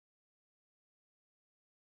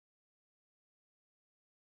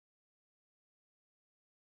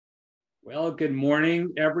Well, good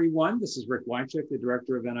morning, everyone. This is Rick Weinchick, the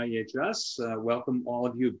director of NAEHS. Welcome all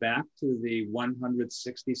of you back to the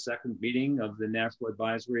 162nd meeting of the National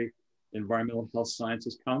Advisory Environmental Health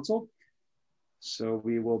Sciences Council. So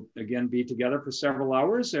we will again be together for several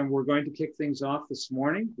hours, and we're going to kick things off this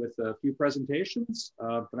morning with a few presentations.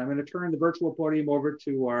 But I'm going to turn the virtual podium over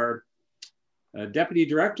to our Deputy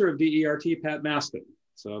Director of DERT, Pat Maston.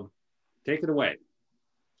 So take it away.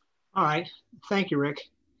 All right. Thank you, Rick.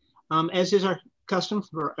 As is our custom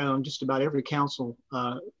for just about every council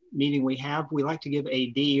meeting we have, we like to give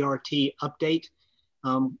a DERT update.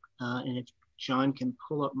 And if John can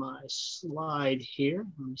pull up my slide here,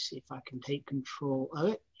 let me see if I can take control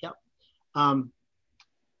of it. Yep.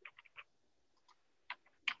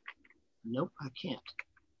 Nope, I can't.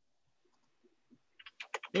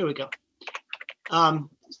 There we go.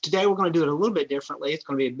 Today we're going to do it a little bit differently. It's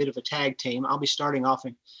going to be a bit of a tag team. I'll be starting off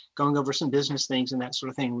and going over some business things and that sort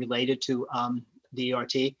of thing related to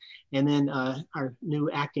DERT. And then our new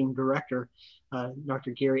acting director,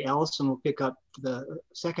 Dr. Gary Ellison, will pick up the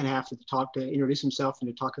second half of the talk to introduce himself and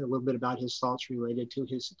to talk a little bit about his thoughts related to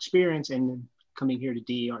his experience and then coming here to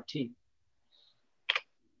DERT.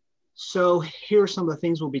 So here are some of the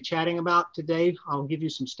things we'll be chatting about today. I'll give you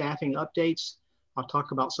some staffing updates. I'll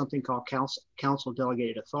talk about something called council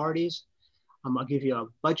delegated authorities. I'll give you a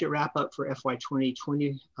budget wrap up for FY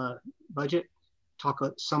 2020 budget, talk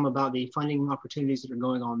some about the funding opportunities that are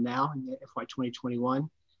going on now in the FY 2021,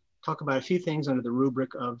 talk about a few things under the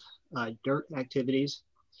rubric of DIRT activities.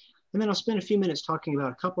 And then I'll spend a few minutes talking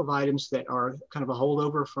about a couple of items that are kind of a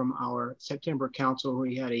holdover from our September council, where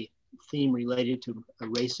we had a theme related to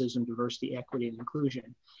racism, diversity, equity, and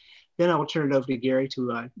inclusion. Then I will turn it over to Gary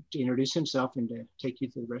to introduce himself and to take you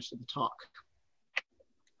through the rest of the talk.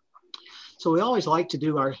 So we always like to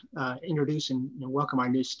do our introduce and welcome our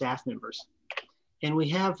new staff members. And we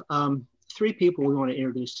have three people we want to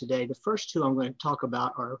introduce today. The first two I'm going to talk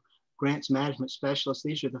about are grants management specialists.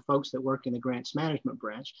 These are the folks that work in the grants management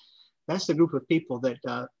branch. That's the group of people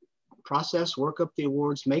that process, work up the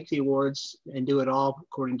awards, make the awards, and do it all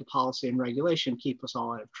according to policy and regulation, keep us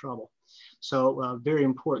all out of trouble. So a very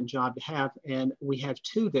important job to have. And we have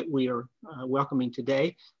two that we are welcoming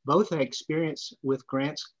today. Both had experience with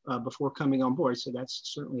grants before coming on board. So that's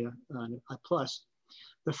certainly a plus.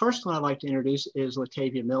 The first one I'd like to introduce is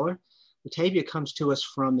Latavia Miller. Latavia comes to us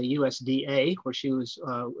from the USDA, where she was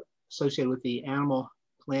associated with the Animal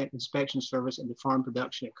Plant Inspection Service and the Farm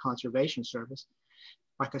Production and Conservation Service.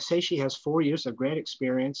 Like I say, she has 4 years of grant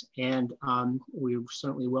experience, and we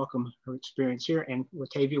certainly welcome her experience here. And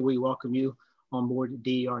Latavia, we welcome you on board at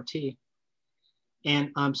DERT.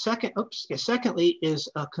 And secondly is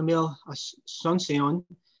Camille Asuncion,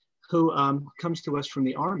 who comes to us from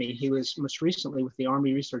the Army. He was most recently with the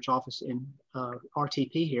Army Research Office in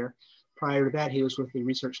RTP here. Prior to that, he was with the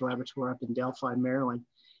Research Laboratory up in Delphi, Maryland.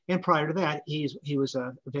 And prior to that, he is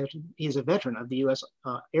a veteran of the U.S.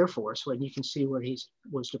 Air Force, and you can see where he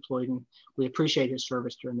was deployed, and we appreciate his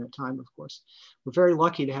service during that time, of course. We're very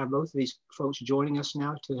lucky to have both of these folks joining us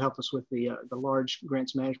now to help us with the large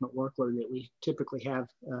grants management workload that we typically have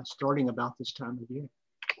starting about this time of year.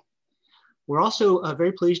 We're also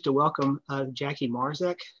very pleased to welcome Jackie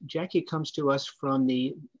Marzek. Jackie comes to us from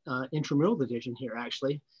the intramural division here,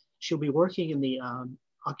 actually. She'll be working in the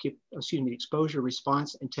Exposure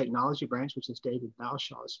Response and Technology branch, which is David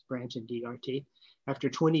Balshaw's branch in DRT,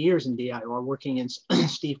 after 20 years in DIR, working in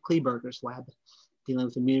Steve Kleberger's lab, dealing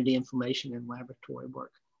with immunity, inflammation, and laboratory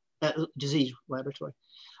work, disease laboratory.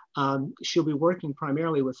 She'll be working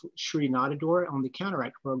primarily with Shri Nadador on the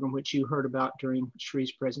Counteract program, which you heard about during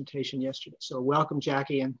Shri's presentation yesterday. So welcome,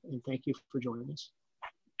 Jackie, and thank you for joining us.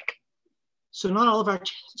 So not all of our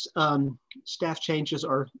staff changes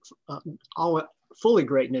are all fully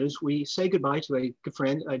great news. We say goodbye to a good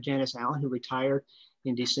friend, Janice Allen, who retired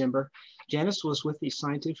in December. Janice was with the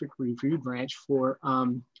Scientific Review branch for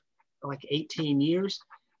like 18 years.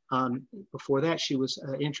 Before that, she was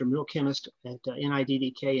an intramural chemist at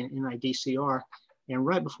NIDDK and NIDCR. And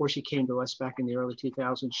right before she came to us back in the early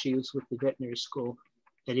 2000s, she was with the veterinary school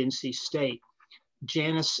at NC State.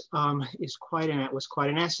 Janice was quite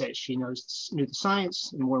an asset. She knew the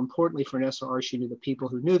science, and more importantly for an SRR, she knew the people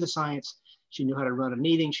who knew the science. She knew how to run a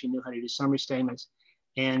meeting. She knew how to do summary statements,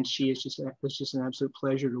 and it was just an absolute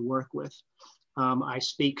pleasure to work with. I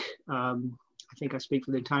think I speak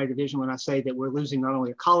for the entire division when I say that we're losing not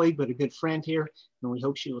only a colleague, but a good friend here, and we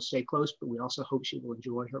hope she will stay close, but we also hope she will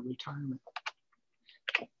enjoy her retirement.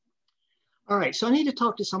 All right, so I need to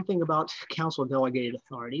talk to something about council delegated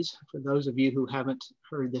authorities. For those of you who haven't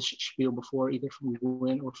heard this spiel before, either from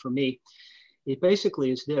Gwen or from me, it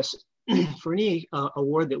basically is this. for any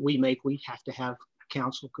award that we make, we have to have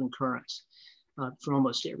council concurrence for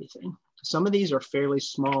almost everything. Some of these are fairly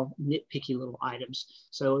small, nitpicky little items.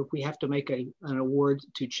 So if we have to make an award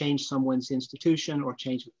to change someone's institution or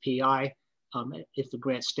change the PI, if the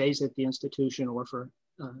grant stays at the institution, or for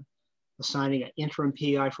assigning an interim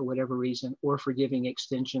PI for whatever reason, or for giving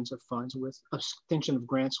extensions of funds with extension of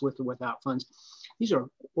grants with or without funds. These are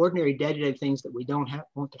ordinary day-to-day things that we don't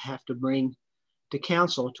want to have to bring to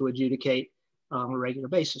council to adjudicate on a regular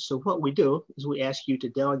basis. So what we do is we ask you to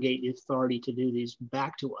delegate the authority to do these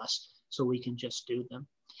back to us so we can just do them.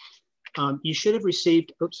 You should have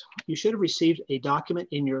received a document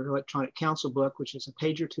in your electronic council book, which is a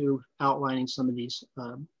page or two outlining some of these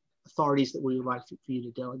authorities that we would like for you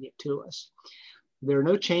to delegate to us. There are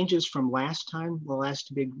no changes from last time. The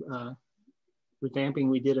last big revamping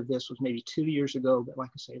we did of this was maybe 2 years ago, but like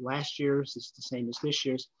I say, last year's is the same as this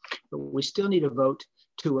year's, but we still need a vote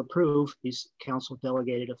to approve these council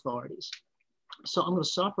delegated authorities. So I'm going to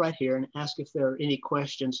stop right here and ask if there are any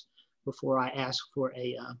questions before I ask for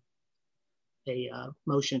a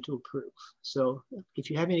motion to approve. So if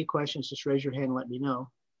you have any questions, just raise your hand and let me know.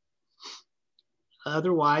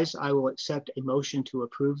 Otherwise, I will accept a motion to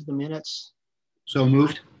approve the minutes. So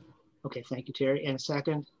moved. Okay, thank you, Terry. And a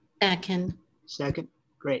second? Second. Second,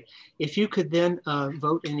 great. If you could then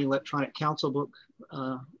vote in the electronic council book,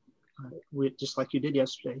 just like you did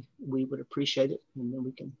yesterday, we would appreciate it, and then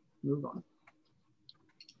we can move on.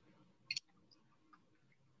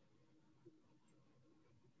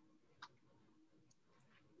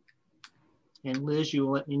 And Liz, you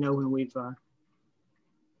will let me know when we've,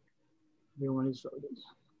 everyone has voted.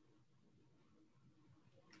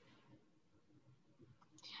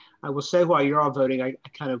 I will say while you're all voting, I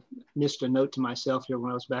kind of missed a note to myself here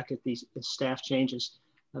when I was back at these staff changes.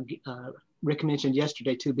 Rick mentioned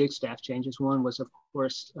yesterday 2 big staff changes. One was, of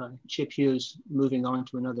course, Chip Hughes moving on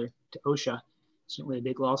to OSHA. Certainly a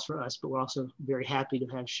big loss for us, but we're also very happy to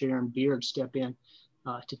have Sharon Beard step in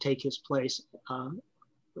to take his place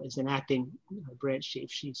as an acting branch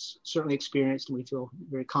chief. She's certainly experienced, and we feel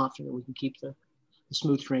very confident we can keep the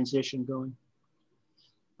smooth transition going.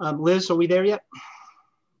 Liz, are we there yet?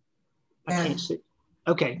 I can't see.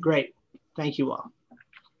 Okay, great. Thank you all.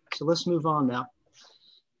 So let's move on now.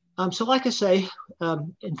 So like I say,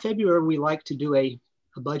 in February, we like to do a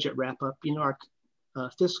budget wrap up. You know, our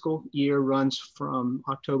fiscal year runs from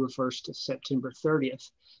October 1st to September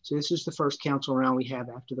 30th. So this is the first council round we have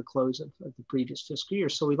after the close of the previous fiscal year.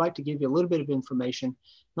 So we'd like to give you a little bit of information,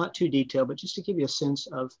 not too detailed, but just to give you a sense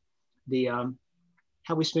of the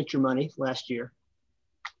how we spent your money last year.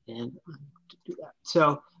 And to do that.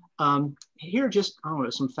 So here are just, I don't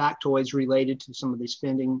know, some factoids related to some of the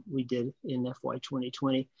spending we did in FY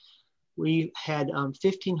 2020. We had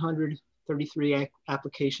 1,533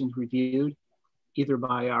 applications reviewed, either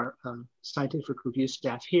by our scientific review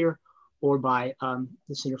staff here or by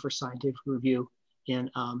the Center for Scientific Review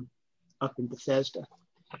up in Bethesda.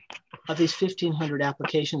 Of these 1,500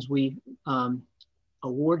 applications, we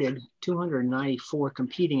awarded 294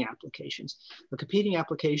 competing applications. A competing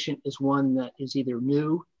application is one that is either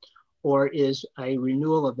new or is a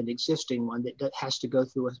renewal of an existing one that has to go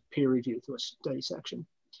through a peer review, through a study section.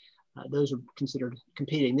 Those are considered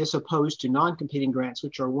competing. This opposed to non-competing grants,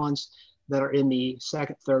 which are ones that are in the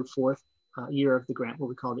 2nd, 3rd, 4th year of the grant, what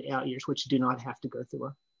we call the out years, which do not have to go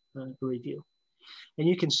through a review. And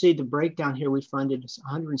you can see the breakdown here. We funded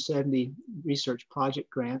 170 research project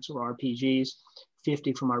grants, or RPGs,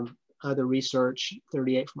 50 from our other research,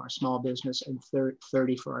 38 from our small business, and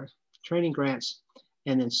 30 for our training grants,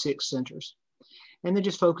 and then 6 centers. And then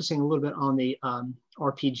just focusing a little bit on the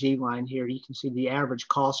RPG line here, you can see the average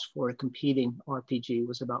cost for a competing RPG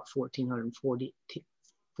was about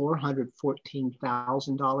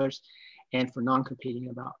 $414,000, and for non-competing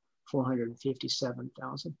about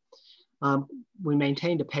 $457,000. We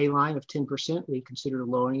maintained a pay line of 10%. We considered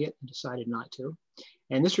lowering it and decided not to.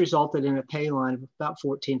 And this resulted in a pay line of about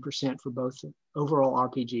 14% for both overall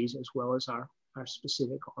RPGs as well as our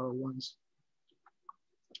specific R1s.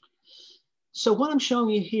 So what I'm showing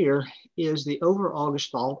you here is the overall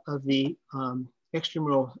gestalt of the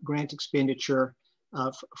extramural grant expenditure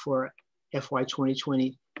for FY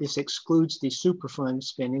 2020. This excludes the Superfund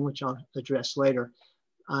spending, which I'll address later,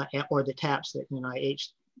 or the TAPs that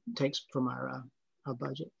NIH takes from our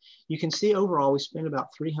budget. You can see overall we spent about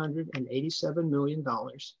 $387 million,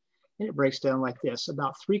 and it breaks down like this.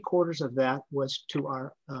 About 3/4 of that was to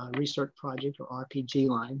our research project, or RPG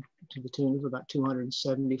line, to the tune of about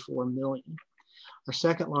 $274 million. Our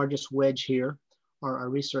second largest wedge here are our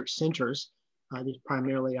research centers, These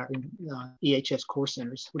primarily are in EHS core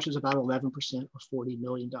centers, which is about 11% or $40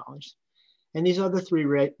 million. And these other three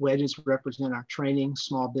wedges represent our training,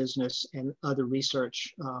 small business, and other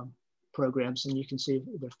research programs. And you can see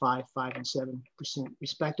they're 5%, and 7%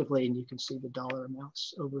 respectively, and you can see the dollar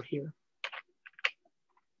amounts over here.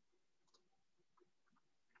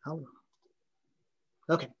 Oh.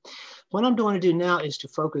 Okay, what I'm going to do now is to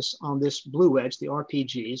focus on this blue wedge, the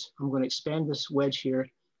RPGs. I'm going to expand this wedge here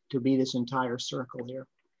to be this entire circle here.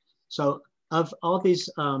 So of all these,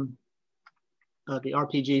 the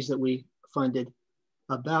RPGs that we funded,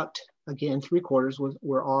 about, again, 3/4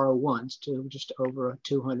 were R01s to just over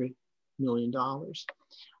 $200 million.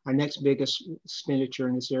 Our next biggest expenditure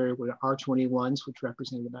in this area were R21s, which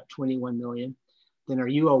represented about 21 million. Then our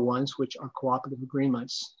U01s, which are cooperative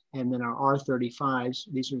agreements. And then our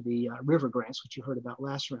R35s, these are the river grants, which you heard about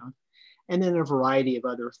last round. And then a variety of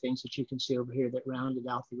other things that you can see over here that rounded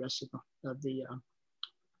out the rest of the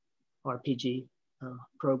RPG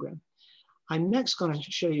program. I'm next going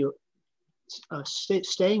to show you,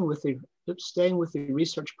 staying with the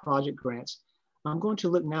research project grants. I'm going to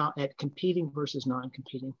look now at competing versus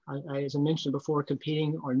non-competing. As I mentioned before,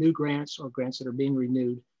 competing are new grants or grants that are being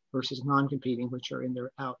renewed versus non-competing, which are in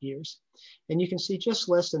their out years. And you can see just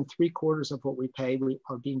less than 3/4 of what we pay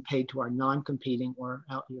are being paid to our non-competing or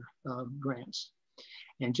out year grants.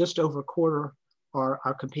 And just over a quarter are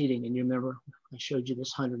our competing. And you remember, I showed you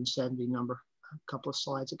this 170 number a couple of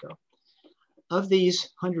slides ago. Of these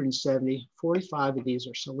 170, 45 of these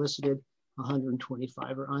are solicited,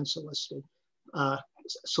 125 are unsolicited.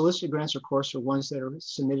 Solicited grants, of course, are ones that are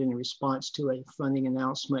submitted in response to a funding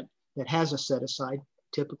announcement that has a set aside,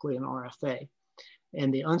 typically an RFA.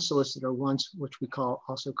 And the unsolicited are ones which we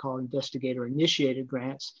also call investigator-initiated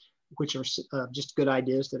grants, which are just good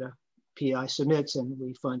ideas that a PI submits and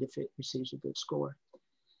we fund if it receives a good score.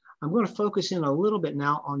 I'm going to focus in a little bit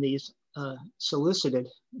now on these solicited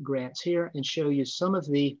grants here and show you some of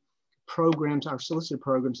the programs, our solicited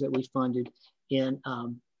programs that we funded in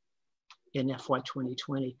FY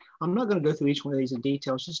 2020. I'm not going to go through each one of these in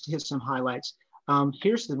details, just to hit some highlights.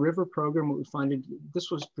 Here's the river program that we funded.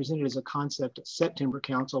 This was presented as a concept at September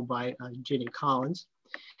Council by Jenny Collins.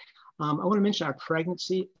 I want to mention our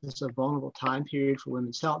pregnancy is a vulnerable time period for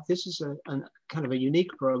women's health. This is a kind of a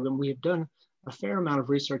unique program. We have done a fair amount of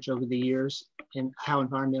research over the years in how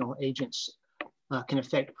environmental agents can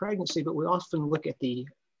affect pregnancy, but we often look at the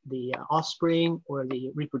offspring or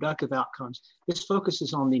the reproductive outcomes. This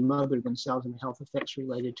focuses on the mother themselves and the health effects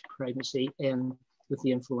related to pregnancy and with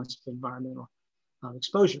the influence of environmental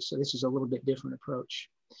exposure. So this is a little bit different approach.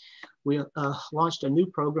 We launched a new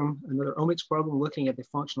program, another omics program, looking at the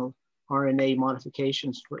functional RNA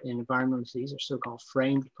modifications for environmental disease, or so-called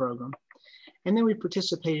FRAMED program. And then we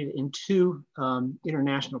participated in two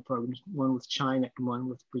international programs, one with China and one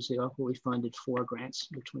with Brazil, where we funded 4 grants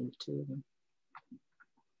between the two of them.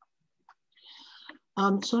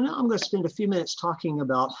 So now I'm going to spend a few minutes talking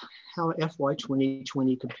about how FY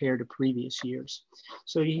 2020 compared to previous years.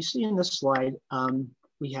 So you see in this slide,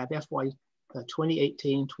 we have FY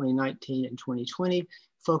 2018, 2019, and 2020,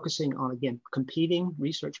 focusing on, again, competing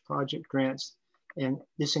research project grants, and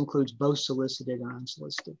this includes both solicited and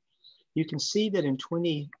unsolicited. You can see that in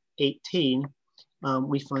 2018,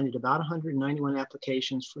 we funded about 191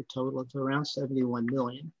 applications for a total of around 71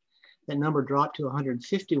 million. That number dropped to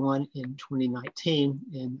 151 in 2019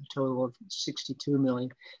 and a total of 62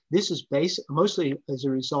 million. This is mostly as a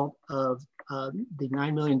result of the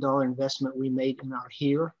 $9 million investment we made in our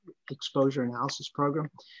HERE exposure analysis program.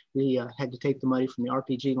 We had to take the money from the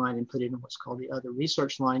RPG line and put it in what's called the other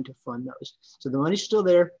research line to fund those. So the money's still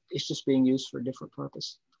there, it's just being used for a different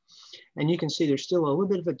purpose. And you can see there's still a little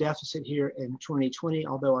bit of a deficit here in 2020,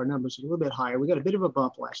 although our numbers are a little bit higher. We got a bit of a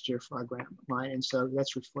bump last year for our grant line, and so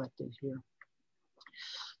that's reflected here.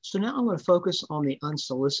 So now I'm going to focus on the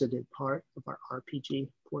unsolicited part of our RPG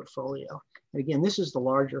portfolio. And again, this is the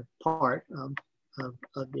larger part of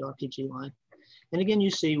the RPG line. And again,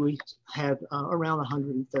 you see we have around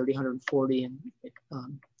 130, 140 in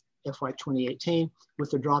FY 2018,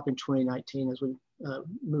 with a drop in 2019 as we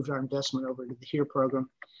moved our investment over to the HERE program.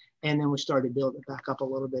 And then we started to build it back up a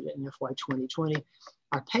little bit in FY 2020.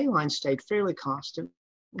 Our pay line stayed fairly constant,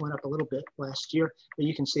 went up a little bit last year, but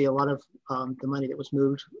you can see a lot of the money that was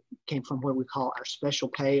moved came from what we call our special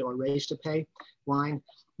pay or raise to pay line.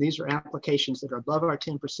 These are applications that are above our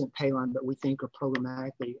 10% pay line, but we think are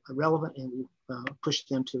programmatically relevant, and we push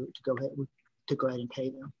them to go ahead and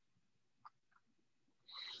pay them.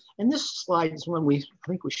 And this slide is one I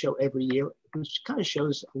think we show every year, which kind of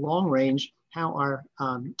shows long range how our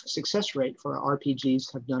success rate for our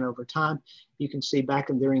RPGs have done over time. You can see back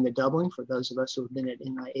during the doubling, for those of us who have been at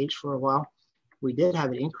NIH for a while, we did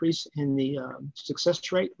have an increase in the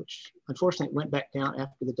success rate, which unfortunately went back down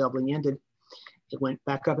after the doubling ended. It went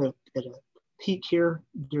back up at a peak here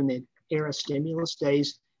during the era stimulus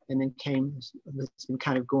days, and then it's been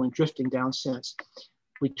kind of drifting down since.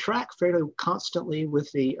 We track fairly constantly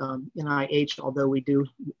with the NIH, although we do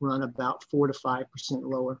run about 4 to 5%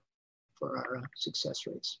 lower for our success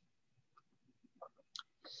rates.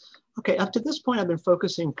 Okay, up to this point, I've been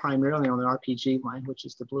focusing primarily on the RPG line, which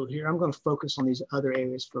is the blue here. I'm going to focus on these other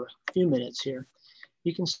areas for a few minutes here.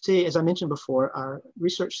 You can see, as I mentioned before, our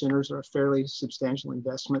research centers are a fairly substantial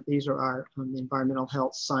investment. These are our environmental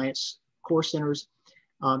health science core centers,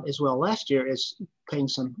 as well last year as paying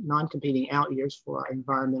some non-competing out years for our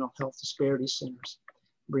environmental health disparities centers,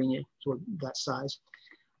 bringing it to that size.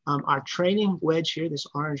 Our training wedge here, this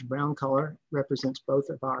orange-brown color, represents both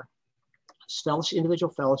of our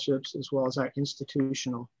individual fellowships as well as our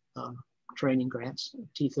institutional training grants,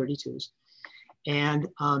 T32s. And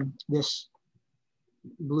this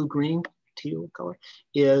blue-green teal color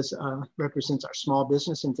represents our small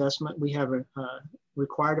business investment. We have a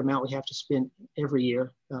required amount we have to spend every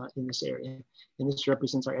year in this area. And this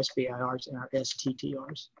represents our SBIRs and our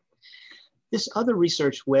STTRs. This other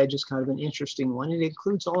research wedge is kind of an interesting one. It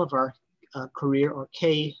includes all of our career or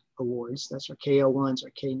K awards. That's our K01s,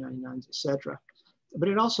 our K99s, et cetera. But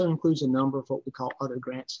it also includes a number of what we call other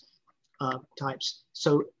grants types.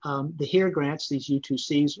 So the HERE grants, these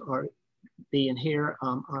U2Cs are being here.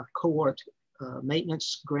 Our cohort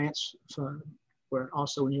maintenance grants were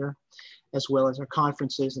also in here, as well as our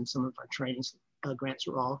conferences and some of our trainings grants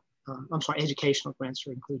are all, educational grants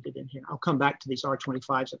are included in here. I'll come back to these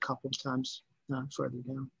R25s a couple of times further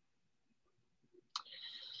down.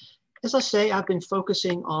 As I say, I've been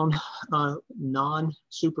focusing on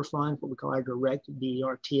non-Superfund, what we call our direct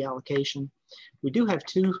DERT allocation. We do have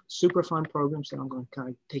two Superfund programs that I'm going to kind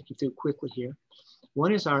of take you through quickly here.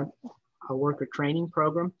 One is our worker training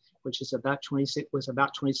program, which is about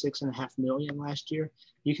 26.5 million last year.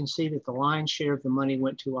 You can see that the lion's share of the money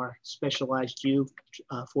went to our specialized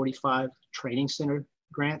U45 training center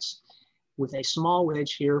grants, with a small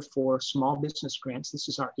wedge here for small business grants. This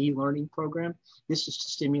is our e-learning program. This is to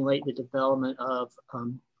stimulate the development of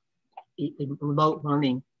remote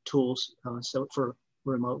learning tools, so for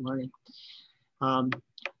remote learning.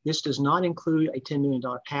 This does not include a $10 million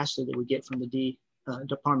pass-through that we get from the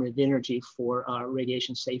Department of Energy for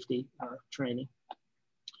radiation safety training.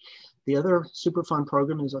 The other Superfund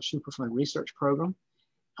program is our Superfund research program.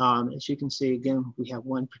 As you can see, again, we have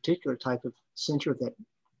one particular type of center that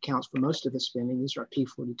counts for most of the spending. These are our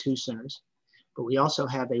P42 centers. But we also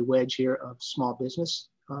have a wedge here of small business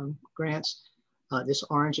grants. This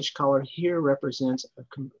orangish color here represents a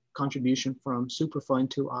contribution from Superfund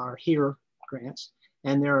to our HERE grants.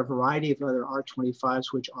 And there are a variety of other R25s,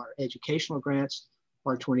 which are educational grants,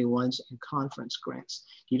 R21s, and conference grants.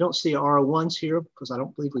 You don't see R01s here because I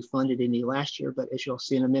don't believe we funded any last year, but as you'll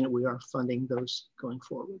see in a minute, we are funding those going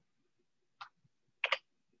forward.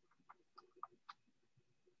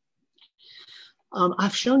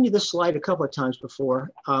 I've shown you this slide a couple of times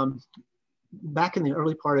before. Back in the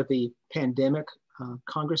early part of the pandemic,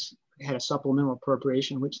 Congress had a supplemental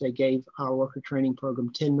appropriation, which they gave our worker training program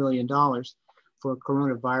 $10 million for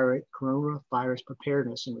coronavirus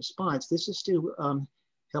preparedness and response. This is to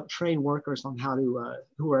help train workers on how to,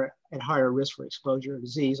 who are at higher risk for exposure to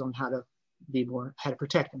disease, on how to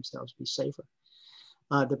protect themselves, be safer.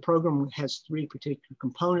 The program has three particular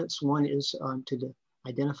components. One is to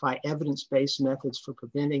identify evidence-based methods for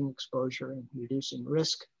preventing exposure and reducing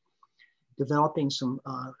risk, developing some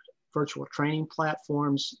virtual training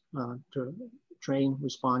platforms to train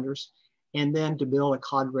responders, and then to build a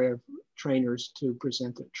cadre of trainers to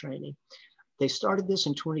present their training. They started this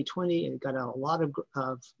in 2020 and got out a lot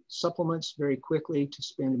of supplements very quickly to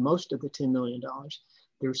spend most of the $10 million.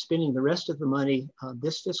 They're spending the rest of the money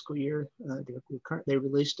this fiscal year. They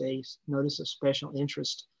released a notice of special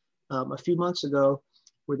interest a few months ago,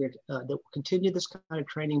 where they will continue this kind of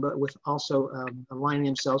training, but with also aligning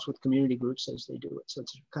themselves with community groups as they do it. So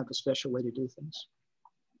it's kind of a special way to do things.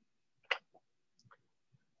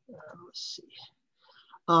 Let's see.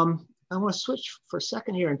 I want to switch for a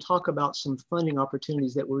second here and talk about some funding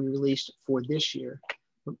opportunities that were released for this year.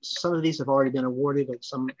 Some of these have already been awarded, and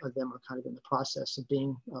some of them are kind of in the process of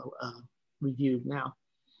being reviewed now.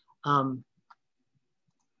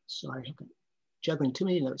 Sorry, I'm juggling too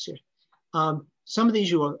many notes here. Some of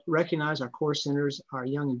these you will recognize: our core centers, our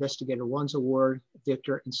Young Investigator Ones Award,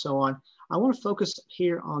 Victor, and so on. I want to focus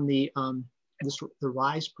here on the the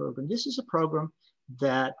RISE program. This is a program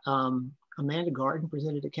that Amanda Garten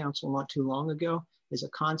presented to council not too long ago as a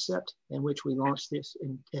concept, in which we launched this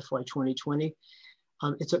in FY 2020.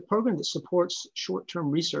 It's a program that supports short-term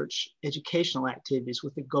research educational activities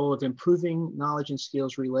with the goal of improving knowledge and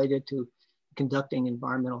skills related to conducting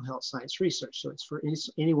environmental health science research. So it's for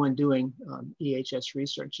anyone doing EHS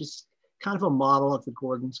research. It's kind of a model of the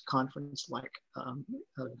Gordon's conference-like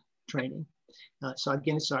training. So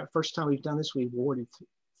again, it's our first time we've done this. We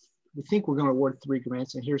think we're going to award 3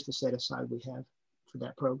 grants, and here's the set aside we have for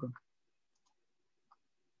that program.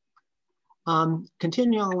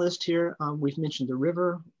 Continuing on the list here, we've mentioned the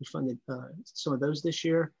river. We funded some of those this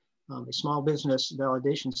year, a small business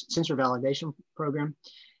validation, sensor validation program.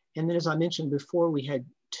 And then as I mentioned before, we had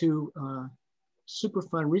 2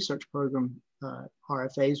 Superfund research program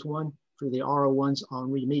RFAs, one for the R01s on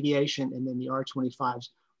remediation, and then the R25s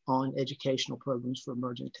on educational programs for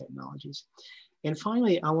emerging technologies. And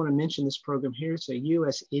finally, I want to mention this program here. It's a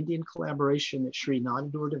US-Indian collaboration that Sri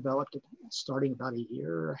Nadadur developed starting about a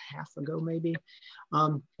year and a half ago, maybe.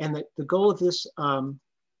 And the goal of this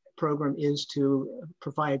program is to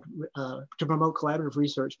promote collaborative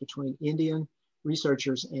research between Indian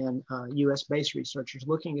researchers and US-based researchers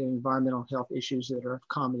looking at environmental health issues that are of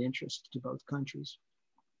common interest to both countries.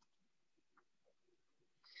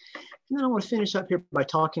 And then I want to finish up here by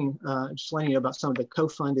talking, just letting you know about some of the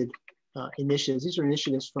co-funded initiatives. These are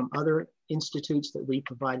initiatives from other institutes that we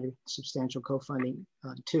provided substantial co-funding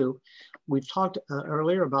to. We've talked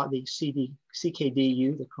earlier about the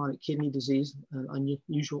CKDU, the chronic kidney disease,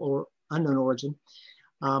 unusual or unknown origin.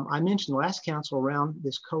 I mentioned last council around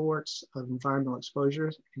this cohorts of environmental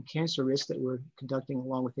exposures and cancer risk that we're conducting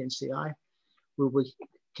along with NCI. We'll be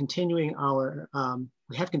continuing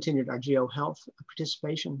we have continued our GeoHealth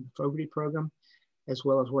participation, the Fogarty program, as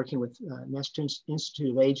well as working with Massachusetts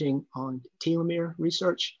Institute of Aging on telomere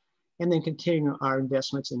research, and then continuing our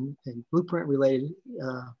investments in blueprint-related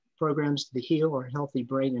programs, the HEAL, or Healthy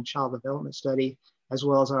Brain and Child Development Study, as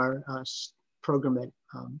well as our program at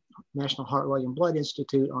National Heart, Lung, and Blood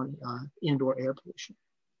Institute on indoor air pollution.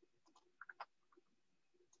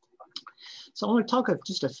 So I want to talk of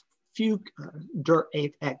just a few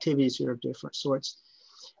DIRT activities here of different sorts.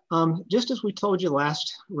 Just as we told you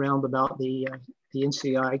last round about the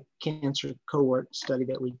NCI cancer cohort study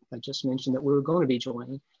that I just mentioned that we were going to be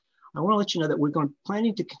joining, I want to let you know that we're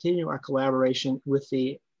planning to continue our collaboration with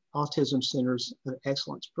the Autism Centers of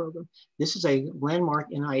Excellence program. This is a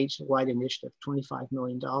landmark NIH-wide initiative, $25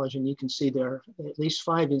 million, and you can see there are at least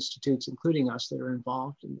 5 institutes, including us, that are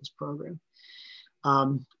involved in this program.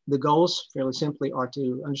 The goals, fairly simply, are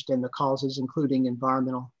to understand the causes, including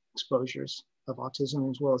environmental exposures of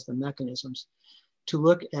autism, as well as the mechanisms, to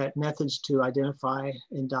look at methods to identify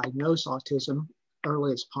and diagnose autism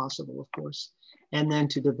early as possible, of course, and then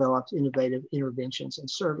to develop innovative interventions and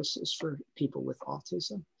services for people with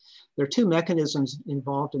autism. There are 2 mechanisms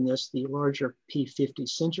involved in this, the larger P50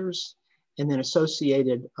 centers, and then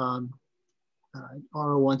associated R01s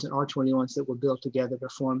and R21s that were built together to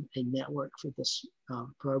form a network for this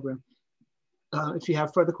program. If you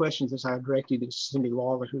have further questions, I direct you to Cindy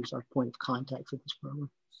Lawler, who's our point of contact for this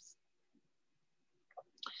program.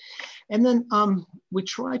 And then we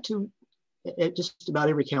try to, at just about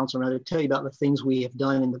every council round, tell you about the things we have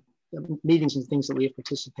done in the meetings and things that we have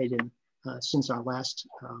participated in since our last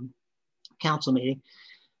council meeting.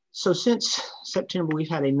 So since September, we've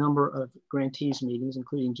had a number of grantees meetings,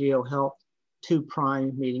 including GeoHealth, 2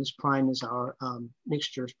 PRIME meetings. PRIME is our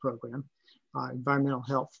mixtures program, our environmental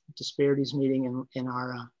health disparities meeting, and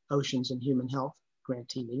our oceans and human health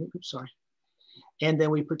grantee meeting. Oops, sorry. And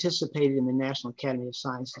then we participated in the National Academy of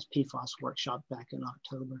Sciences PFAS workshop back in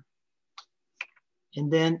October. And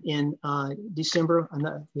then in December,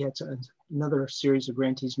 we had another series of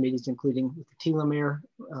grantees meetings, including with the telomere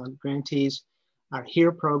grantees, our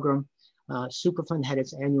HERE program. Superfund had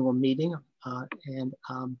its annual meeting, and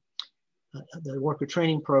the worker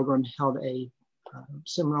training program held a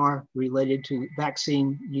seminar related to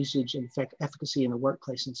vaccine usage and efficacy in the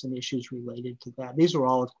workplace and some issues related to that. These are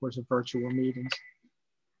all, of course, virtual meetings.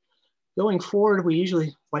 Going forward, we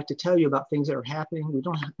usually like to tell you about things that are happening. We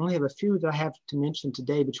only have a few that I have to mention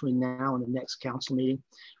today between now and the next council meeting.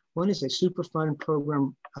 One is a Superfund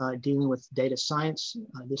program dealing with data science.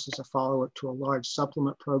 This is a follow-up to a large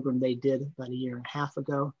supplement program they did about a year and a half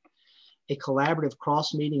ago. A collaborative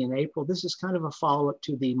cross meeting in April. This is kind of a follow-up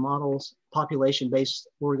to the population-based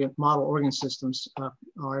model organ systems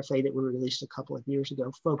RFA that we released a couple of years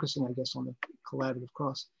ago, focusing, I guess, on the collaborative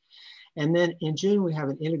cross. And then in June, we have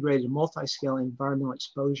an integrated multi-scale environmental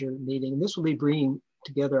exposure meeting. And this will be bringing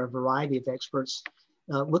together a variety of experts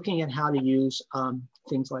looking at how to use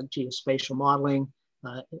things like geospatial modeling,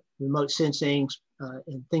 remote sensing,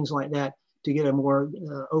 and things like that to get a more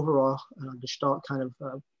overall gestalt kind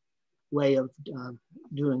of way of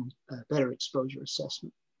doing better exposure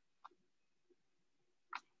assessment.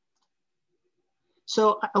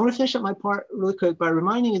 So I want to finish up my part really quick by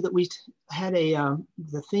reminding you that we had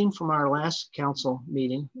the theme from our last council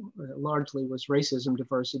meeting largely was racism,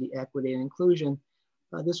 diversity, equity, and inclusion.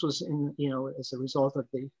 This was as a result of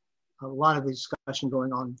a lot of the discussion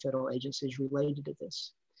going on in federal agencies related to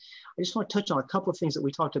this. I just want to touch on a couple of things that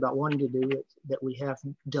we talked about wanting to do that we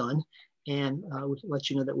haven't done, and let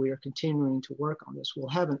you know that we are continuing to work on this. We'll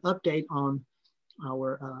have an update on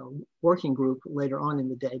our working group later on in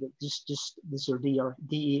the day, but these are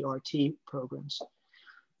DERT programs.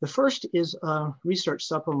 The first is research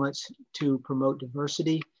supplements to promote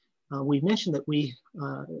diversity. We mentioned that we,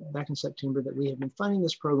 back in September, that we have been funding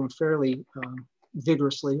this program fairly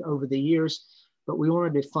vigorously over the years, but we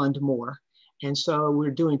wanted to fund more. And so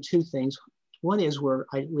we're doing two things. One is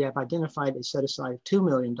we have identified a set aside of $2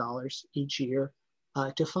 million each year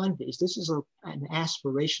to fund these. This is an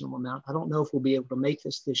aspirational amount. I don't know if we'll be able to make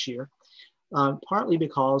this year, partly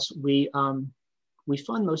because we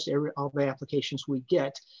fund all the applications we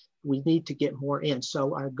get. We need to get more in.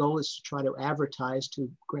 So our goal is to try to advertise to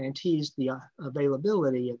grantees the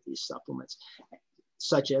availability of these supplements,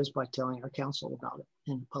 such as by telling our council about it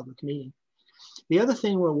in a public meeting. The other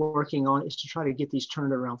thing we're working on is to try to get these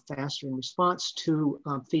turned around faster in response to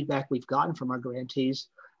feedback we've gotten from our grantees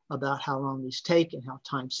about how long these take and how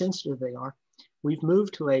time sensitive they are. We've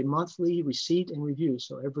moved to a monthly receipt and review.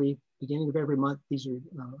 So every beginning of every month, these are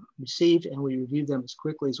received and we review them as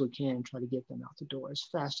quickly as we can and try to get them out the door as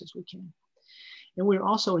fast as we can. And we're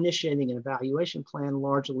also initiating an evaluation plan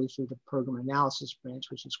largely through the program analysis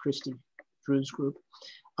branch, which is Christy Drew's group,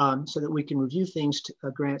 so that we can review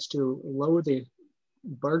grants to lower the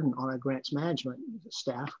burden on our grants management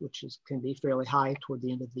staff, which can be fairly high toward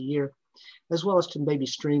the end of the year, as well as to maybe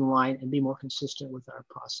streamline and be more consistent with our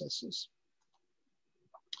processes.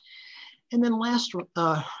 And then last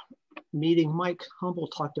meeting, Mike Humble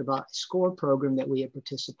talked about a SCORE program that we had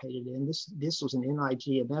participated in. This was an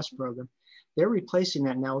NIGMS program. They're replacing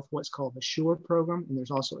that now with what's called the SURE program, and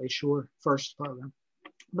there's also a SURE First program.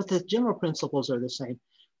 But the general principles are the same.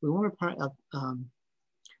 We want to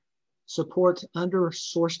support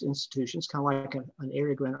under-sourced institutions, kind of like an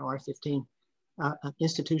area grant R15,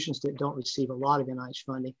 institutions that don't receive a lot of NIH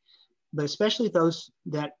funding, but especially those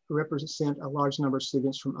that represent a large number of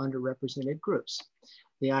students from underrepresented groups.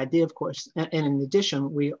 The idea, of course, and in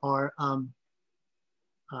addition, we are,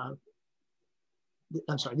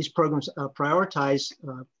 these programs prioritize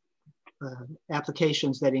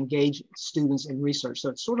applications that engage students in research. So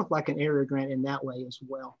it's sort of like an area grant in that way as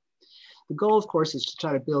well. The goal, of course, is to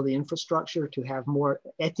try to build the infrastructure to have more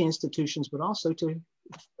at the institutions, but also to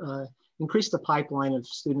increase the pipeline of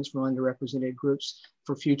students from underrepresented groups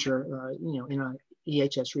for future, in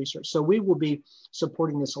EHS research. So we will be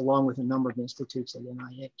supporting this along with a number of institutes at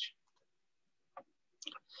NIH.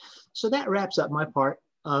 So that wraps up my part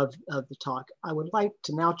of the talk. I would like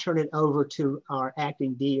to now turn it over to our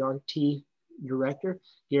acting DRT director,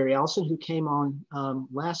 Gary Ellison, who came on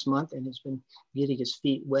last month and has been getting his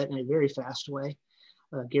feet wet in a very fast way.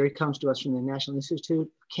 Gary comes to us from the National Institute of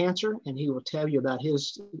Cancer, and he will tell you about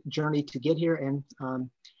his journey to get here and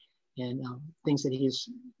things that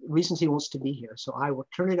reasons he wants to be here. So I will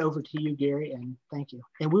turn it over to you, Gary, and thank you.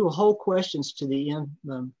 And we will hold questions to the end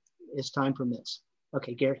as time permits.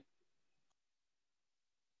 Okay, Gary.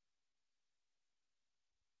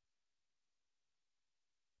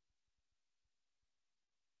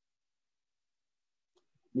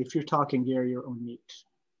 If you're talking, Gary, you're on mute.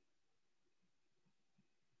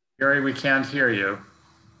 Gary, we can't hear you.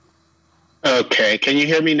 Okay, can you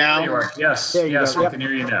hear me now? There you are. Yes, yes, we can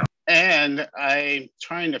hear you now. And I'm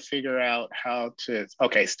trying to figure out how to,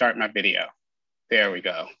 okay, start my video. There we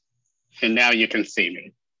go. And now you can see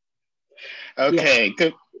me. Okay,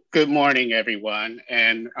 yeah. Good morning, everyone.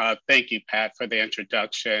 And thank you, Pat, for the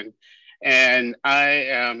introduction. And I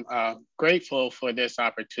am grateful for this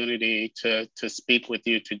opportunity to speak with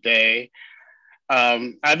you today.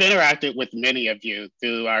 I've interacted with many of you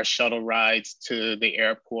through our shuttle rides to the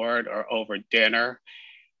airport or over dinner.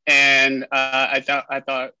 And I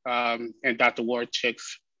thought, and Dr.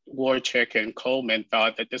 Warchick and Coleman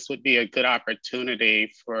thought that this would be a good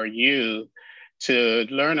opportunity for you to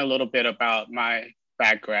learn a little bit about my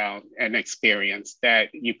background and experience that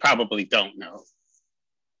you probably don't know.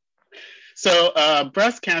 So a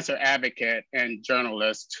breast cancer advocate and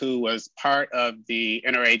journalist who was part of the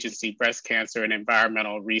Interagency Breast Cancer and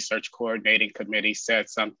Environmental Research Coordinating Committee said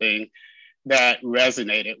something that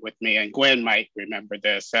resonated with me. And Gwen might remember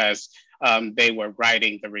this as they were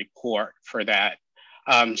writing the report for that.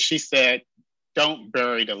 She said, don't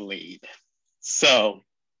bury the lead. So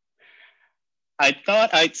I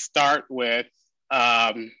thought I'd start with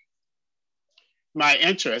my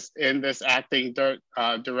interest in this acting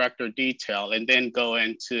director detail and then go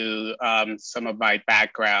into some of my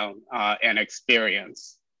background and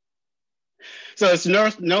experience. So it's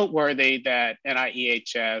noteworthy that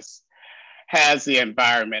NIEHS has the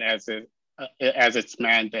environment as its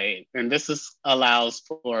mandate. And this allows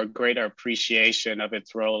for greater appreciation of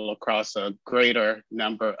its role across a greater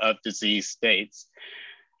number of disease states.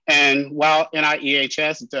 And while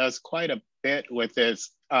NIEHS does quite a bit with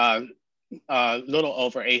its little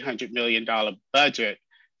over $800 million budget,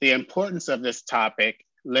 the importance of this topic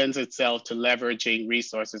lends itself to leveraging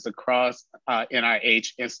resources across NIH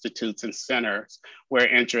institutes and centers where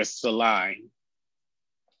interests align.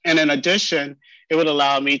 And in addition, it would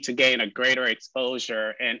allow me to gain a greater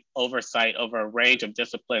exposure and oversight over a range of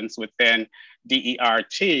disciplines within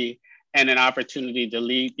DERT and an opportunity to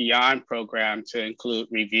lead beyond program to include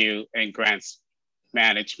review and grants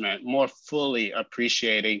management, more fully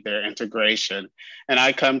appreciating their integration. And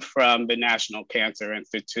I come from the National Cancer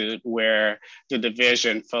Institute, where the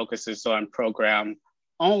division focuses on program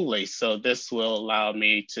only. So this will allow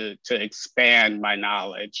me to expand my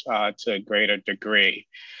knowledge to a greater degree.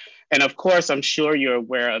 And of course, I'm sure you're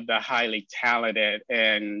aware of the highly talented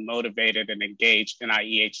and motivated and engaged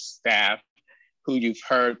NIEH staff who you've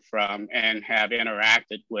heard from and have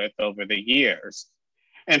interacted with over the years.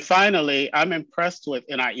 And finally, I'm impressed with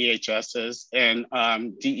NIEHS's and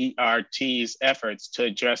DERT's efforts to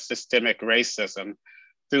address systemic racism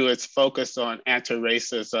through its focus on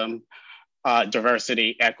anti-racism,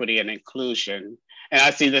 diversity, equity, and inclusion. And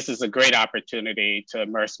I see this as a great opportunity to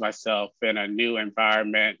immerse myself in a new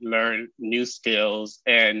environment, learn new skills,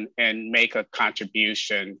 and make a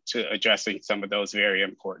contribution to addressing some of those very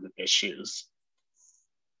important issues.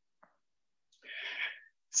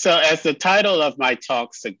 So as the title of my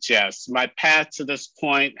talk suggests, my path to this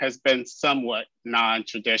point has been somewhat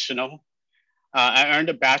non-traditional. I earned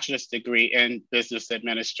a bachelor's degree in business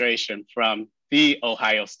administration from The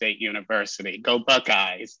Ohio State University. Go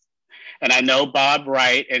Buckeyes. And I know Bob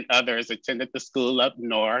Wright and others attended the school up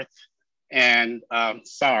north, and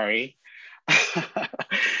sorry.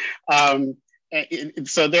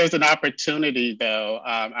 So there's an opportunity though.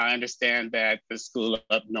 I understand that the school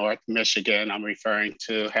up north, Michigan, I'm referring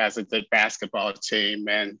to, has a good basketball team.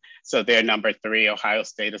 And so they're number 3, Ohio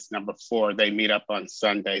State is number 4. They meet up on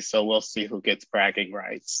Sunday. So we'll see who gets bragging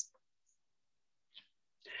rights.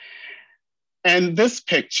 And this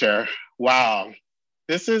picture, wow,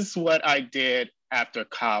 this is what I did after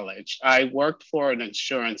college. I worked for an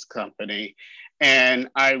insurance company and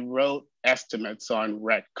I wrote estimates on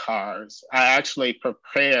wrecked cars. I actually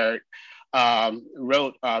wrote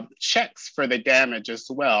checks for the damage as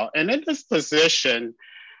well. And in this position,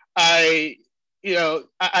 I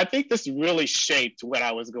think this really shaped what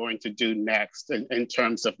I was going to do next in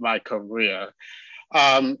terms of my career.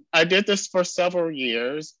 I did this for several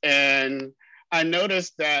years, and I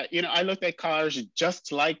noticed that, I looked at cars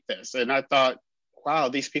just like this, and I thought, wow,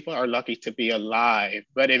 these people are lucky to be alive.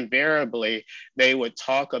 But invariably, they would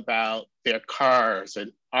talk about their cars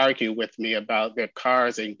and argue with me about their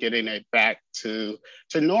cars and getting it back to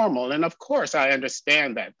normal. And of course, I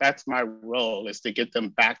understand that. That's my role, is to get them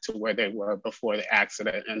back to where they were before the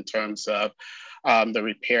accident in terms of the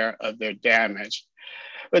repair of their damage.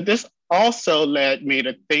 But this also led me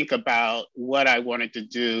to think about what I wanted to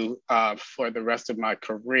do for the rest of my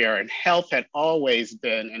career. And health had always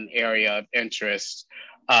been an area of interest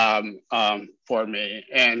for me.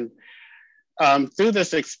 And through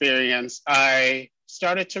this experience, I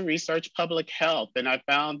started to research public health. And I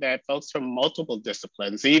found that folks from multiple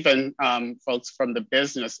disciplines, even folks from the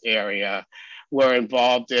business area, were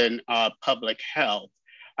involved in public health.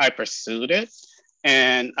 I pursued it.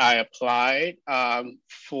 And I applied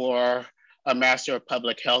for a Master of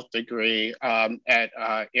Public Health degree at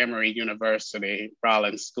Emory University,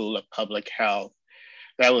 Rollins School of Public Health.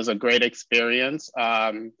 That was a great experience.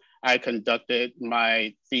 I conducted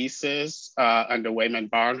my thesis under Wayman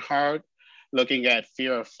Barnhart, looking at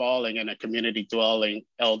fear of falling in a community dwelling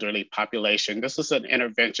elderly population. This was an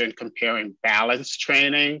intervention comparing balance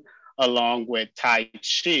training along with Tai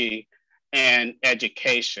Chi and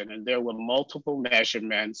education. And there were multiple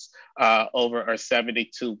measurements over a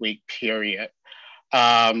 72-week period.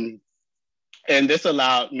 And this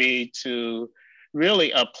allowed me to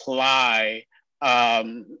really apply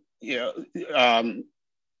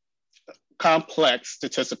complex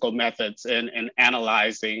statistical methods in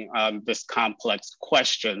analyzing this complex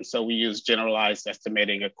question. So we use generalized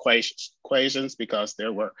estimating equations because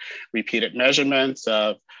there were repeated measurements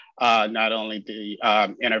of not only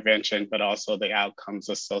the intervention, but also the outcomes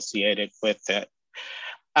associated with it.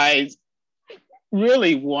 I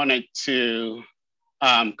really wanted to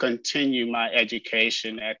continue my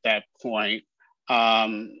education at that point.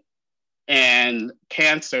 And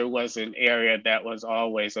cancer was an area that was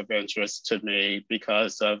always of interest to me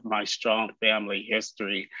because of my strong family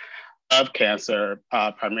history of cancer,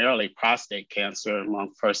 primarily prostate cancer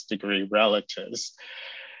among first-degree relatives.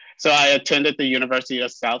 So I attended the University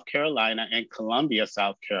of South Carolina in Columbia,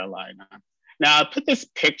 South Carolina. Now I put this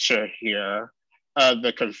picture here of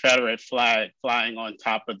the Confederate flag flying on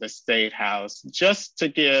top of the State House, just to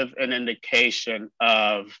give an indication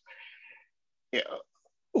of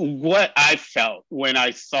what I felt when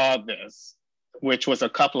I saw this, which was a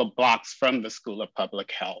couple of blocks from the School of Public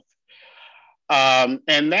Health.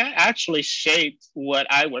 And that actually shaped what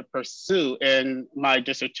I would pursue in my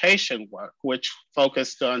dissertation work, which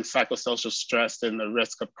focused on psychosocial stress and the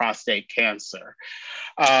risk of prostate cancer.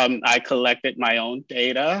 I collected my own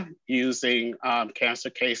data using cancer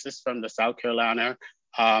cases from the South Carolina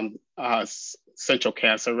Central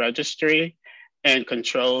Cancer Registry, and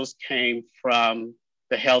controls came from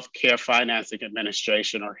the Healthcare Financing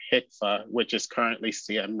Administration, or HCFA, which is currently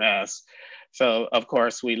CMS. So of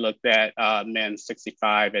course, we looked at men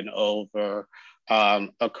 65 and over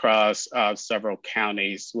across several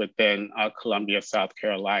counties within Columbia, South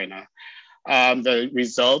Carolina. The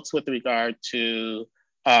results with regard to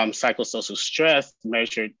psychosocial stress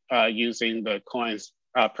measured using the Cohen's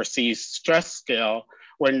perceived stress scale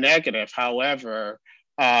were negative. However,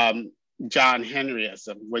 John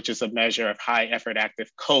Henryism, which is a measure of high effort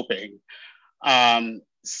active coping,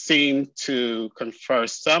 seemed to confer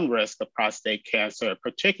some risk of prostate cancer,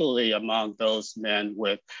 particularly among those men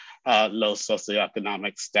with low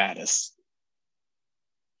socioeconomic status.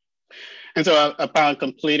 And so upon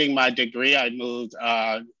completing my degree, I moved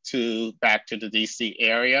back to the DC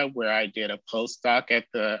area, where I did a postdoc at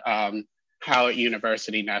the Howard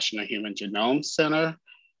University National Human Genome Center.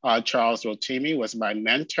 Charles Rotimi was my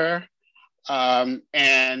mentor.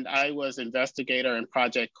 And I was investigator and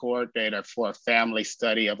project coordinator for a family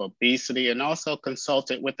study of obesity, and also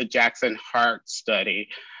consulted with the Jackson Heart Study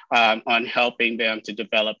on helping them to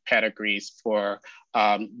develop pedigrees for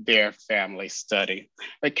their family study.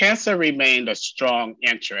 But cancer remained a strong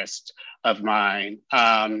interest of mine.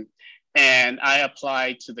 And I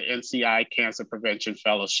applied to the NCI Cancer Prevention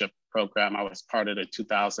Fellowship Program. I was part of the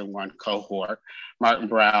 2001 cohort. Martin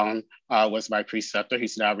Brown was my preceptor.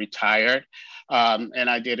 He's now retired. And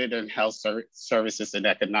I did it in health services and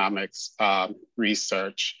economics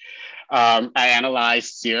research. I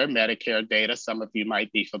analyzed SEER Medicare data. Some of you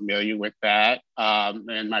might be familiar with that.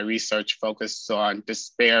 And my research focused on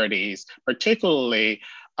disparities, particularly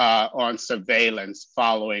on surveillance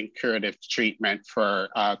following curative treatment for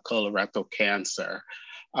colorectal cancer.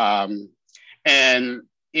 And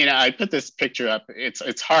I put this picture up.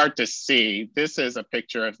 It's hard to see. This is a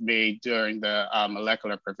picture of me during the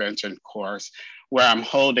molecular prevention course, where I'm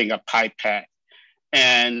holding a pipette.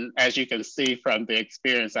 And as you can see from the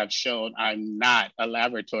experience I've shown, I'm not a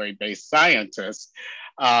laboratory-based scientist.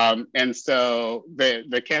 And so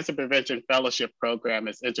the Cancer Prevention Fellowship Program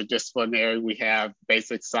is interdisciplinary. We have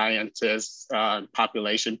basic scientists,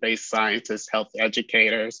 population-based scientists, health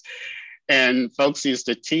educators. And folks used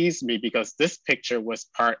to tease me because this picture was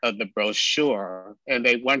part of the brochure, and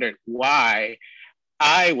they wondered why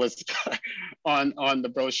I was on the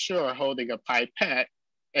brochure holding a pipette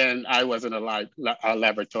and I wasn't a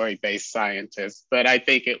laboratory-based scientist. But I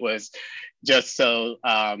think it was just so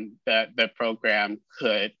that the program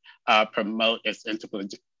could promote its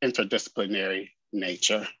interdisciplinary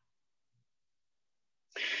nature.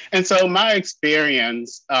 And so my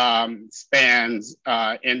experience spans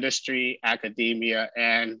industry, academia,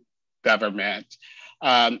 and government.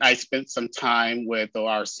 I spent some time with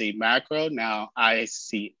ORC Macro, now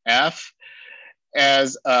ICF,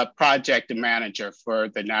 as a project manager for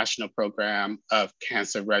the National Program of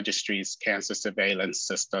Cancer Registries Cancer Surveillance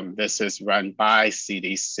System. This is run by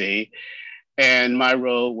CDC. And my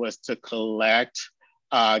role was to collect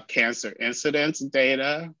cancer incidence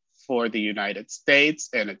data for the United States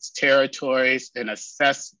and its territories, and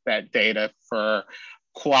assess that data for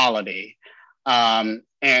quality, and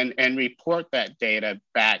report that data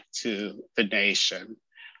back to the nation.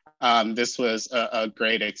 This was a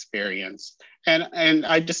great experience. And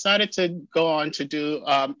I decided to go on to do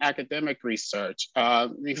academic research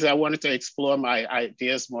because I wanted to explore my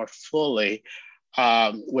ideas more fully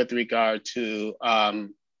with regard to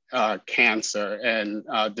cancer and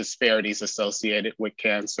disparities associated with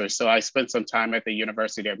cancer. So I spent some time at the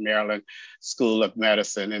University of Maryland School of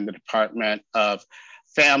Medicine in the Department of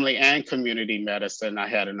Family and Community Medicine. I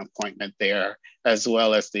had an appointment there, as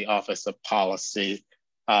well as the Office of Policy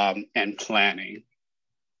and Planning.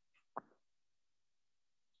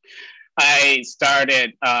 I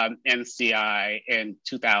started NCI in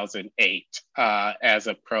 2008 as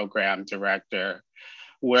a program director,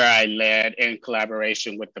 where I led, in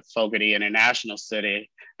collaboration with the Fogarty International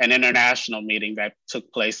City, an international meeting that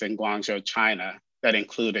took place in Guangzhou, China, that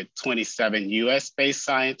included 27 US-based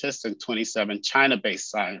scientists and 27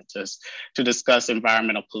 China-based scientists to discuss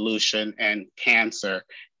environmental pollution and cancer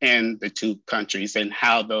in the two countries and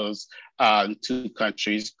how those two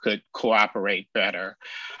countries could cooperate better.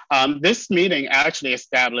 This meeting actually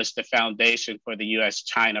established the foundation for the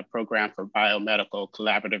US-China Program for Biomedical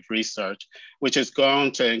Collaborative Research, which is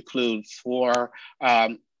going to include 4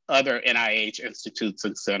 other NIH institutes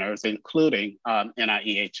and centers, including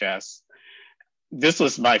NIEHS. This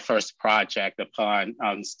was my first project upon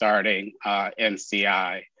starting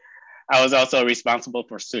NCI. I was also responsible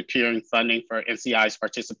for securing funding for NCI's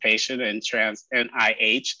participation in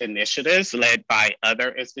trans-NIH initiatives led by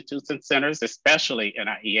other institutes and centers, especially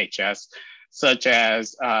NIEHS, such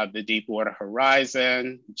as the Deepwater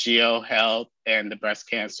Horizon, GeoHealth, and the Breast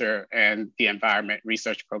Cancer and the Environment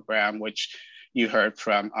Research Program, which you heard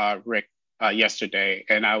from Rick yesterday.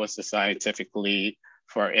 And I was the scientific lead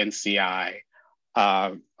for NCI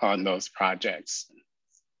on those projects.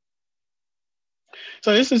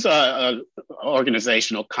 So this is an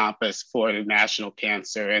organizational compass for the National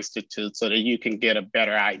Cancer Institute so that you can get a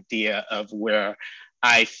better idea of where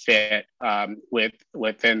I fit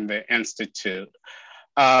within the Institute.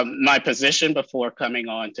 My position before coming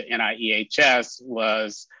on to NIEHS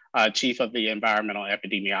was Chief of the Environmental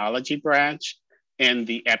Epidemiology Branch in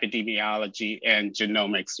the Epidemiology and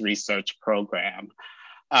Genomics Research Program.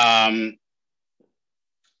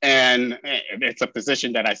 And it's a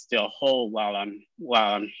position that I still hold while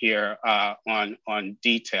I'm here on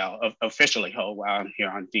detail, officially hold while I'm here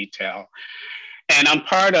on detail. And I'm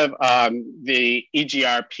part of the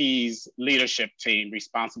EGRP's leadership team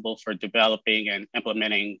responsible for developing and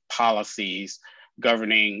implementing policies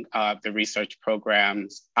governing the research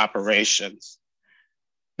program's operations.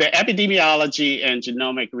 The Epidemiology and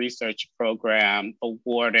Genomic Research Program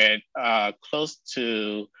awarded close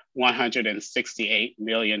to $168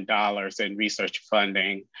 million in research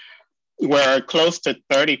funding, where close to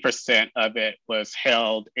 30% of it was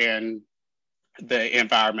held in the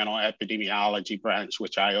environmental epidemiology branch,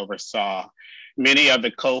 which I oversaw. Many of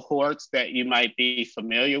the cohorts that you might be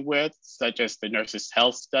familiar with, such as the Nurses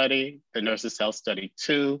Health Study, the Nurses Health Study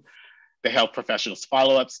 2, the Health Professionals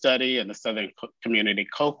Follow-Up Study, and the Southern Community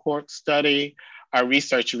Cohort Study, are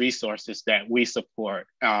research resources that we support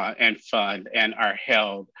and fund and are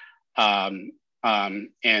held in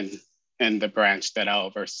the branch that I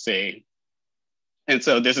oversee. And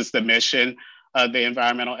so this is the mission of the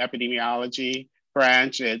Environmental Epidemiology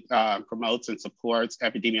Branch. It promotes and supports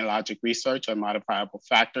epidemiologic research on modifiable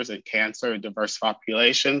factors in cancer and diverse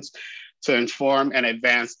populations to inform and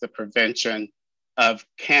advance the prevention of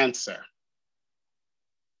cancer.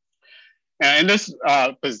 And in this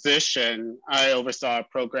position, I oversaw a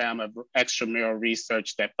program of extramural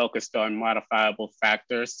research that focused on modifiable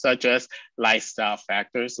factors such as lifestyle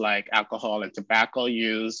factors like alcohol and tobacco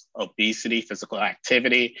use, obesity, physical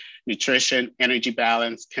activity, nutrition, energy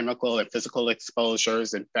balance, chemical and physical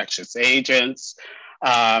exposures, infectious agents,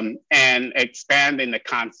 and expanding the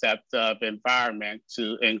concept of environment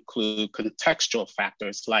to include contextual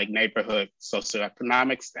factors like neighborhood,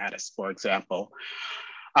 socioeconomic status, for example.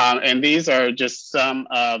 And these are just some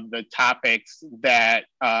of the topics that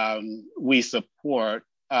we support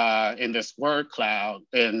in this word cloud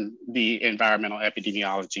in the Environmental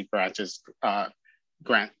Epidemiology Branch's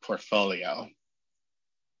grant portfolio.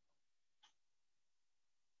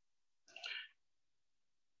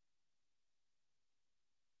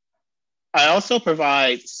 I also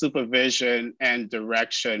provide supervision and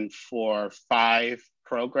direction for 5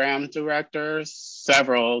 program directors,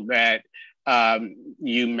 several that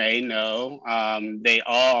you may know. They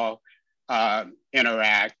all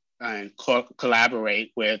interact and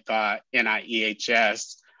collaborate with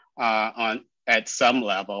NIEHS at some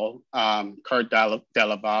level. Kurt Della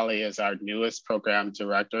Valle is our newest program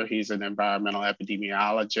director. He's an environmental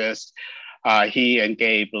epidemiologist. He and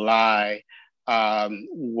Gabe Lai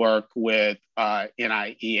work with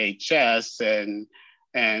NAEHS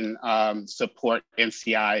and support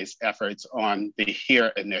NCI's efforts on the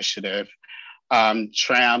HERE initiative.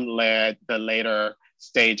 TRAM led the later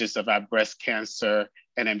stages of our breast cancer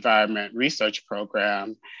and environment research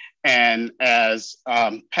program. And as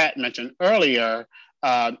Pat mentioned earlier,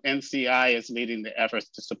 NCI is leading the efforts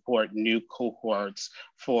to support new cohorts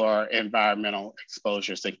for environmental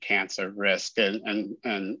exposures and cancer risk. And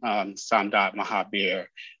Samdat Mahabir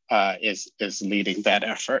is leading that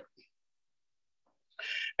effort.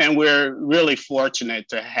 And we're really fortunate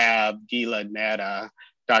to have Gila Netta.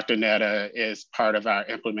 Dr. Netta is part of our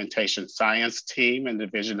implementation science team in the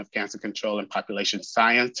Division of Cancer Control and Population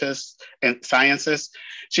Sciences.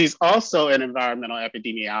 She's also an environmental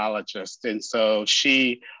epidemiologist. And so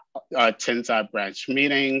she attends our branch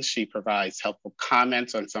meetings. She provides helpful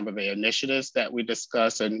comments on some of the initiatives that we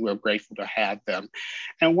discuss, and we're grateful to have them.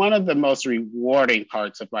 And one of the most rewarding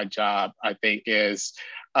parts of my job, I think, is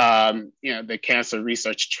the Cancer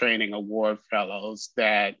Research Training Award Fellows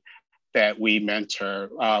that we mentor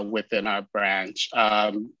within our branch.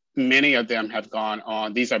 Many of them have gone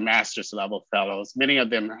on, these are master's level fellows. Many of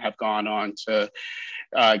them have gone on to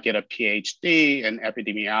get a PhD in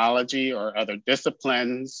epidemiology or other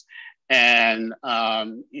disciplines. And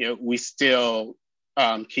we still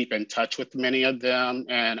keep in touch with many of them.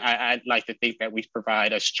 And I'd like to think that we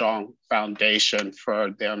provide a strong foundation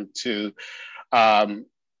for them to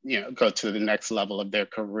go to the next level of their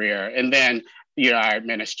career. And then our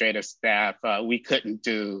administrative staff, we couldn't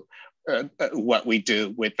do what we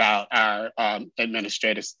do without our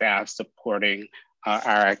administrative staff supporting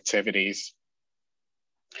our activities.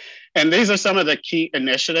 And these are some of the key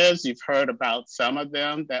initiatives. You've heard about some of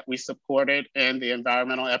them that we supported in the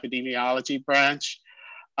environmental epidemiology branch.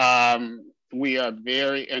 We are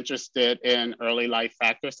very interested in early life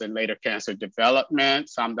factors and later cancer development.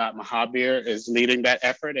 Samdat Mahabir is leading that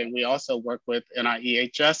effort, and we also work with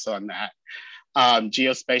NAEHS on that.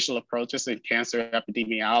 Geospatial approaches in cancer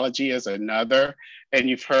epidemiology is another, and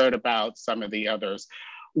you've heard about some of the others.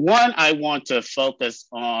 One I want to focus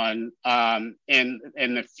on in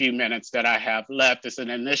the few minutes that I have left is an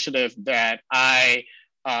initiative that I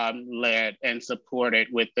led and supported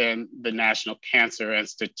within the National Cancer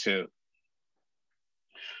Institute.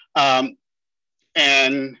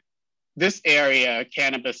 And this area,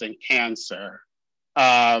 cannabis and cancer,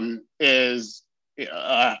 is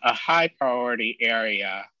a high priority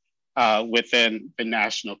area within the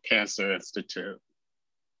National Cancer Institute.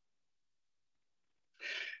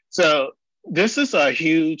 So this is a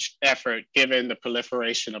huge effort given the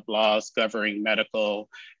proliferation of laws governing medical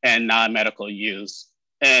and non-medical use,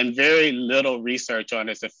 and very little research on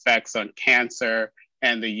its effects on cancer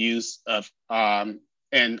and the use of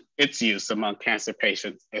and its use among cancer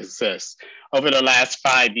patients exists. Over the last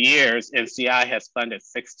 5 years, NCI has funded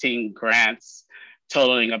 16 grants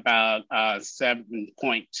totaling about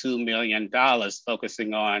 $7.2 million,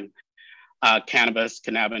 focusing on cannabis,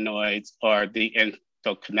 cannabinoids, or the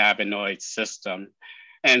endocannabinoid system.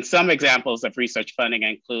 And some examples of research funding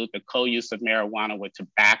include the co-use of marijuana with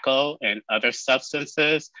tobacco and other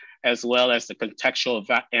substances, as well as the contextual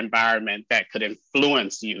environment that could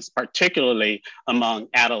influence use, particularly among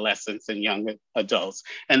adolescents and young adults.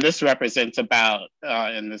 And this represents about,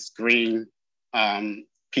 in this green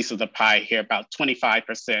piece of the pie here, about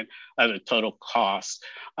 25% of the total cost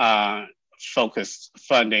focused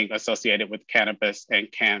funding associated with cannabis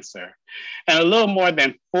and cancer. And a little more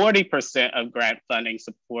than 40% of grant funding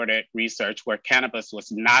supported research where cannabis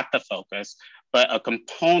was not the focus, but a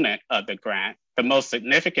component of the grant, the most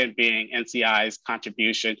significant being NCI's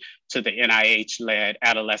contribution to the NIH-led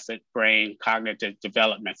Adolescent Brain Cognitive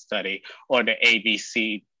Development Study, or the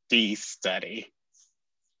ABCD study.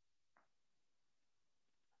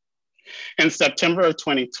 In September of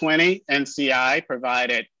 2020, NCI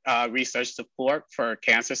provided research support for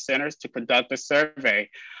cancer centers to conduct a survey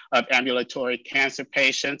of ambulatory cancer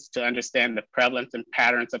patients to understand the prevalence and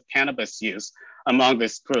patterns of cannabis use among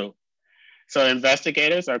this group. So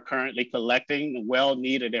investigators are currently collecting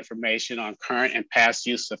well-needed information on current and past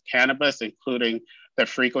use of cannabis, including the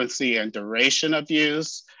frequency and duration of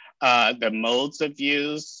use, the modes of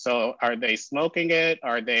use. So are they smoking it?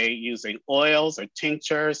 Are they using oils or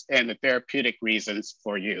tinctures, and the therapeutic reasons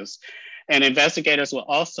for use? And investigators will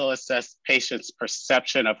also assess patients'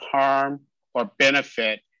 perception of harm or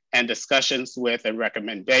benefit and discussions with and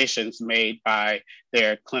recommendations made by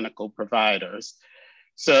their clinical providers.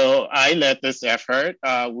 So I led this effort.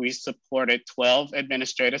 We supported 12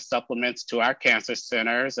 administrative supplements to our cancer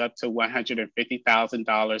centers, up to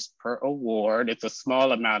 $150,000 per award. It's a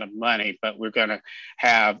small amount of money, but we're gonna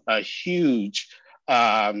have a huge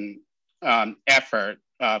effort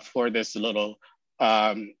for this little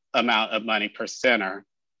amount of money per center,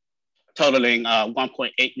 totaling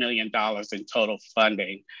 $1.8 million in total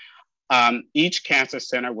funding. Each cancer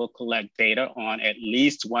center will collect data on at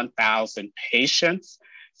least 1,000 patients.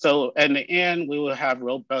 So in the end, we will have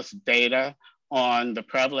robust data on the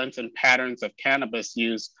prevalence and patterns of cannabis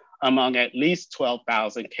use among at least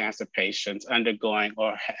 12,000 cancer patients undergoing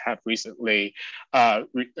or have recently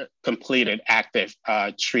completed active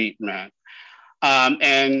treatment.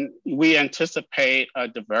 And we anticipate a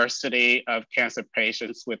diversity of cancer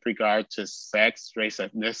patients with regard to sex, race,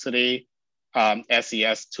 ethnicity,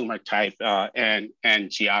 SES, tumor type, and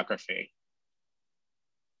geography.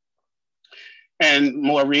 And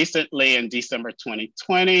more recently, in December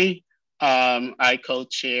 2020, I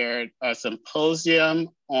co-chaired a symposium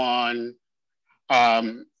on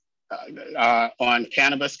cannabis,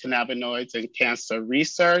 cannabinoids, and cancer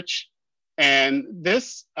research. And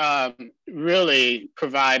this really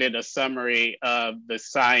provided a summary of the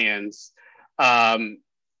science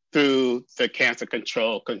through the cancer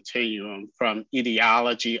control continuum, from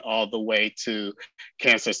etiology all the way to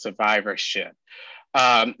cancer survivorship.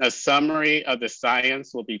 A summary of the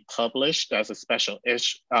science will be published as a special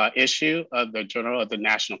issue of the Journal of the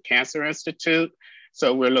National Cancer Institute.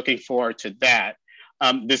 So we're looking forward to that.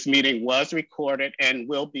 This meeting was recorded and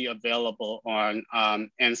will be available on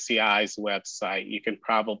NCI's website. You can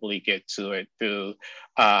probably get to it through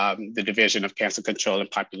the Division of Cancer Control and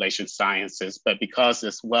Population Sciences. But because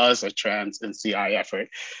this was a trans NCI effort,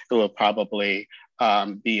 it will probably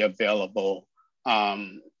be available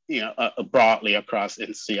broadly across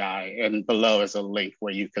NCI. And below is a link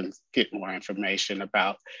where you can get more information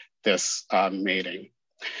about this meeting.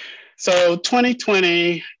 So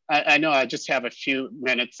 2020, I know I just have a few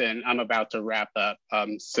minutes and I'm about to wrap up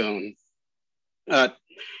soon.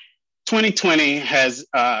 2020 has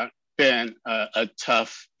been a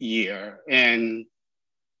tough year, and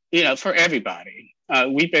for everybody.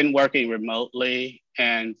 We've been working remotely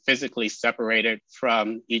and physically separated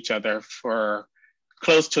from each other for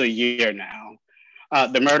close to a year now.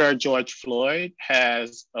 The murder of George Floyd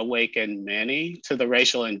has awakened many to the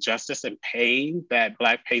racial injustice and pain that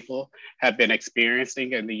Black people have been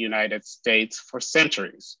experiencing in the United States for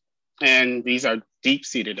centuries. And these are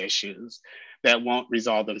deep-seated issues that won't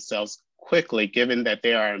resolve themselves quickly, given that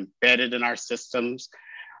they are embedded in our systems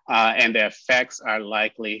and their effects are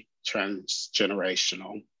likely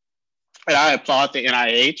transgenerational. And I applaud the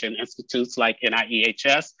NIH and institutes like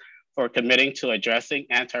NAEHS for committing to addressing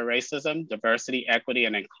anti-racism, diversity, equity,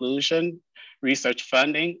 and inclusion, research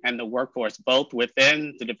funding, and the workforce, both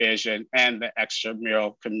within the division and the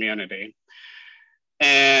extramural community.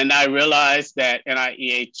 And I realized that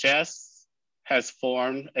NIEHS has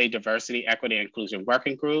formed a diversity, equity, and inclusion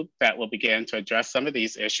working group that will begin to address some of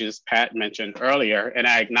these issues Pat mentioned earlier. And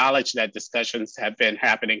I acknowledge that discussions have been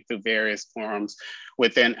happening through various forums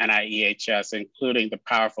within NIEHS, including the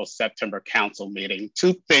powerful September Council meeting.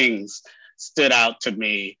 Two things stood out to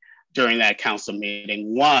me during that council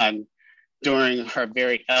meeting. One, during her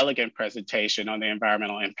very elegant presentation on the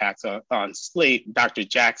environmental impacts on sleep, Dr.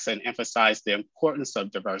 Jackson emphasized the importance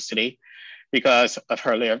of diversity because of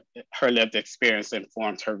her lived experience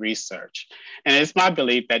informed her research. And it's my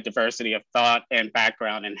belief that diversity of thought and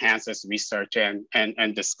background enhances research and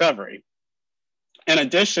discovery. In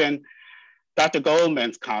addition, Dr.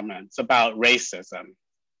 Goldman's comments about racism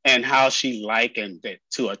and how she likened it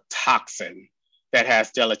to a toxin that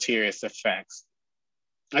has deleterious effects.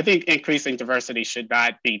 I think increasing diversity should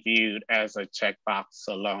not be viewed as a checkbox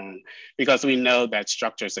alone, because we know that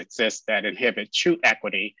structures exist that inhibit true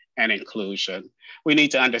equity and inclusion. We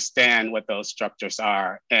need to understand what those structures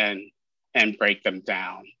are and break them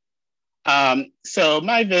down. So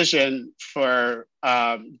my vision for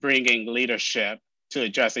bringing leadership to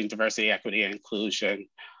addressing diversity, equity, and inclusion,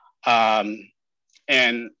 and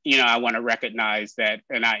I want to recognize that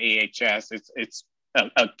NIEHS, it's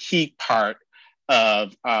a key part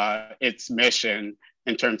of its mission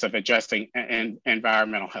in terms of addressing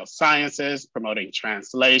environmental health sciences, promoting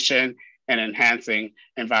translation, and enhancing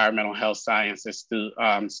environmental health sciences through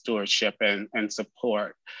stewardship and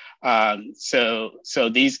support. So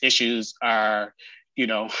these issues are,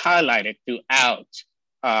 highlighted throughout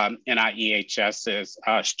NIEHS's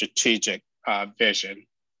strategic vision.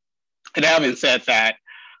 And having said that,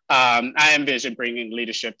 I envision bringing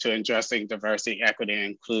leadership to addressing diversity, equity, and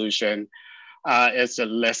inclusion is to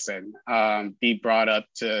listen, be brought up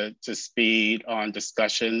to speed on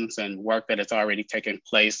discussions and work that has already taken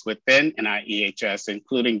place within NAEHS,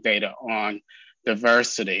 including data on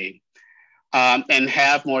diversity, and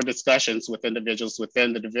have more discussions with individuals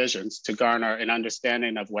within the divisions to garner an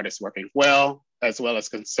understanding of what is working well as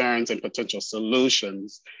concerns and potential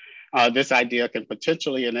solutions. This idea can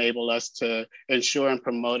potentially enable us to ensure and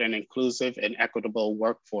promote an inclusive and equitable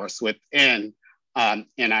workforce within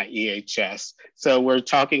NAEHS. So we're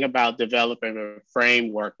talking about developing a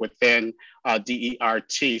framework within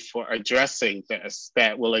DERT for addressing this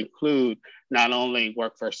that will include not only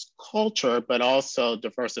workforce culture, but also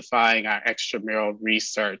diversifying our extramural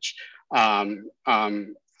research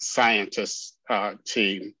scientist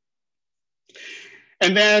team.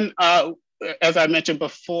 And then, as I mentioned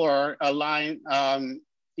before, align our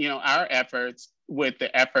efforts with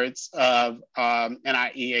the efforts of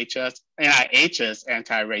NIH's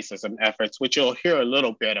anti-racism efforts, which you'll hear a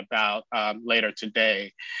little bit about later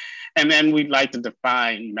today. And then we'd like to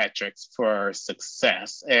define metrics for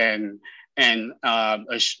success and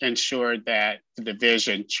ensure that the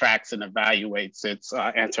division tracks and evaluates its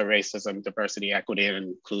anti-racism, diversity, equity, and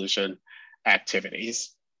inclusion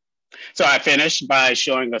activities. So I finished by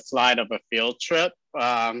showing a slide of a field trip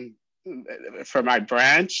for my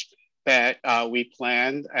branch that we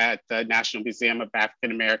planned at the National Museum of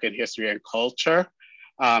African American History and Culture.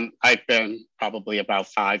 I've been probably about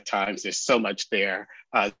 5 times. There's so much there.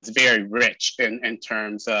 It's very rich in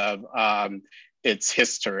terms of its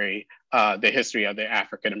history, the history of the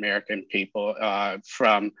African American people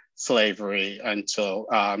from slavery until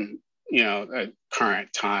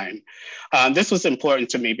current time. This was important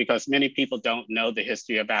to me because many people don't know the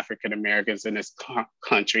history of African Americans in this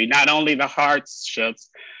country, not only the hardships,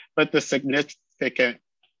 but the significant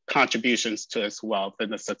contributions to its wealth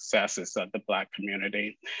and the successes of the Black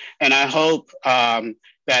community. And I hope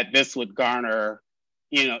that this would garner,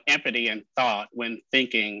 empathy and thought when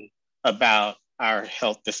thinking about our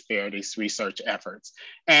health disparities research efforts.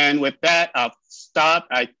 And with that, I'll stop.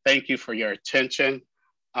 I thank you for your attention.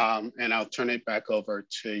 And I'll turn it back over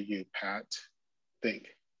to you, Pat. Think.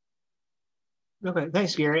 Okay,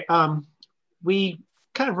 thanks, Gary. We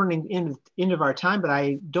kind of running end of our time, but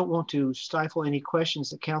I don't want to stifle any questions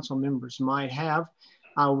that council members might have.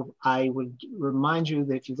 I would remind you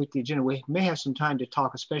that if you look at the agenda, we may have some time to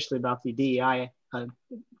talk, especially about the DEI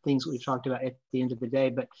things we've talked about at the end of the day.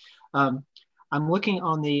 But I'm looking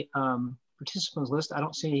on the participants list. I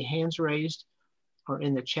don't see any hands raised or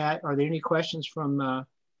in the chat. Are there any questions from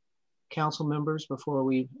council members before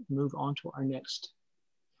we move on to our next?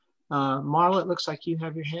 Marla, it looks like you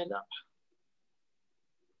have your hand up.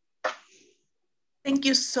 Thank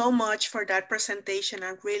you so much for that presentation.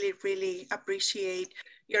 I really, really appreciate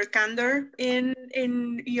your candor in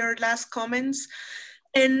your last comments.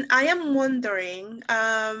 And I am wondering,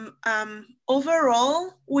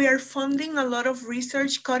 overall, we are funding a lot of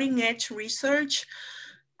research, cutting edge research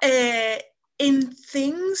in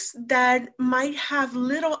things that might have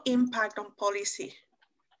little impact on policy.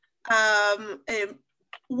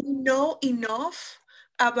 We know enough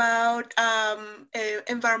about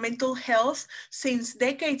environmental health since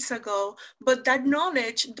decades ago, but that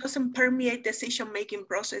knowledge doesn't permeate decision-making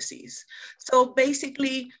processes. So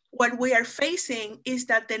basically, what we are facing is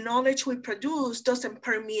that the knowledge we produce doesn't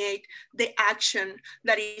permeate the action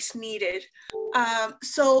that is needed.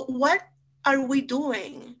 So what are we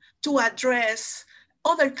doing to address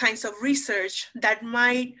other kinds of research that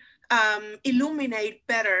might illuminate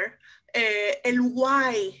better and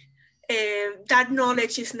why that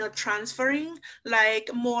knowledge is not transferring, like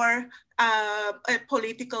more a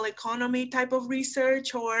political economy type of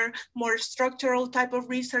research or more structural type of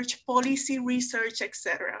research, policy research,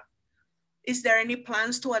 etc. Is there any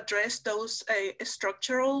plans to address those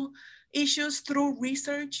structural issues through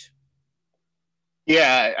research?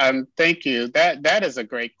 Yeah, thank you. That is a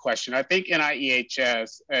great question. I think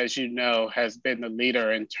NIEHS, as you know, has been the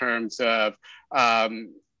leader in terms of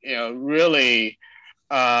really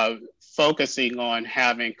focusing on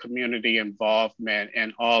having community involvement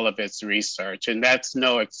in all of its research. And that's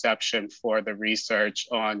no exception for the research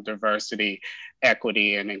on diversity,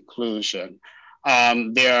 equity, and inclusion.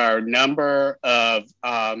 There are a number of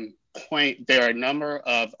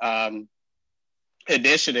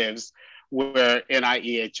initiatives where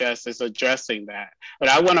NIEHS is addressing that. But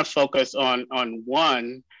I want to focus on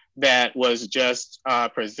one that was just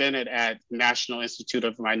presented at National Institute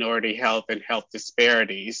of Minority Health and Health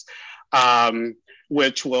Disparities,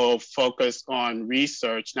 which will focus on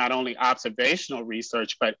research, not only observational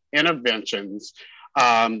research, but interventions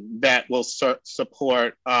that will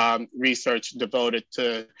support research devoted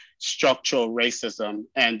to structural racism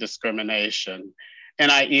and discrimination.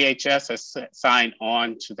 NAEHS has signed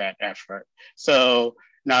on to that effort. So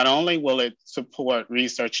not only will it support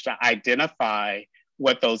research to identify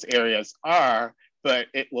what those areas are, but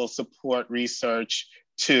it will support research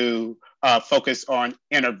to focus on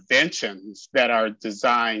interventions that are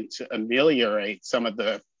designed to ameliorate some of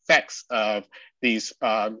the effects of these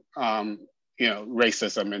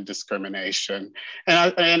racism and discrimination.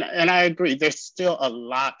 And I agree, there's still a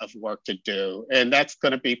lot of work to do, and that's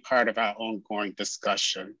going to be part of our ongoing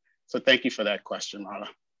discussion. So thank you for that question, Marla.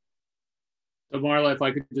 So Marla, if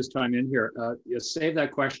I could just chime in here, save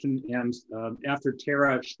that question, and after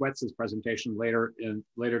Tara Schwetz's presentation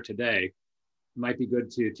later today, it might be good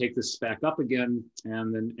to take this back up again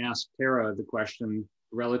and then ask Tara the question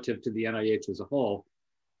relative to the NIH as a whole,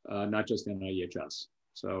 not just NIEHS.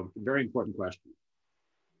 So very important question.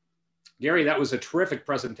 Gary, that was a terrific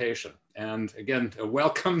presentation. And again,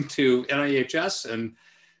 welcome to NIEHS. And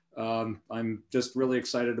I'm just really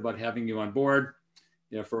excited about having you on board.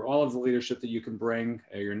 For all of the leadership that you can bring,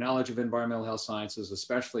 your knowledge of environmental health sciences,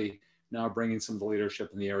 especially now bringing some of the leadership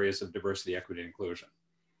in the areas of diversity, equity, and inclusion.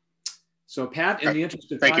 So Pat, in the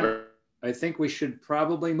interest of time, I think we should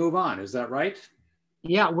probably move on. Is that right?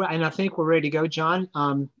 Yeah, and I think we're ready to go, John.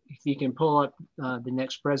 If you can pull up the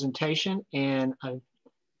next presentation. And I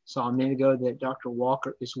saw a minute ago that Dr.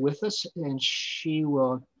 Walker is with us, and she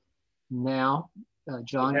will now,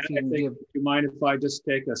 John, if you can give. Do you mind if I just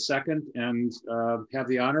take a second and have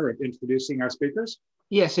the honor of introducing our speakers?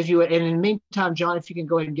 Yes, if you would. And in the meantime, John, if you can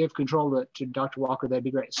go ahead and give control to Dr. Walker, that'd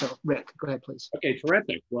be great. So Rick, go ahead, please. Okay,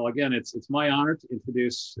 terrific. Well, again, it's my honor to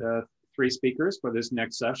introduce three speakers for this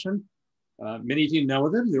next session. Many of you know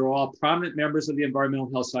them. They're all prominent members of the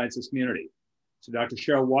environmental health sciences community. So Dr.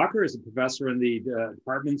 Cheryl Walker is a professor in the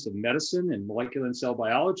departments of medicine and molecular and cell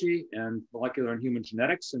biology and molecular and human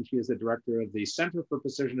genetics, and she is the director of the Center for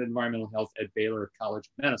Precision Environmental Health at Baylor College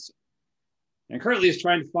of Medicine. And currently is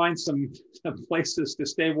trying to find some places to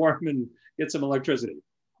stay warm and get some electricity.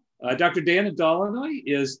 Dr. Dana Dolinoy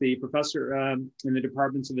is the professor in the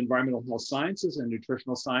departments of environmental health sciences and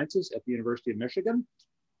nutritional sciences at the University of Michigan.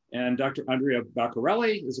 And Dr. Andrea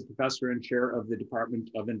Baccarelli is a professor and chair of the Department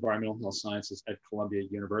of Environmental Health Sciences at Columbia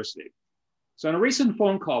University. So in a recent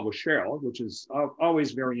phone call with Cheryl, which is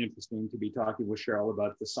always very interesting to be talking with Cheryl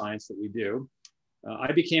about the science that we do,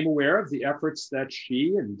 I became aware of the efforts that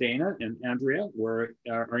she and Dana and Andrea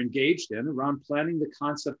are engaged in around planning the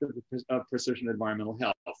concept of precision environmental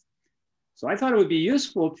health. So I thought it would be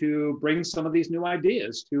useful to bring some of these new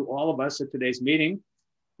ideas to all of us at today's meeting.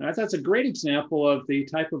 And I thought it's a great example of the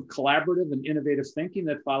type of collaborative and innovative thinking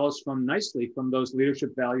that follows nicely from those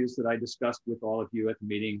leadership values that I discussed with all of you at the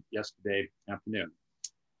meeting yesterday afternoon.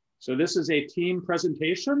 So this is a team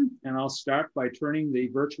presentation, and I'll start by turning the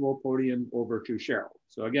virtual podium over to Cheryl.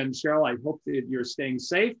 So again, Cheryl, I hope that you're staying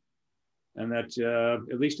safe and that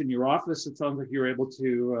at least in your office, it sounds like you're able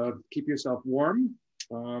to keep yourself warm,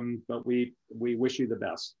 but we wish you the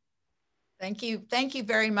best. Thank you. Thank you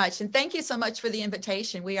very much. And thank you so much for the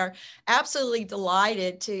invitation. We are absolutely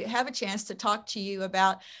delighted to have a chance to talk to you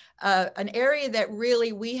about an area that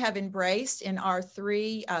really we have embraced in our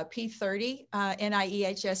three P30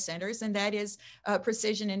 NIEHS centers, and that is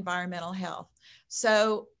precision environmental health.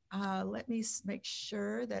 So let me make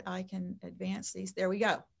sure that I can advance these. There we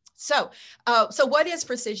go. So what is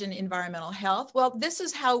precision environmental health? Well, this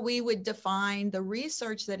is how we would define the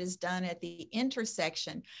research that is done at the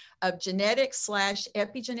intersection of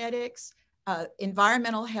genetics/epigenetics,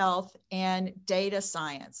 environmental health, and data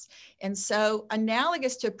science. And so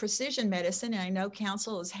analogous to precision medicine, and I know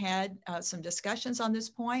Council has had some discussions on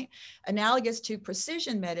this point, analogous to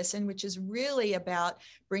precision medicine, which is really about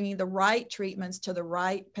bringing the right treatments to the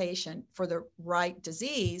right patient for the right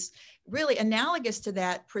disease, really analogous to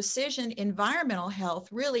that, precision environmental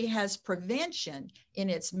health really has prevention in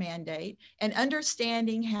its mandate and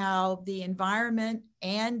understanding how the environment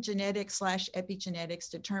and genetics/epigenetics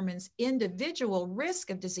determines individual risk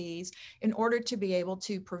of disease in order to be able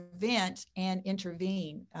to prevent and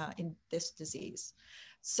intervene in this disease.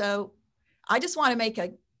 So I just want to make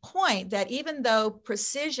a point that even though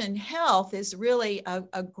precision health is really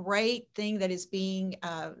a great thing that is being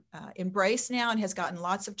embraced now and has gotten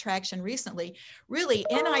lots of traction recently, really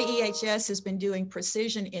NIEHS has been doing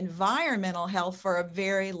precision environmental health for a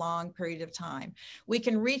very long period of time. We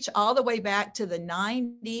can reach all the way back to the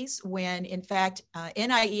 90s when, in fact,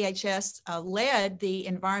 NIEHS led the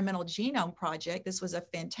Environmental Genome Project. This was a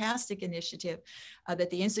fantastic initiative that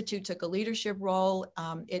the Institute took a leadership role.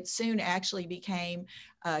 It soon actually became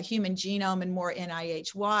human genome and more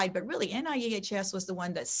NIH-wide, but really NIEHS was the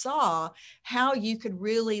one that saw how you could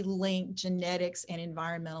really link genetics and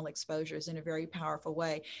environmental exposures in a very powerful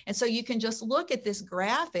way. And so you can just look at this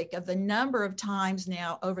graphic of the number of times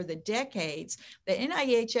now over the decades that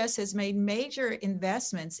NIEHS has made major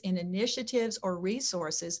investments in initiatives or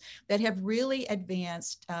resources that have really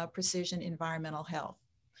advanced precision environmental health.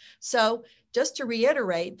 So just to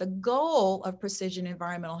reiterate, the goal of precision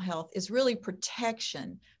environmental health is really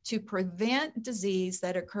protection to prevent disease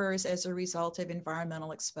that occurs as a result of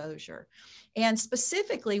environmental exposure. And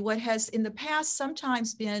specifically, what has in the past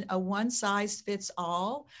sometimes been a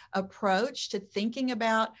one-size-fits-all approach to thinking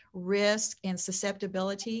about risk and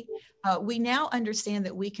susceptibility, we now understand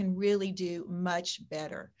that we can really do much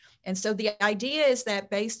better. And so the idea is that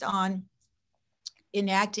based on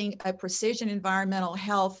enacting a precision environmental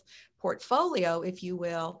health portfolio, if you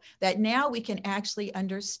will, that now we can actually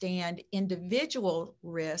understand individual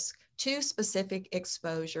risk to specific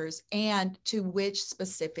exposures and to which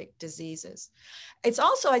specific diseases. It's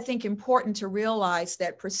also, I think, important to realize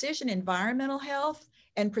that precision environmental health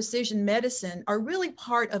and precision medicine are really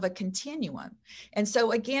part of a continuum. And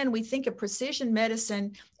so again, we think of precision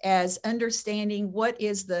medicine as understanding what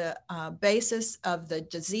is the basis of the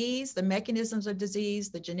disease, the mechanisms of disease,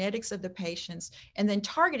 the genetics of the patients, and then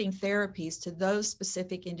targeting therapies to those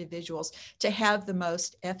specific individuals to have the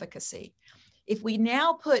most efficacy. If we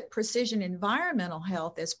now put precision environmental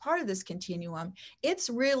health as part of this continuum, it's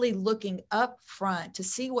really looking up front to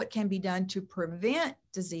see what can be done to prevent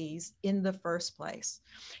disease in the first place.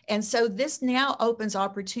 And so this now opens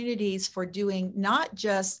opportunities for doing not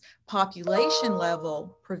just population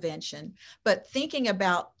level prevention, but thinking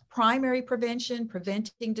about primary prevention,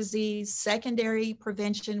 preventing disease, secondary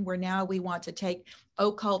prevention, where now we want to take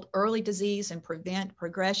occult early disease and prevent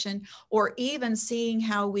progression, or even seeing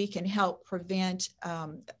how we can help prevent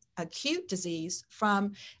acute disease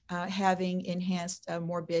from having enhanced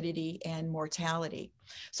morbidity and mortality.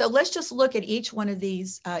 So let's just look at each one of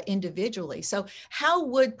these individually. So how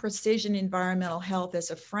would precision environmental health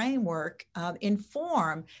as a framework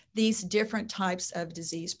inform these different types of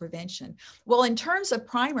disease prevention? Well, in terms of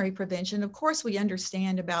primary prevention, of course, we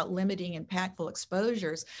understand about limiting impactful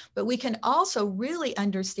exposures, but we can also really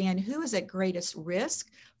understand who is at greatest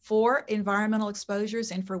risk for environmental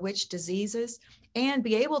exposures and for which diseases, and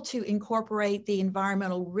be able to incorporate the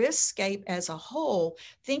environmental riskscape as a whole,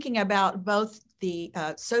 thinking about both the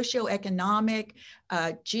socioeconomic,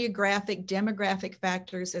 geographic, demographic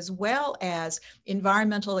factors, as well as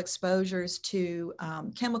environmental exposures to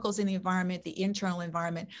chemicals in the environment, the internal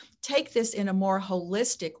environment, take this in a more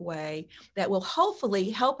holistic way that will hopefully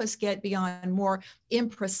help us get beyond more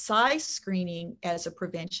imprecise screening as a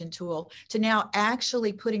prevention tool to now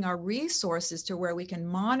actually putting our resources to where we can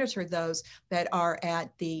monitor those that are at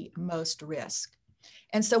the most risk.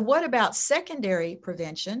 And so what about secondary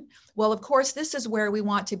prevention? Well, of course, this is where we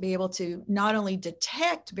want to be able to not only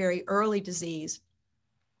detect very early disease,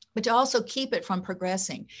 but to also keep it from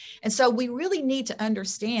progressing. And so we really need to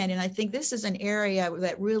understand, and I think this is an area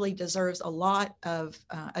that really deserves a lot of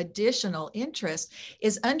additional interest,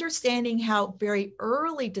 is understanding how very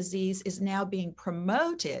early disease is now being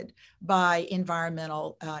promoted by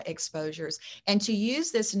environmental exposures, and to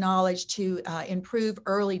use this knowledge to improve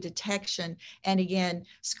early detection and, again,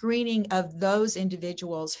 screening of those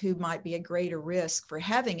individuals who might be at greater risk for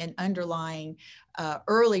having an underlying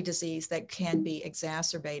early disease that can be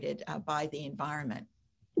exacerbated by the environment.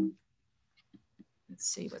 Let's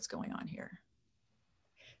see what's going on here.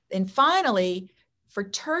 And finally, for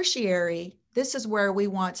tertiary, this is where we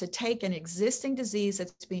want to take an existing disease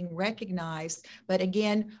that's being recognized, but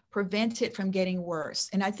again, prevent it from getting worse.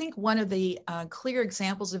 And I think one of the clear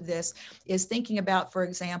examples of this is thinking about, for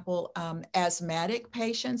example, asthmatic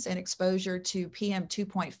patients and exposure to PM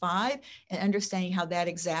 2.5 and understanding how that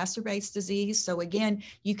exacerbates disease. So again,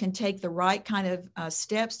 you can take the right kind of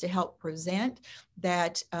steps to help prevent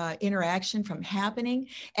that interaction from happening.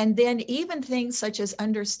 And then even things such as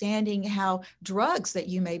understanding how drugs that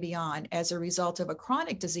you may be on as a result of a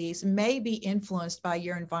chronic disease may be influenced by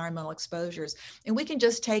your environmental exposures. And we can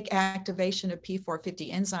just take activation of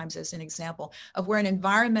P450 enzymes as an example of where an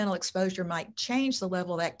environmental exposure might change the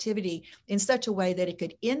level of activity in such a way that it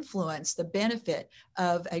could influence the benefit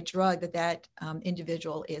of a drug that that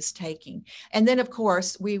individual is taking. And then, of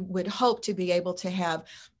course, we would hope to be able to have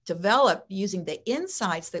develop using the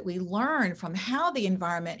insights that we learn from how the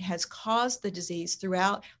environment has caused the disease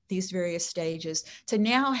throughout these various stages to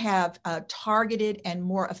now have targeted and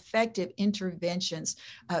more effective interventions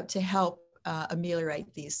to help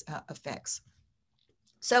ameliorate these effects.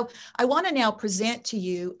 So I want to now present to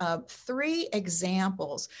you 3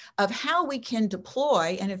 examples of how we can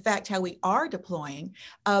deploy, and in fact, how we are deploying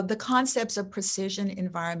the concepts of precision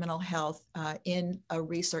environmental health in a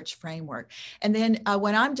research framework. And then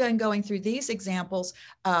when I'm done going through these examples,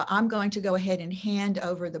 I'm going to go ahead and hand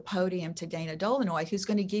over the podium to Dana Dolinoy, who's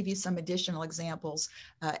going to give you some additional examples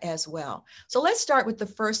as well. So let's start with the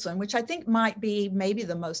first one, which I think might be maybe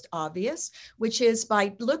the most obvious, which is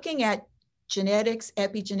by looking at genetics,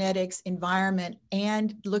 epigenetics, environment,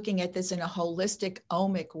 and looking at this in a holistic,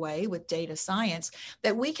 omic way with data science,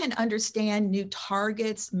 that we can understand new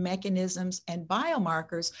targets, mechanisms, and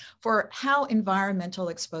biomarkers for how environmental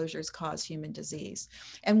exposures cause human disease.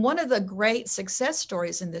 And one of the great success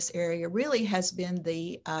stories in this area really has been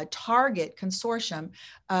the Target Consortium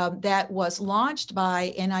that was launched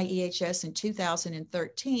by NAEHS in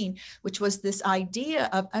 2013, which was this idea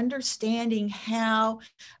of understanding how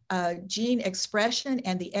gene expression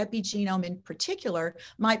and the epigenome in particular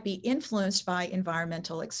might be influenced by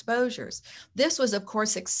environmental exposures. This was, of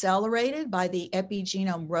course, accelerated by the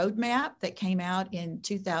epigenome roadmap that came out in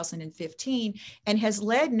 2015 and has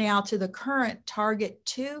led now to the current Target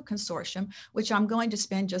 2 consortium, which I'm going to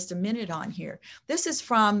spend just a minute on here. This is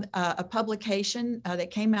from a publication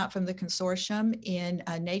that came out from the consortium in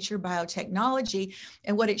Nature Biotechnology.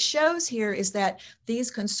 And what it shows here is that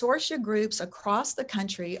these consortia groups across the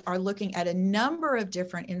country are looking at a number of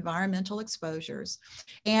different environmental exposures.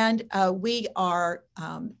 And we are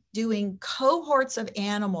doing cohorts of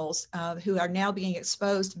animals who are now being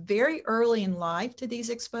exposed very early in life to these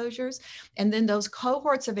exposures. And then those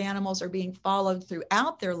cohorts of animals are being followed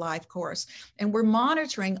throughout their life course. And we're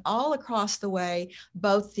monitoring all across the way,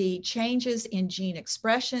 both the changes in gene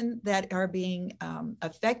expression that are being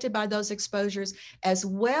affected by those exposures, as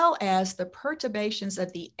well as the perturbations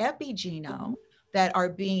of the epigenome that are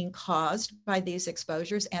being caused by these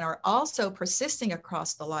exposures and are also persisting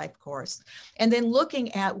across the life course. And then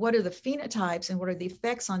looking at what are the phenotypes and what are the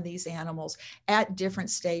effects on these animals at different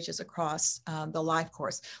stages across the life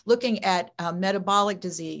course. Looking at metabolic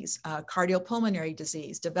disease, cardiopulmonary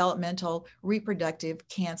disease, developmental, reproductive,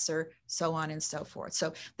 cancer, so on and so forth.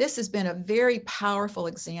 So this has been a very powerful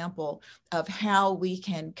example of how we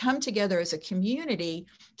can come together as a community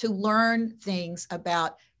to learn things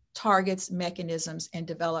about targets, mechanisms, and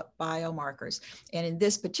develop biomarkers. And in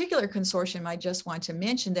this particular consortium, I just want to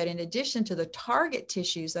mention that in addition to the target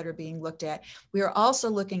tissues that are being looked at, we are also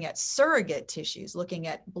looking at surrogate tissues, looking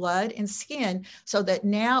at blood and skin, so that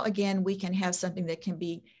now, again, we can have something that can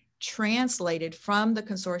be translated from the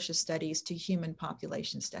consortia studies to human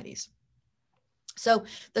population studies. So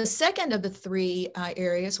the second of the 3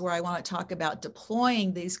 areas where I want to talk about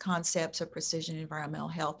deploying these concepts of precision environmental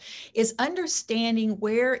health is understanding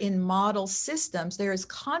where in model systems there is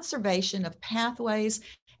conservation of pathways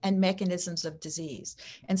and mechanisms of disease.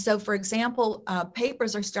 And so, for example,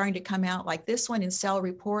 papers are starting to come out like this one in Cell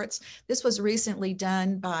Reports. This was recently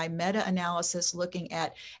done by meta-analysis looking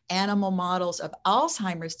at animal models of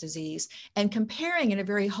Alzheimer's disease and comparing in a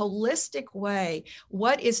very holistic way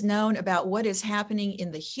what is known about what is happening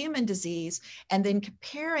in the human disease, and then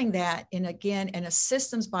comparing that in a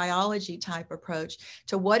systems biology type approach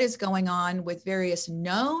to what is going on with various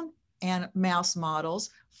known and mouse models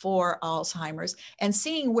for Alzheimer's, and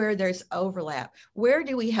seeing where there's overlap. Where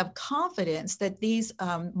do we have confidence that these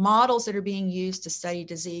models that are being used to study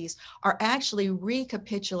disease are actually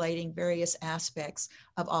recapitulating various aspects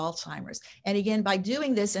of Alzheimer's? And again, by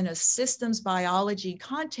doing this in a systems biology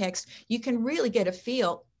context, you can really get a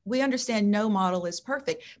feel. We understand no model is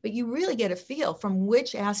perfect, but you really get a feel from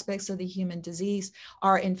which aspects of the human disease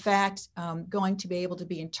are in fact going to be able to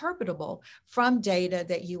be interpretable from data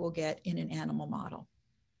that you will get in an animal model.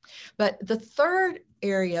 But the third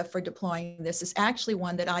area for deploying this is actually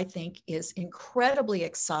one that I think is incredibly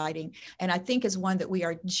exciting, and I think is one that we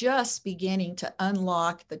are just beginning to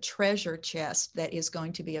unlock the treasure chest that is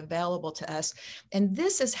going to be available to us. And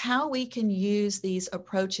this is how we can use these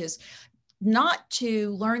approaches not to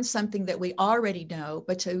learn something that we already know,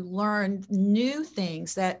 but to learn new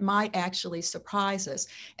things that might actually surprise us,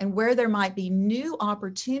 and where there might be new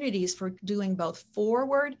opportunities for doing both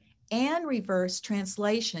forward and reverse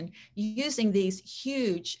translation using these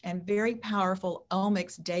huge and very powerful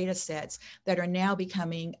omics data sets that are now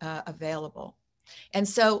becoming available. And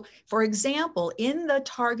so, for example, in the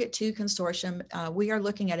Target 2 consortium, we are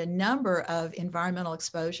looking at a number of environmental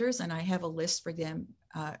exposures, and I have a list for them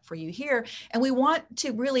for you here. And we want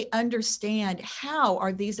to really understand how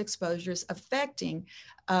are these exposures affecting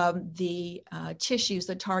the tissues,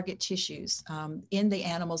 the target tissues in the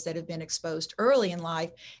animals that have been exposed early in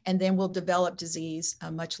life, and then will develop disease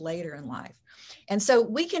much later in life. And so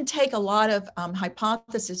we can take a lot of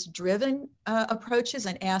hypothesis-driven approaches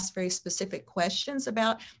and ask very specific questions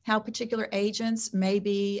about how particular agents may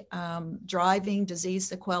be driving disease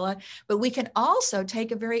sequelae, but we can also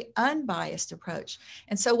take a very unbiased approach.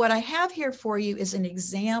 And so what I have here for you is an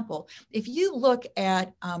example. If you look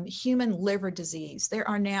at human liver disease, there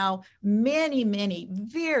are now many, many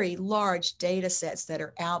very large data sets that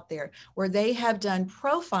are out there where they have done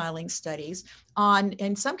profiling studies on,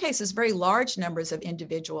 in some cases, very large numbers of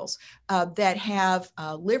individuals that have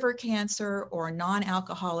liver cancer or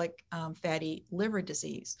non-alcoholic fatty liver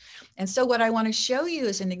disease. And so what I want to show you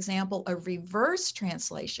is an example of reverse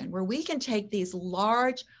translation, where we can take these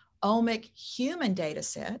large omic human data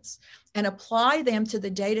sets and apply them to the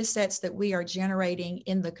data sets that we are generating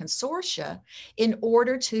in the consortia in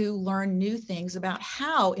order to learn new things about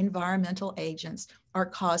how environmental agents are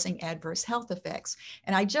causing adverse health effects.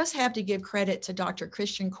 And I just have to give credit to Dr.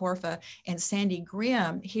 Christian Korfa and Sandy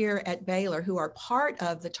Grimm here at Baylor, who are part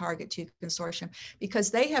of the Target 2 Consortium,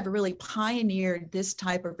 because they have really pioneered this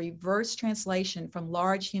type of reverse translation from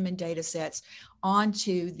large human data sets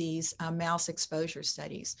onto these mouse exposure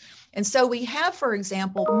studies. And so we have, for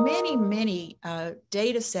example, many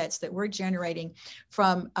data sets that we're generating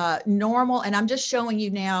from normal, and I'm just showing you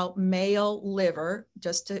now male liver,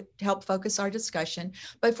 just to help focus our discussion.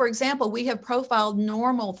 But for example, we have profiled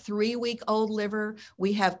normal 3-week-old liver.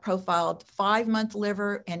 We have profiled 5-month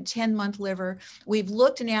liver and 10-month liver. We've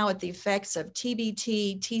looked now at the effects of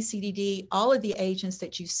TBT, TCDD, all of the agents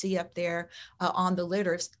that you see up there on the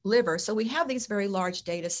liver. So we have these very large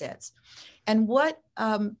data sets. And what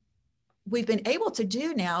we've been able to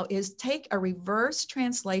do now is take a reverse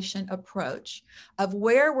translation approach of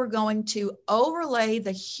where we're going to overlay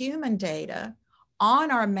the human data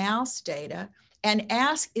on our mouse data and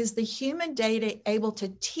ask, is the human data able to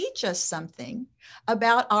teach us something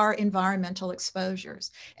about our environmental exposures?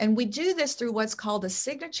 And we do this through what's called a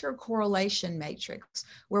signature correlation matrix,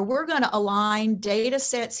 where we're going to align data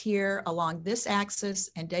sets here along this axis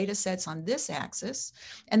and data sets on this axis.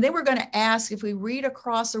 And then we're going to ask, if we read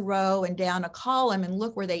across a row and down a column and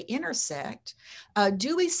look where they intersect,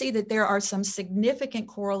 do we see that there are some significant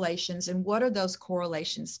correlations, and what are those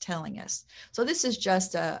correlations telling us? So this is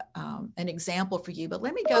just an example for you, but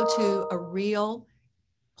let me go to a real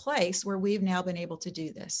place where we've now been able to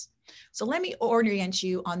do this. So let me orient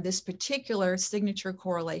you on this particular signature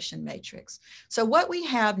correlation matrix. So what we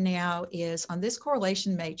have now is, on this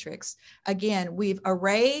correlation matrix, again, we've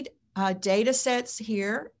arrayed data sets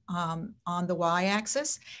here on the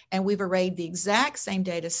y-axis, and we've arrayed the exact same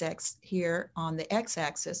data sets here on the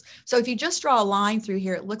x-axis. So if you just draw a line through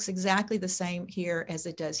here, it looks exactly the same here as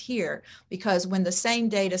it does here, because when the same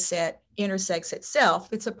data set intersects itself,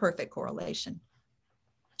 it's a perfect correlation.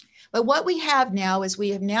 But what we have now is,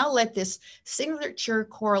 we have now let this signature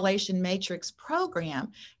correlation matrix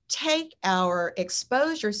program take our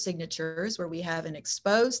exposure signatures, where we have an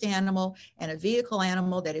exposed animal and a vehicle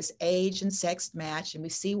animal that is age and sex matched, and we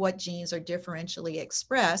see what genes are differentially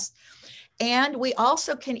expressed. And we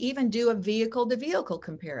also can even do a vehicle-to-vehicle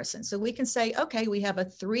comparison. So we can say, okay, we have a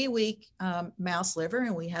 3-week mouse liver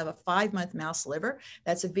and we have a 5-month mouse liver.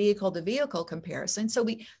 That's a vehicle-to-vehicle comparison. So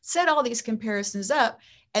we set all these comparisons up,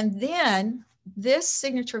 and then this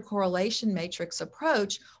signature correlation matrix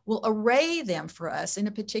approach will array them for us in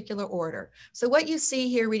a particular order. So what you see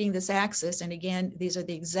here reading this axis, and again, these are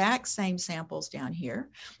the exact same samples down here,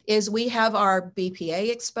 is we have our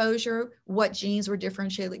BPA exposure, what genes were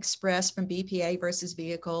differentially expressed from BPA versus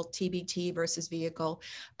vehicle, TBT versus vehicle,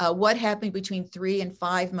 what happened between 3 and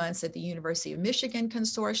 5 months at the University of Michigan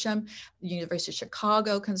Consortium, the University of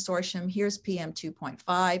Chicago Consortium. Here's PM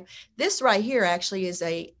 2.5. This right here actually is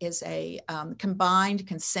a combined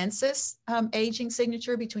consensus aging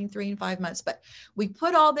signature between 3 and 5 months. But we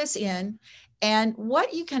put all this in, and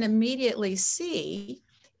what you can immediately see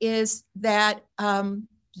is that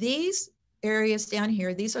these areas down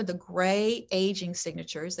here, these are the gray aging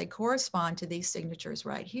signatures. They correspond to these signatures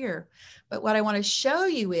right here. But what I want to show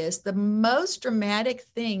you is the most dramatic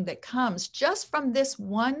thing that comes just from this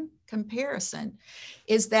one comparison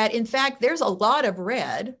is that, in fact, there's a lot of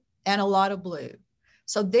red and a lot of blue.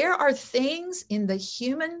 So there are things in the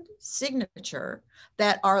human signature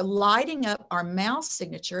that are lighting up our mouse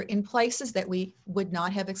signature in places that we would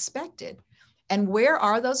not have expected. And where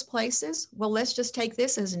are those places? Well, let's just take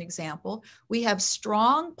this as an example. We have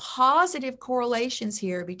strong positive correlations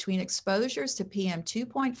here between exposures to PM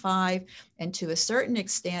 2.5 and to a certain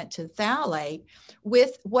extent to phthalate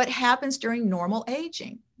with what happens during normal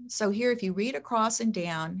aging. So here, if you read across and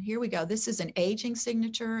down, here we go. This is an aging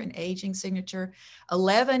signature, an aging signature.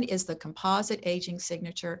 11 is the composite aging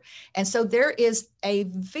signature. And so there is a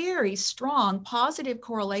very strong positive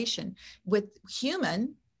correlation with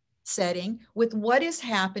human setting with what is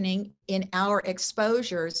happening in our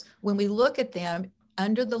exposures when we look at them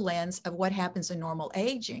under the lens of what happens in normal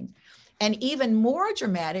aging. And even more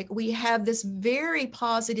dramatic, we have this very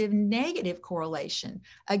positive negative correlation,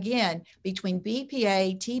 again, between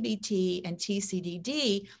BPA, TBT, and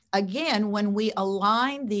TCDD, again, when we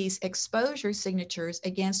align these exposure signatures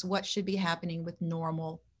against what should be happening with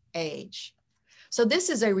normal age. So this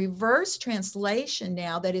is a reverse translation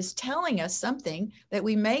now that is telling us something that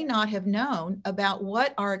we may not have known about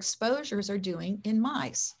what our exposures are doing in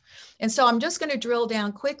mice. And so I'm just going to drill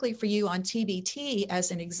down quickly for you on TBT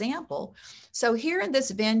as an example. So here in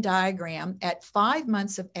this Venn diagram at 5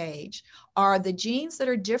 months of age are the genes that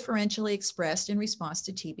are differentially expressed in response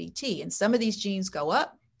to TBT. And some of these genes go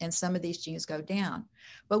up and some of these genes go down.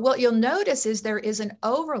 But what you'll notice is there is an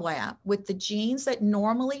overlap with the genes that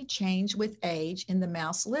normally change with age in the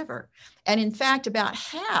mouse liver. And in fact, about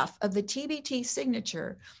half of the TBT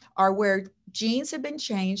signature are where genes have been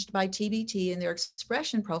changed by TBT in their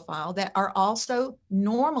expression profile that are also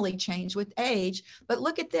normally changed with age. But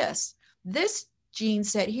look at this. This gene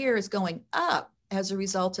set here is going up as a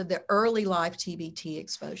result of the early life TBT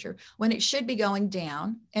exposure when it should be going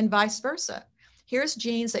down, and vice versa. Here's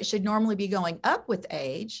genes that should normally be going up with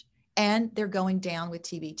age, and they're going down with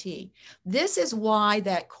TBT. This is why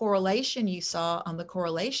that correlation you saw on the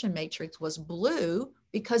correlation matrix was blue,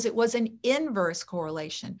 because it was an inverse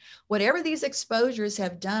correlation. Whatever these exposures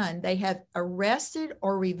have done, they have arrested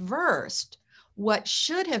or reversed what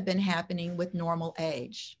should have been happening with normal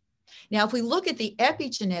age. Now, if we look at the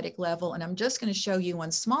epigenetic level, and I'm just going to show you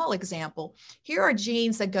one small example, here are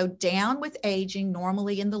genes that go down with aging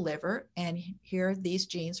normally in the liver, and here are these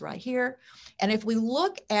genes right here. And if we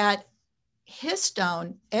look at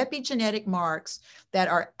histone epigenetic marks that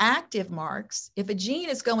are active marks, if a gene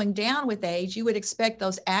is going down with age, you would expect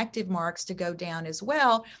those active marks to go down as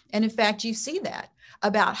well. And in fact, you see that.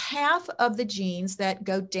 About half of the genes that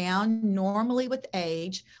go down normally with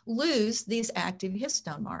age lose these active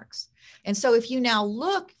histone marks. And so if you now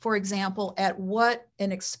look, for example, at what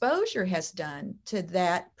an exposure has done to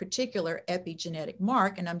that particular epigenetic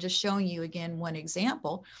mark, and I'm just showing you again one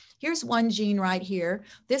example. Here's one gene right here.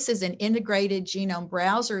 This is an integrated genome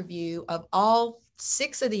browser view of all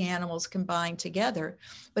 6 of the animals combined together.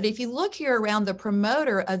 But if you look here around the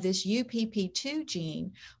promoter of this UPP2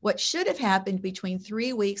 gene, what should have happened between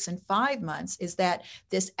 3 weeks and 5 months is that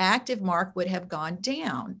this active mark would have gone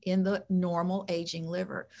down in the normal aging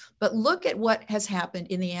liver. But look at what has happened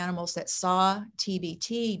in the animals that saw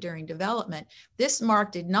TBT during development. This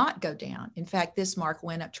mark did not go down. In fact, this mark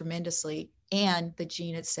went up tremendously, and the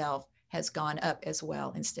gene itself has gone up as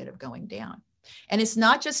well instead of going down. And it's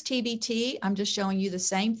not just TBT. I'm just showing you the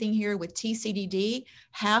same thing here with TCDD.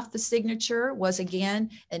 Half the signature was,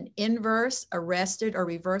 again, an inverse, arrested, or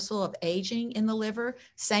reversal of aging in the liver.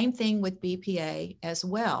 Same thing with BPA as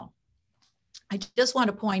well. I just want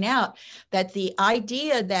to point out that the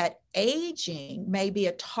idea that aging may be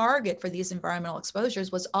a target for these environmental exposures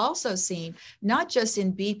was also seen not just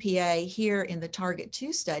in BPA here in the Target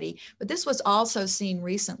 2 study, but this was also seen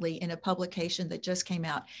recently in a publication that just came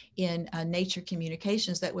out in Nature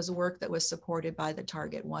Communications that was work that was supported by the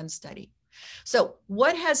Target 1 study. So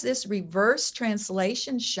what has this reverse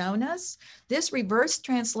translation shown us? This reverse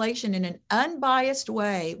translation in an unbiased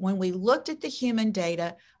way, when we looked at the human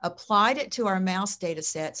data, applied it to our mouse data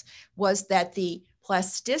sets, was that the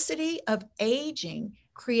plasticity of aging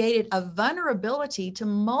created a vulnerability to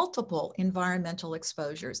multiple environmental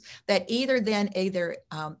exposures that either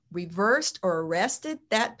reversed or arrested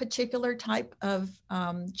that particular type of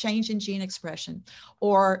change in gene expression,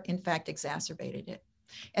 or in fact exacerbated it.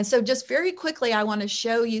 And so just very quickly, I want to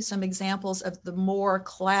show you some examples of the more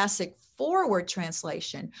classic forward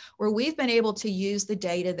translation, where we've been able to use the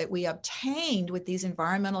data that we obtained with these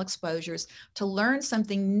environmental exposures to learn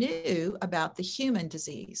something new about the human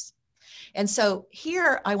disease. And so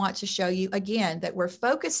here I want to show you again that we're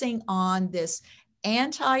focusing on this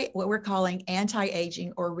what we're calling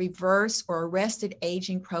anti-aging or reverse or arrested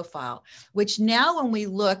aging profile, which now when we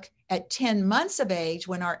look at 10 months of age,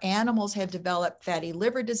 when our animals have developed fatty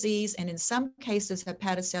liver disease and in some cases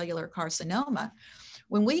hepatocellular carcinoma,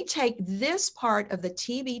 when we take this part of the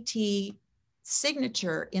TBT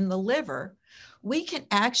signature in the liver, we can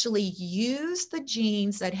actually use the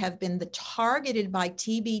genes that have been targeted by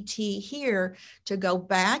TBT here to go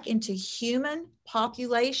back into human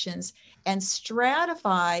populations and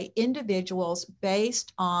stratify individuals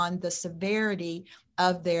based on the severity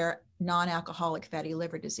of their non-alcoholic fatty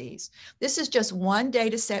liver disease. This is just one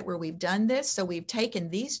data set where we've done this. So we've taken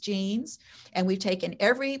these genes and we've taken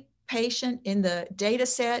every patient in the data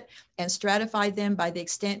set and stratified them by the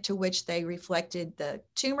extent to which they reflected the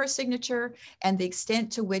tumor signature and the extent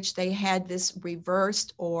to which they had this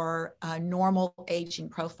reversed or normal aging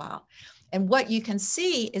profile. And what you can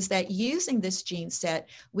see is that using this gene set,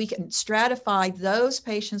 we can stratify those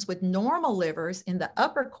patients with normal livers in the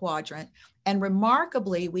upper quadrant, and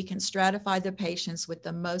remarkably, we can stratify the patients with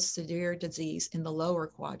the most severe disease in the lower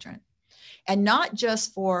quadrant. And not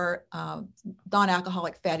just for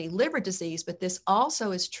non-alcoholic fatty liver disease, but this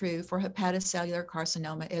also is true for hepatocellular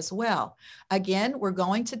carcinoma as well. Again, we're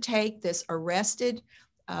going to take this arrested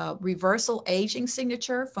reversal aging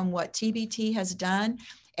signature from what TBT has done,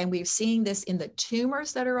 and we've seen this in the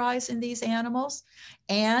tumors that arise in these animals.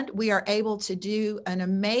 And we are able to do an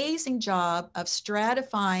amazing job of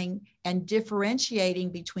stratifying and differentiating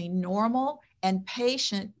between normal and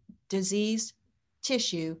patient disease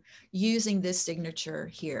tissue using this signature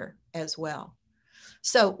here as well.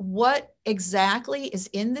 So what exactly is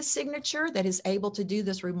in this signature that is able to do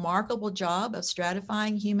this remarkable job of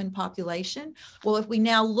stratifying human population? Well, if we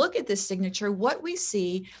now look at this signature, what we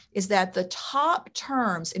see is that the top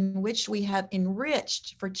terms in which we have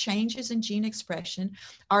enriched for changes in gene expression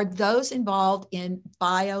are those involved in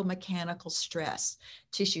biomechanical stress,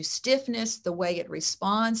 tissue stiffness, the way it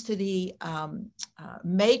responds to the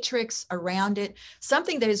matrix around it,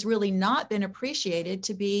 something that has really not been appreciated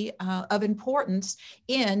to be of importance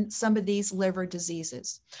in some of these liver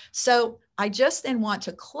diseases. So I just then want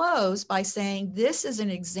to close by saying this is an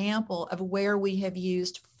example of where we have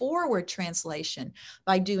used forward translation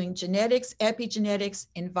by doing genetics, epigenetics,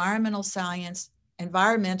 environmental science,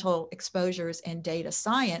 environmental exposures, and data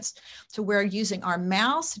science, to where using our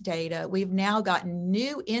mouse data, we've now gotten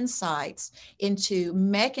new insights into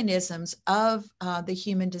mechanisms of the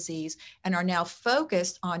human disease and are now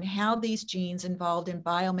focused on how these genes involved in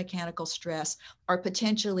biomechanical stress are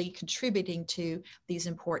potentially contributing to these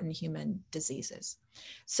important human diseases.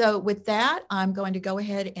 So with that, I'm going to go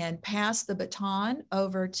ahead and pass the baton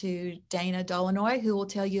over to Dana Dolinoy, who will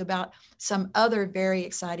tell you about some other very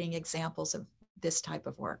exciting examples of this type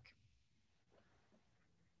of work.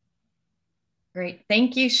 Great,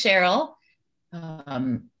 thank you, Cheryl.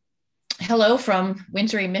 Hello from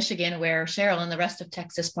wintry Michigan, where Cheryl and the rest of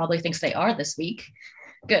Texas probably thinks they are this week.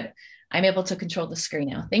 Good, I'm able to control the screen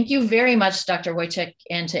now. Thank you very much, Dr. Wojcik,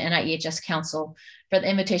 and to NIEHS Council for the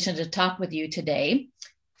invitation to talk with you today.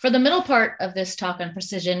 For the middle part of this talk on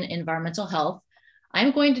precision environmental health, I'm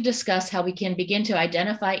going to discuss how we can begin to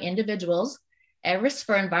identify individuals at risk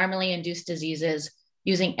for environmentally induced diseases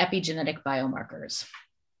using epigenetic biomarkers.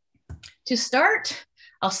 To start,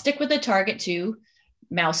 I'll stick with the target 2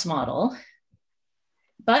 mouse model,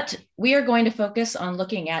 but we are going to focus on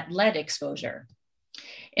looking at lead exposure.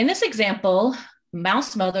 In this example,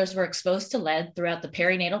 mouse mothers were exposed to lead throughout the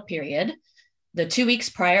perinatal period, the 2 weeks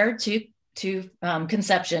prior to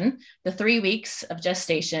conception, the 3 weeks of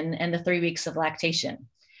gestation, and the 3 weeks of lactation.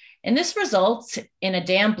 And this results in a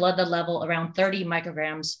DAM blood level around 30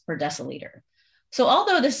 micrograms per deciliter. So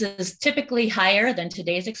although this is typically higher than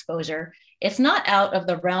today's exposure, it's not out of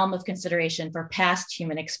the realm of consideration for past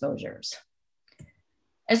human exposures.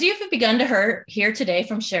 As you've begun to hear today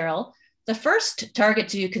from Cheryl, the first target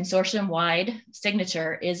to consortium-wide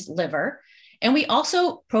signature is liver. And we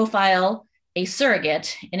also profile a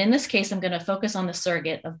surrogate. And in this case, I'm going to focus on the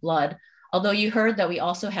surrogate of blood, although you heard that we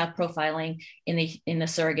also have profiling in the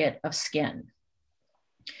surrogate of skin.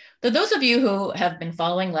 So those of you who have been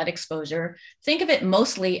following lead exposure, think of it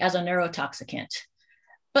mostly as a neurotoxicant.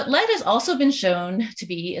 But lead has also been shown to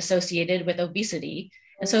be associated with obesity.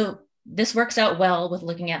 And so this works out well with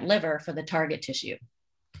looking at liver for the target tissue.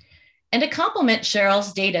 And to complement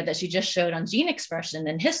Cheryl's data that she just showed on gene expression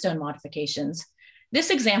and histone modifications, this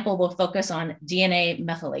example will focus on DNA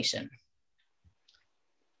methylation.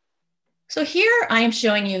 So here I am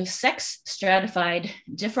showing you sex stratified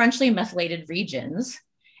differentially methylated regions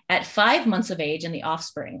at 5 months of age in the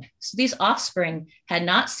offspring. So these offspring had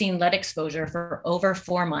not seen lead exposure for over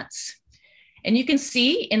 4 months. And you can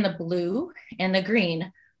see in the blue and the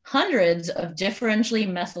green, hundreds of differentially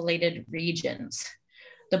methylated regions.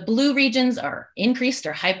 The blue regions are increased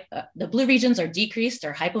or the blue regions are decreased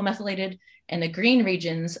or hypomethylated, and the green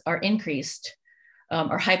regions are increased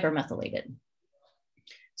or hypermethylated.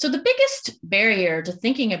 So the biggest barrier to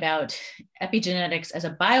thinking about epigenetics as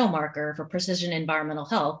a biomarker for precision environmental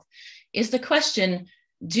health is the question,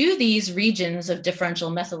 do these regions of differential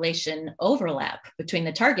methylation overlap between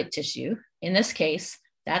the target tissue, in this case,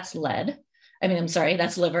 that's liver,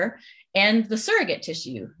 and the surrogate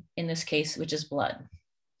tissue, in this case, which is blood?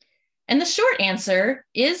 And the short answer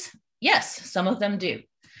is yes, some of them do.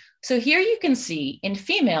 So here you can see in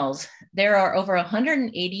females, there are over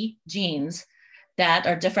 180 genes that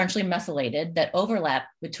are differentially methylated that overlap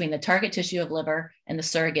between the target tissue of liver and the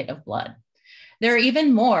surrogate of blood. There are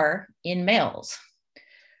even more in males.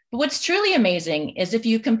 But what's truly amazing is if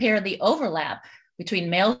you compare the overlap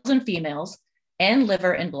between males and females and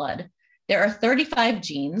liver and blood, there are 35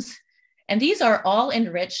 genes, and these are all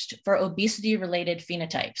enriched for obesity-related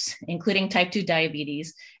phenotypes, including type 2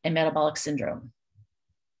 diabetes and metabolic syndrome.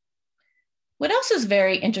 What else is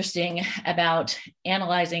very interesting about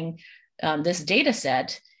analyzing this data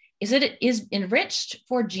set is that it is enriched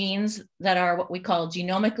for genes that are what we call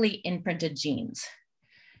genomically imprinted genes.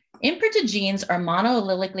 Imprinted genes are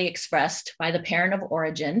monoallelically expressed by the parent of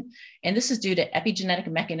origin, and this is due to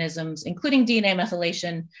epigenetic mechanisms, including DNA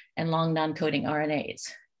methylation and long non-coding RNAs.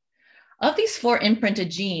 Of these 4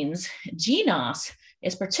 imprinted genes, GNOS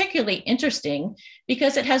is particularly interesting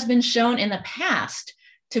because it has been shown in the past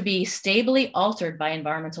to be stably altered by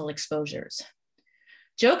environmental exposures.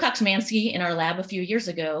 Joe Koksmansky in our lab a few years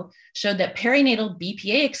ago showed that perinatal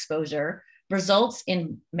BPA exposure results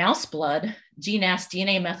in mouse blood, GNAS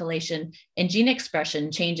DNA methylation, and gene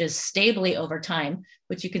expression changes stably over time,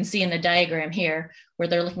 which you can see in the diagram here, where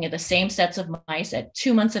they're looking at the same sets of mice at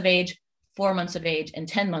 2 months of age, 4 months of age, and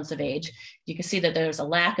 10 months of age. You can see that there's a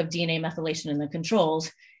lack of DNA methylation in the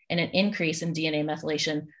controls and an increase in DNA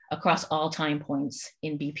methylation across all time points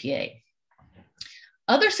in BPA.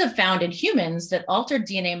 Others have found in humans that altered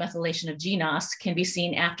DNA methylation of GNOS can be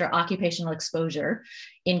seen after occupational exposure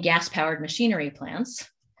in gas-powered machinery plants.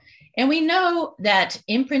 And we know that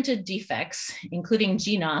imprinted defects, including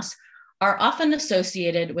GNOS, are often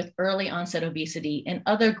associated with early onset obesity and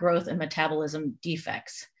other growth and metabolism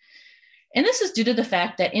defects. And this is due to the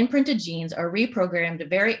fact that imprinted genes are reprogrammed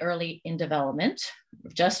very early in development,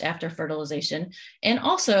 just after fertilization, and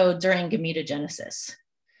also during gametogenesis.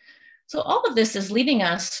 So all of this is leading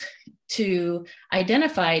us to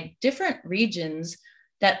identify different regions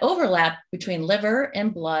that overlap between liver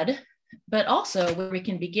and blood, but also where we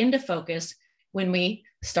can begin to focus when we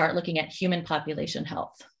start looking at human population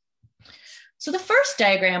health. So the first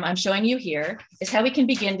diagram I'm showing you here is how we can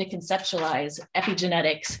begin to conceptualize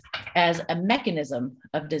epigenetics as a mechanism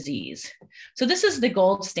of disease. So this is the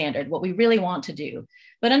gold standard, what we really want to do.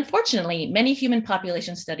 But unfortunately, many human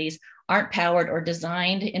population studies aren't powered or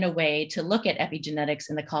designed in a way to look at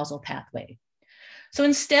epigenetics in the causal pathway. So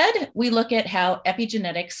instead, we look at how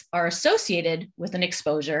epigenetics are associated with an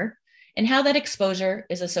exposure and how that exposure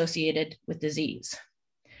is associated with disease.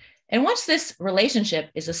 And once this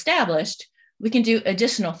relationship is established, we can do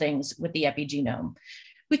additional things with the epigenome.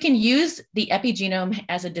 We can use the epigenome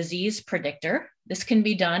as a disease predictor. This can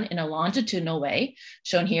be done in a longitudinal way,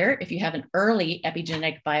 shown here if you have an early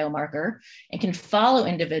epigenetic biomarker and can follow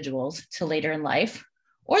individuals to later in life.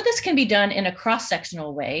 Or this can be done in a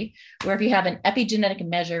cross-sectional way, where if you have an epigenetic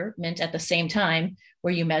measurement at the same time,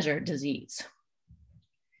 where you measure disease.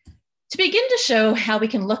 To begin to show how we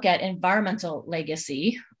can look at environmental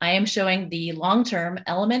legacy, I am showing the long-term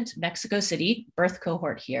Element Mexico City birth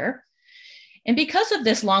cohort here. And because of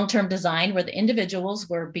this long-term design where the individuals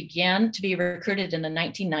began to be recruited in the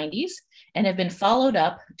 1990s and have been followed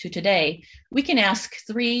up to today, we can ask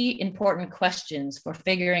 3 important questions for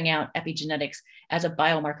figuring out epigenetics as a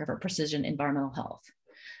biomarker for precision environmental health.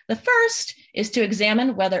 The first is to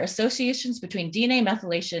examine whether associations between DNA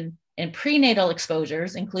methylation and prenatal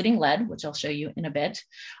exposures, including lead, which I'll show you in a bit,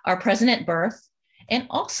 are present at birth. And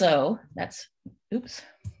also, that's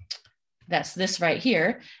this right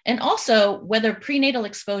here. And also whether prenatal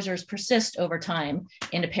exposures persist over time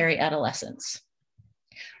into peri-adolescence.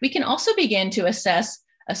 We can also begin to assess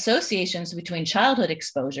associations between childhood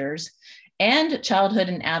exposures and childhood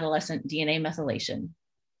and adolescent DNA methylation.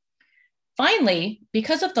 Finally,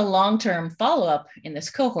 because of the long-term follow-up in this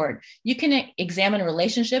cohort, you can examine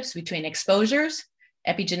relationships between exposures,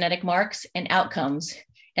 epigenetic marks, and outcomes.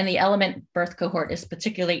 And the Element birth cohort is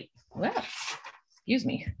particularly,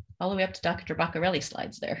 all the way up to Dr. Baccarelli's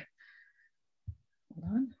slides there.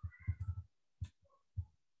 Hold on.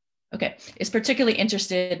 Okay, is particularly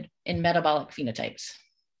interested in metabolic phenotypes.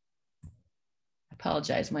 I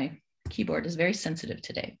apologize, my keyboard is very sensitive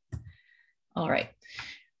today. All right.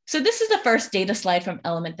 So this is the first data slide from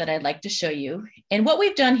Element that I'd like to show you. And what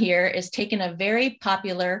we've done here is taken a very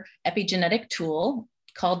popular epigenetic tool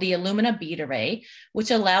called the Illumina bead array,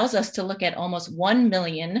 which allows us to look at almost 1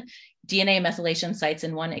 million DNA methylation sites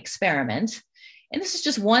in one experiment. And this is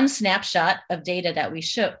just one snapshot of data that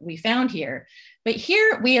we found here. But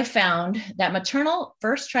here we have found that maternal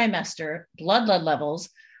first trimester blood lead levels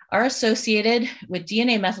are associated with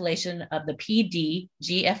DNA methylation of the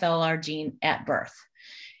PDGFLR gene at birth.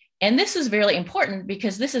 And this is really important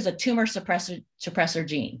because this is a tumor suppressor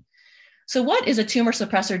gene. So what is a tumor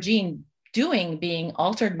suppressor gene doing being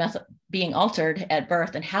altered at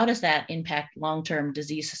birth, and how does that impact long-term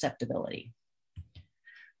disease susceptibility?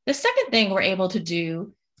 The second thing we're able to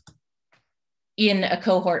do in a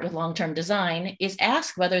cohort with long-term design is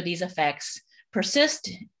ask whether these effects persist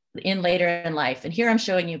in later in life. And here I'm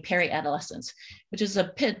showing you peri-adolescence, which is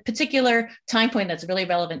a particular time point that's really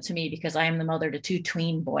relevant to me because I am the mother to 2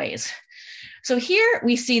 tween boys. So here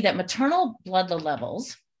we see that maternal blood lead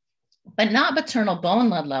levels, but not maternal bone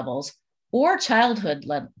lead levels or childhood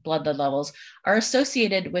blood lead levels, are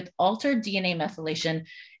associated with altered DNA methylation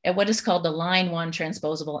at what is called the line 1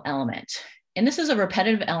 transposable element. And this is a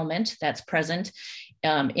repetitive element that's present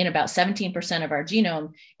in about 17% of our genome.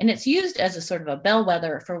 And it's used as a sort of a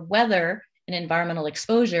bellwether for whether an environmental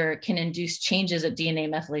exposure can induce changes at DNA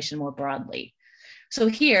methylation more broadly. So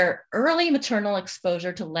here, early maternal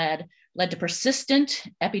exposure to lead led to persistent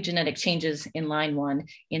epigenetic changes in line 1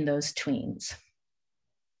 in those tweens.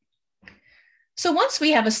 So once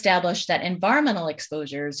we have established that environmental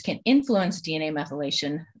exposures can influence DNA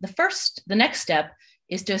methylation, the next step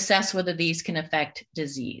is to assess whether these can affect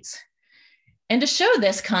disease. And to show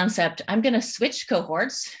this concept, I'm going to switch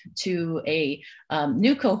cohorts to a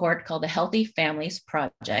new cohort called the Healthy Families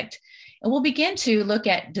Project. And we'll begin to look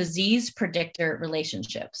at disease predictor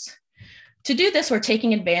relationships. To do this, we're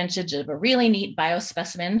taking advantage of a really neat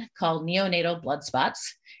biospecimen called neonatal blood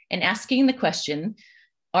spots and asking the question,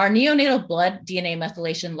 are neonatal blood DNA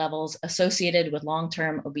methylation levels associated with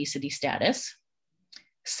long-term obesity status?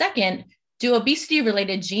 Second, do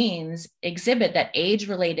obesity-related genes exhibit that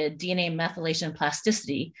age-related DNA methylation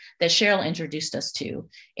plasticity that Cheryl introduced us to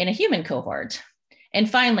in a human cohort? And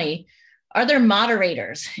finally, are there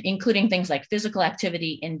moderators, including things like physical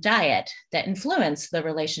activity and diet, that influence the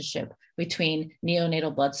relationship between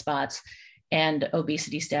neonatal blood spots and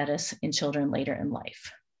obesity status in children later in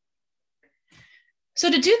life? So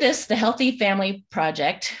to do this, the Healthy Family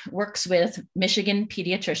Project works with Michigan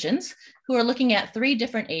pediatricians who are looking at 3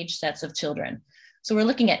 different age sets of children. So we're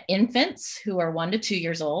looking at infants who are 1 to 2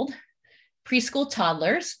 years old, preschool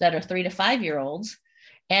toddlers that are 3 to 5 year olds,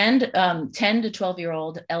 and 10 to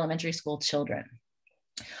 12-year-old elementary school children.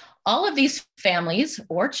 All of these families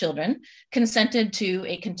or children consented to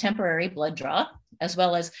a contemporary blood draw, as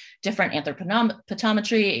well as different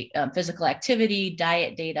anthropometry, physical activity,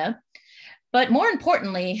 diet data. But more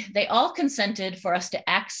importantly, they all consented for us to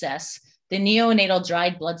access the neonatal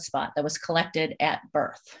dried blood spot that was collected at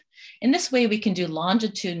birth. In this way, we can do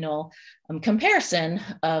longitudinal comparison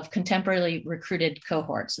of contemporarily recruited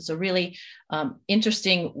cohorts. It's a really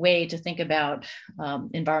interesting way to think about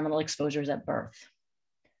environmental exposures at birth.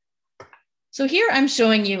 So here I'm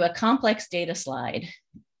showing you a complex data slide,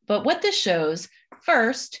 but what this shows,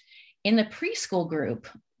 first, in the preschool group,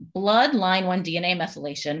 blood line 1 DNA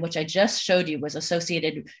methylation, which I just showed you was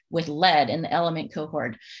associated with lead in the element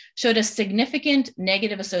cohort, showed a significant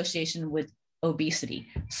negative association with obesity.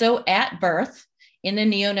 So at birth, in the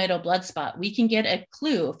neonatal blood spot, we can get a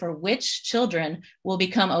clue for which children will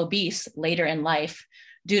become obese later in life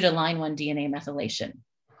due to line 1 DNA methylation.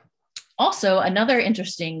 Also, another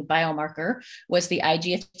interesting biomarker was the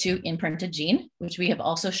IGF-2 imprinted gene, which we have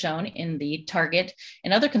also shown in the Target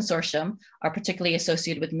and other consortium are particularly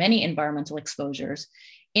associated with many environmental exposures.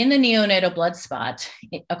 In the neonatal blood spot,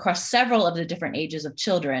 across several of the different ages of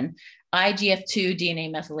children, IGF-2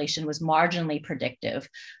 DNA methylation was marginally predictive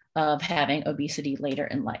of having obesity later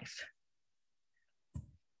in life.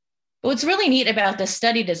 But what's really neat about this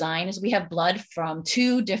study design is we have blood from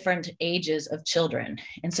 2 different ages of children.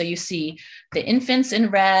 And so you see the infants in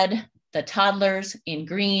red, the toddlers in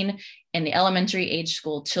green, and the elementary age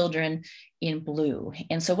school children in blue.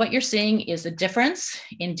 And so what you're seeing is the difference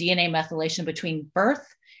in DNA methylation between birth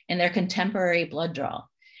and their contemporary blood draw.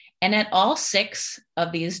 And at all 6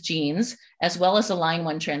 of these genes, as well as the line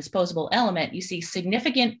 1 transposable element, you see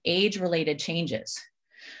significant age-related changes.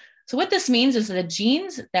 So what this means is that the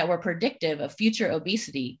genes that were predictive of future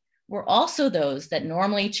obesity were also those that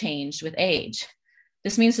normally changed with age.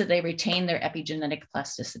 This means that they retain their epigenetic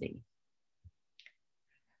plasticity.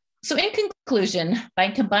 So in conclusion,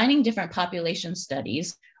 by combining different population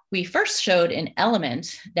studies, We first showed in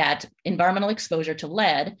ELEMENT that environmental exposure to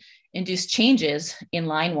lead induced changes in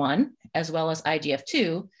line 1 as well as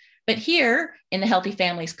IGF-2. But here in the Healthy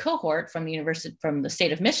Families cohort from the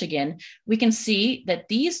state of Michigan, we can see that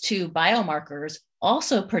these two biomarkers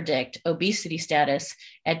also predict obesity status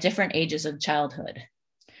at different ages of childhood.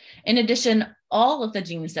 In addition, all of the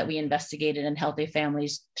genes that we investigated in Healthy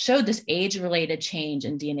Families showed this age-related change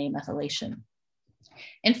in DNA methylation.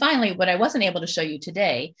 And finally, what I wasn't able to show you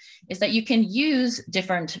today is that you can use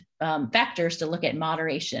different factors to look at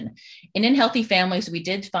moderation. And in Healthy Families, we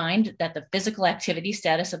did find that the physical activity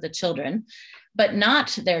status of the children, but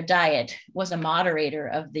not their diet, was a moderator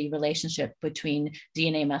of the relationship between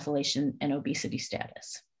DNA methylation and obesity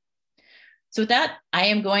status. So with that, I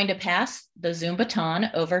am going to pass the Zoom baton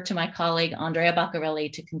over to my colleague, Andrea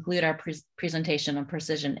Baccarelli, to conclude our presentation on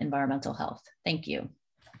precision environmental health. Thank you.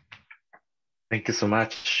 Thank you so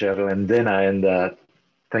much, Cheryl and Dana, and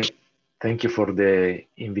thank you for the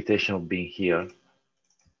invitation of being here.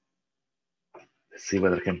 Let's see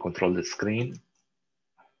whether I can control the screen.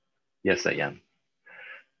 Yes, I am.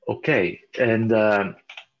 Okay, and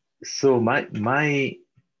so my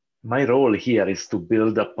role here is to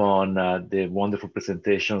build upon the wonderful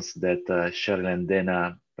presentations that Cheryl and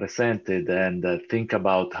Dana presented, and think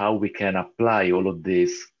about how we can apply all of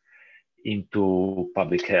this into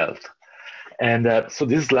public health. And so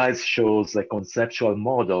this slide shows a conceptual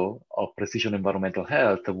model of precision environmental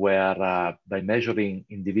health where by measuring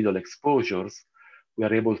individual exposures, we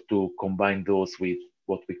are able to combine those with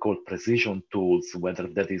what we call precision tools, whether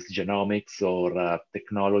that is genomics or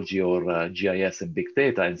technology or GIS and big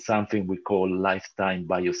data, and something we call lifetime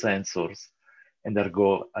biosensors. And I'll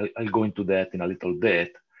go into that in a little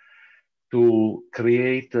bit, to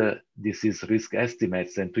create disease risk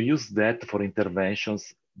estimates and to use that for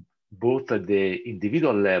interventions both at the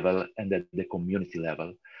individual level and at the community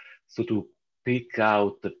level. So to pick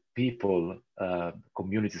out the people,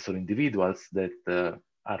 communities or individuals that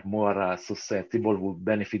are more susceptible, will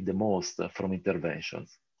benefit the most from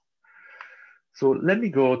interventions. So let me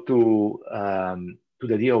go to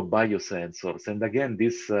the idea of biosensors. And again,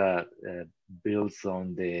 this builds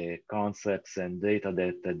on the concepts and data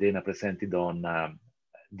that Dana presented on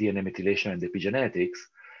DNA methylation and epigenetics.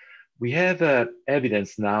 We have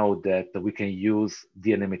evidence now that we can use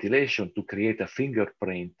DNA methylation to create a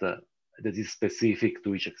fingerprint that is specific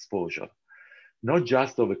to each exposure. Not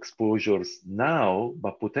just of exposures now,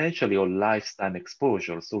 but potentially of lifetime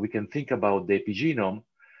exposure. So we can think about the epigenome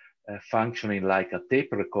functioning like a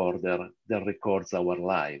tape recorder that records our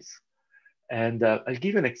lives. And I'll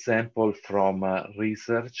give an example from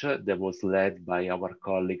research that was led by our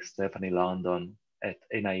colleague Stephanie London at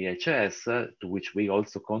NAEHS, to which we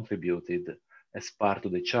also contributed as part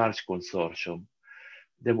of the CHARGE consortium.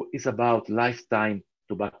 That is about lifetime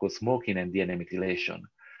tobacco smoking and DNA methylation.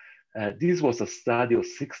 This was a study of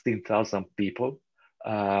 16,000 people.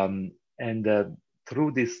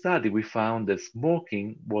 Through this study, we found that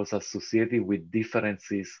smoking was associated with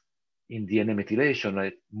differences in DNA methylation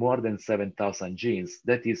at more than 7,000 genes.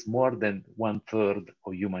 That is more than 1/3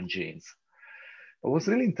 of human genes. What's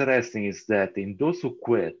really interesting is that in those who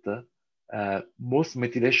quit, most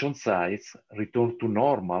methylation sites returned to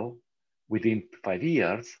normal within 5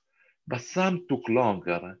 years, but some took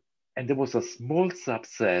longer. And there was a small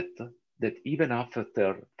subset that even after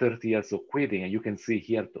 30 years of quitting, and you can see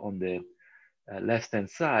here on the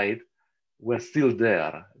left-hand side, were still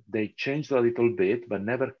there. They changed a little bit, but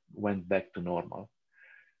never went back to normal.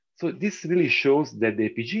 So this really shows that the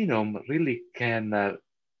epigenome really can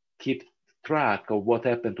keep track of what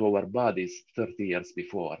happened to our bodies 30 years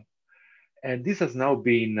before. And this has now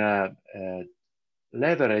been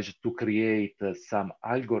leveraged to create some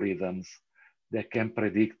algorithms that can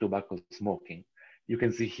predict tobacco smoking. You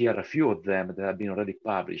can see here a few of them that have been already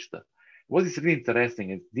published. What is really interesting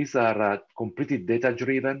is these are completely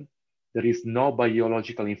data-driven. There is no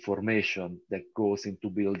biological information that goes into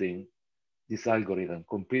building this algorithm,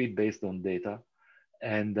 completely based on data.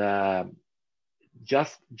 And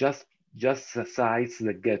just sites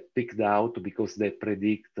that get picked out because they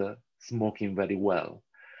predict smoking very well.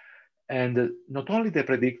 And not only they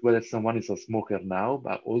predict whether someone is a smoker now,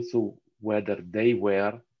 but also whether they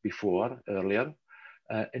were before, earlier.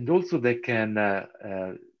 And also they can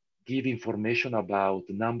give information about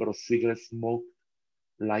the number of cigarettes smoked,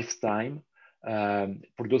 lifetime,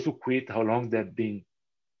 for those who quit, how long they've been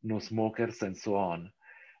no smokers, and so on.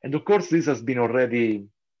 And of course, this has been already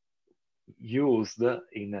used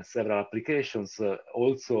in several applications.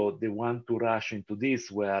 Also, the one to rush into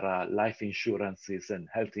this were life insurances and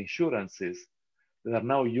health insurances that are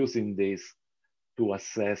now using this to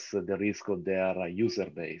assess the risk of their user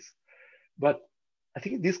base. But I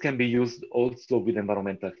think this can be used also with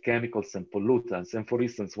environmental chemicals and pollutants. And for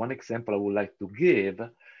instance, one example I would like to give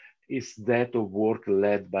is that of work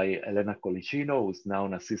led by Elena Collicino, who is now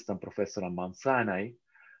an assistant professor at Mount Sinai,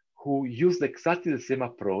 who used exactly the same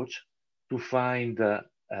approach to find a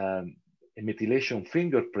methylation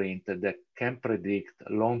fingerprint that can predict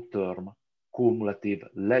long-term cumulative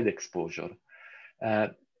lead exposure.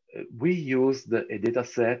 We used a data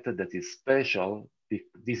set that is special.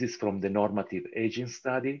 This is from the normative aging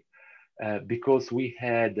study, because we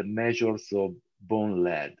had measures of bone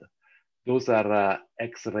lead. Those are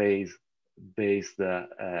X-rays based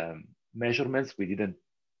measurements. We didn't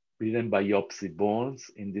biopsy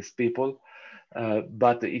bones in these people,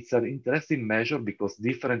 but it's an interesting measure because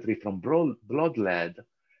differently from blood lead,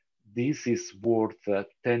 this is worth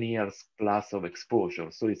 10 years plus of exposure.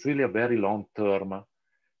 So it's really a very long-term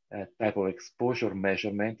type of exposure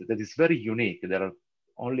measurement that is very unique. There are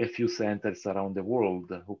only a few centers around the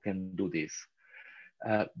world who can do this.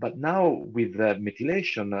 But now with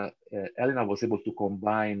methylation, Elena was able to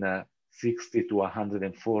combine 60 to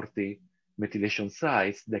 140 methylation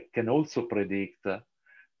sites that can also predict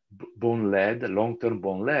bone lead, long-term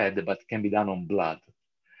bone lead, but can be done on blood.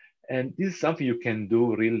 And this is something you can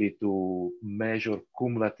do really to measure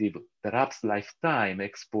cumulative, perhaps lifetime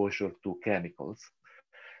exposure to chemicals.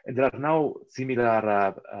 And there are now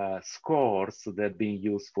similar scores that are being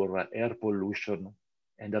used for air pollution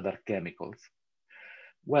and other chemicals.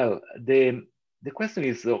 Well, the question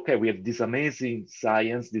is, okay, we have this amazing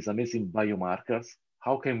science, these amazing biomarkers.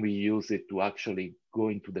 How can we use it to actually go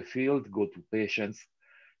into the field, go to patients,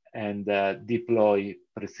 and deploy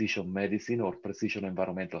precision medicine or precision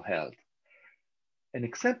environmental health? An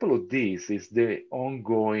example of this is the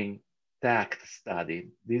ongoing TACT study.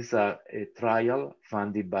 This is a trial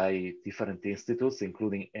funded by different institutes,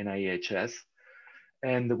 including NAEHS.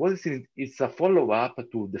 And what is it? It's a follow-up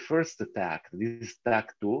to the first TACT. This is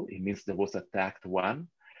TACT 2. It means there was a TACT 1.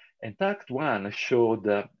 And TACT 1 showed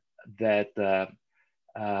that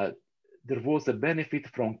there was a benefit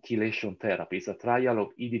from chelation therapy. It's a trial of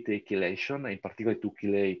EDTA chelation, in particular to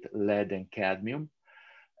chelate lead and cadmium.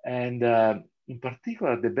 And in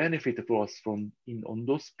particular, the benefit was on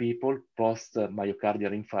those people post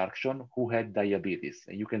myocardial infarction who had diabetes.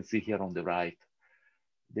 And you can see here on the right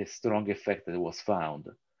the strong effect that was found.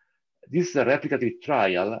 This is a replicative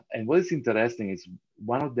trial, and what is interesting is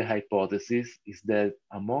one of the hypotheses is that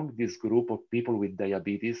among this group of people with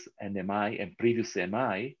diabetes and MI and previous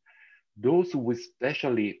MI, those who will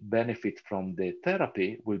especially benefit from the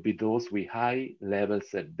therapy will be those with high levels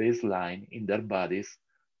at baseline in their bodies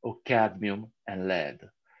of cadmium and lead.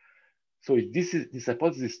 So if this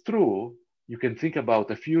hypothesis is true, you can think about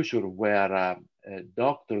a future where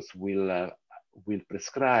doctors will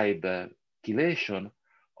prescribe chelation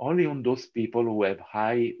only on those people who have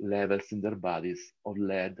high levels in their bodies of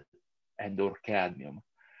lead and or cadmium.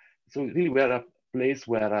 So really we're a place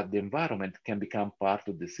where the environment can become part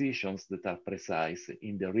of decisions that are precise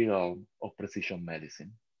in the realm of precision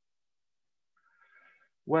medicine.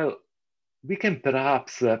 Well, we can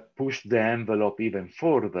perhaps push the envelope even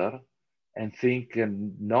further and think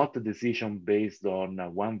not a decision based on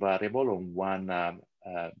one variable, on one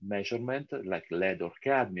measurement like lead or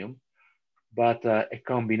cadmium, but a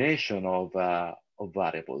combination of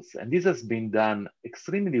variables. And this has been done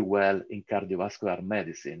extremely well in cardiovascular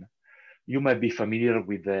medicine. You might be familiar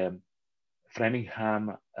with the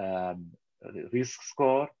Framingham risk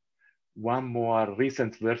score. One more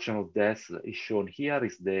recent version of this is shown here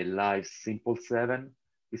is the LIVE Simple 7.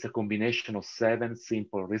 It's a combination of 7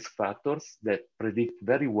 simple risk factors that predict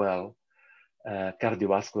very well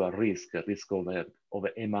cardiovascular risk of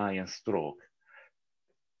MI and stroke.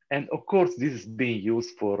 And of course, this is being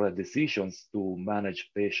used for decisions to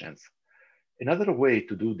manage patients. Another way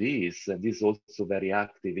to do this, and this is also very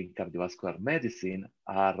active in cardiovascular medicine,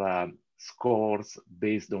 are scores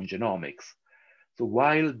based on genomics. So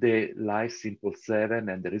while the LIVE Simple 7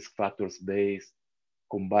 and the risk factors based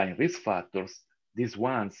combine risk factors, these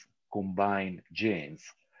ones combine genes.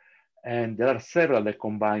 And there are several that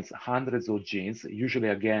combines hundreds of genes. Usually,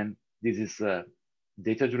 again, this is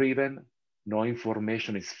data-driven. No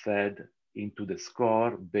information is fed into the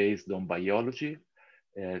score based on biology.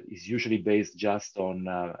 It's usually based just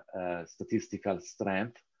on statistical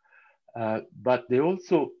strength. But they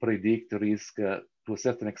also predict risk to a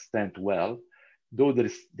certain extent well, though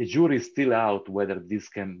the jury is still out whether this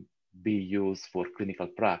can be used for clinical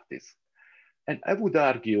practice. And I would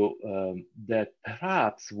argue that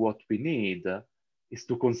perhaps what we need is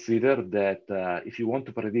to consider that if you want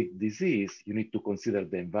to predict disease, you need to consider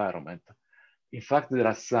the environment. In fact, there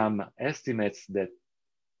are some estimates that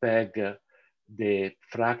peg the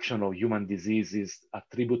fraction of human diseases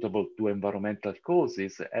attributable to environmental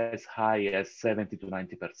causes as high as 70 to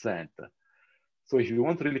 90%. So if you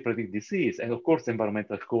want to really predict disease, and of course,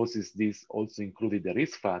 environmental causes, these also included the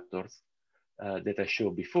risk factors that I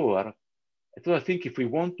showed before. So I think if we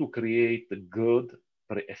want to create good,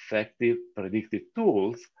 effective, predictive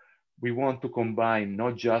tools, we want to combine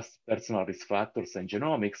not just personal risk factors and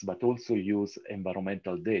genomics, but also use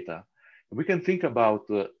environmental data. We can think about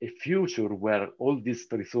a future where all these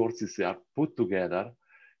resources are put together.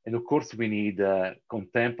 And of course, we need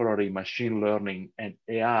contemporary machine learning and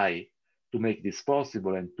AI to make this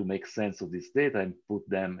possible and to make sense of this data and put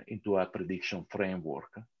them into a prediction framework.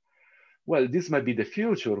 Well, this might be the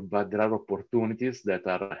future, but there are opportunities that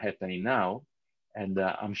are happening now. And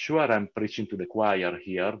I'm sure I'm preaching to the choir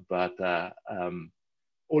here, but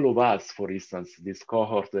all of us, for instance, this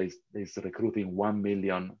cohort is recruiting 1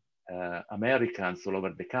 million Americans all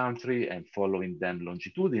over the country and following them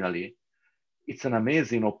longitudinally. It's an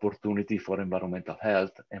amazing opportunity for environmental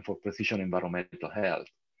health and for precision environmental health.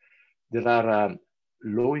 There are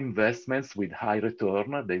low investments with high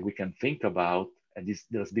return that we can think about, and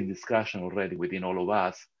there's been discussion already within all of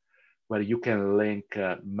us, where you can link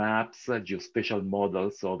maps, geospatial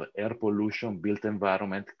models of air pollution, built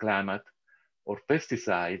environment, climate, or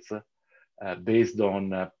pesticides based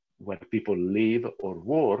on where people live or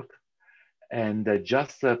work, and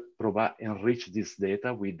just enrich this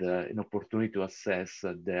data with an opportunity to assess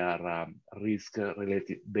their risk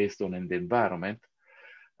related based on the environment.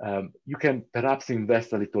 You can perhaps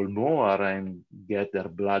invest a little more and get their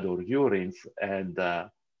blood or urines and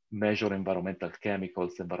measure environmental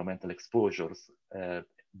chemicals, environmental exposures,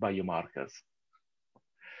 biomarkers.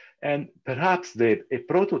 And perhaps a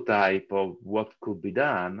prototype of what could be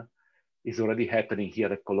done is already happening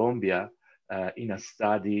here at Columbia in a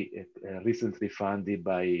study recently funded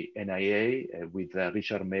by NIA with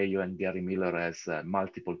Richard Mayo and Gary Miller as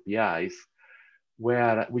multiple PIs,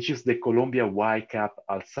 which is the Columbia YCAP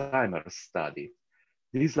Alzheimer's study.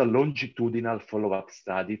 This is a longitudinal follow-up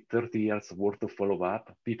study, 30 years worth of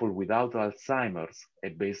follow-up, people without Alzheimer's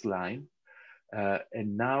at baseline,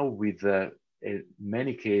 and now with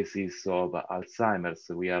many cases of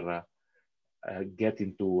Alzheimer's. We are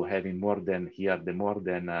getting to having more than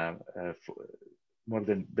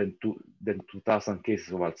 2,000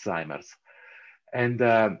 cases of Alzheimer's. And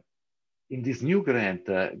in this new grant,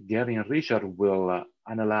 Gary and Richard will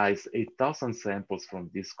analyze 8,000 samples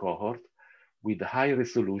from this cohort with high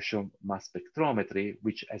resolution mass spectrometry,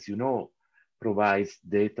 which, as you know, provides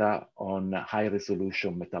data on high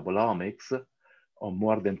resolution metabolomics on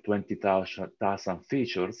more than 20,000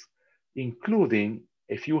 features, including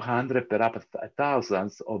a few hundred, perhaps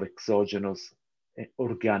thousands of exogenous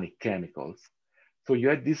organic chemicals. So you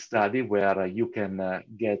had this study where you can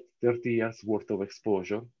get 30 years worth of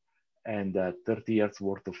exposure and 30 years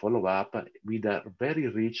worth of follow-up with a very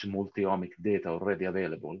rich multi-omic data already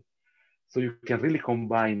available. So you can really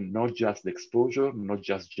combine not just the exposure, not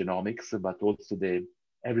just genomics, but also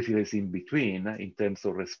everything that's in between in terms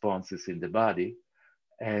of responses in the body.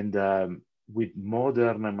 And with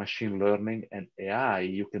modern machine learning and AI,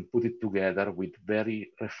 you can put it together with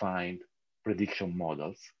very refined prediction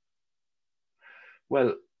models.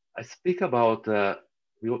 Well, I speak about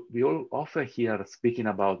we all often hear speaking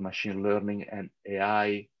about machine learning and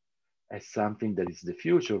AI as something that is the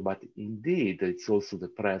future, but indeed it's also the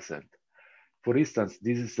present. For instance,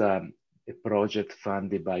 this is a project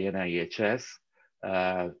funded by NAEHS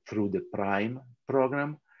through the PRIME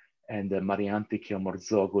program, and Marianti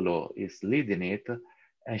Chiamorzogulo is leading it.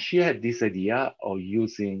 And she had this idea of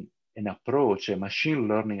using an approach, a machine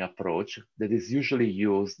learning approach that is usually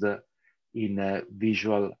used in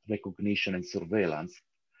visual recognition and surveillance.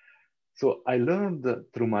 So I learned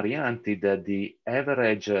through Marianti that the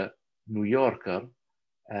average New Yorker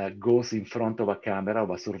goes in front of a camera,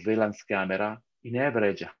 of a surveillance camera, in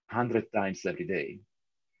average 100 times every day.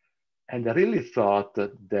 And I really thought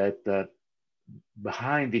that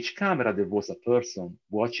behind each camera, there was a person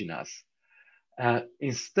watching us.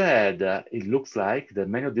 Instead, it looks like that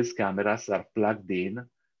many of these cameras are plugged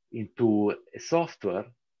into a software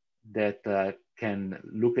that can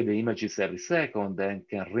look at the images every second and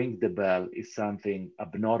can ring the bell if something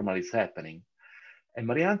abnormal is happening. And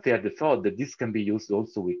Marianti had the thought that this can be used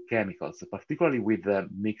also with chemicals, particularly with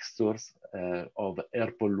mixtures of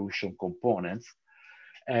air pollution components.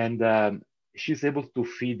 And she's able to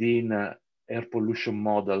feed in air pollution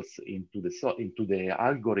models into the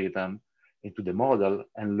algorithm, into the model,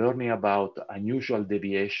 and learning about unusual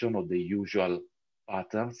deviation of the usual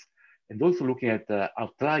patterns, and also looking at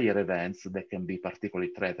outlier events that can be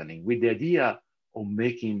particularly threatening, with the idea of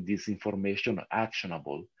making this information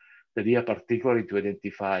actionable. The idea particularly to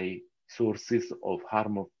identify sources of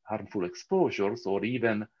harmful exposures, or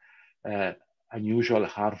even unusual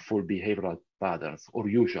harmful behavioral patterns, or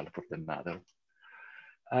usual for the matter.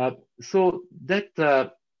 So that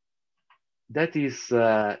is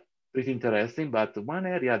pretty interesting, but one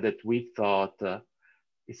area that we thought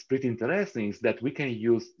is pretty interesting is that we can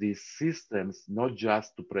use these systems not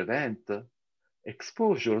just to prevent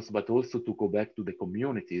exposures, but also to go back to the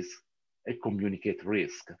communities and communicate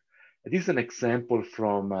risk. This is an example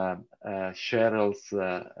from Cheryl's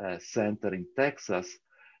center in Texas,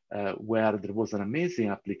 where there was an amazing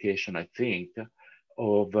application, I think,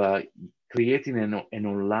 of creating an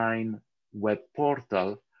online web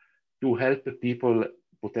portal to help people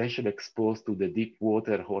potentially exposed to the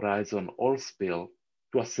Deepwater Horizon oil spill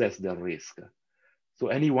to assess their risk. So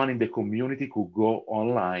anyone in the community could go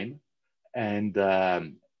online and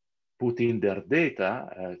put in their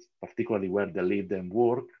data, particularly where they live and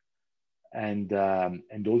work, and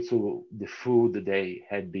also the food they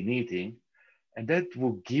had been eating. And that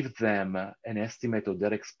will give them an estimate of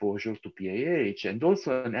their exposure to PAH, and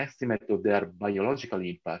also an estimate of their biological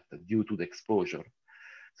impact due to the exposure.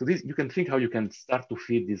 So this, you can think how you can start to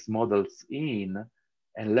feed these models in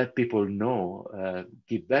and let people know,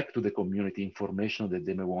 give back to the community information that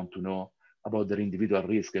they may want to know about their individual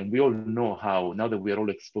risk. And we all know how, now that we are all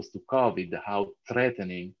exposed to COVID, how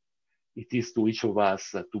threatening it is to each of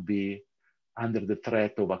us to be under the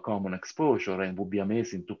threat of a common exposure, and would be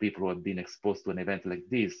amazing to people who have been exposed to an event like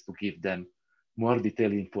this to give them more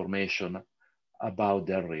detailed information about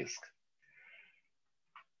their risk.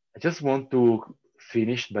 I just want to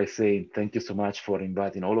finish by saying thank you so much for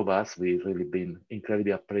inviting all of us. We've really been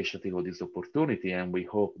incredibly appreciative of this opportunity, and we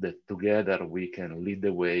hope that together we can lead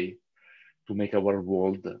the way to make our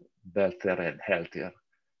world better and healthier.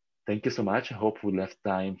 Thank you so much. I hope we'll have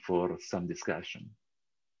time for some discussion.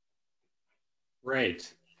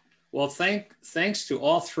 Great. Well, thanks to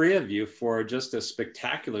all three of you for just a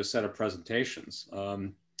spectacular set of presentations.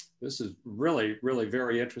 This is really, really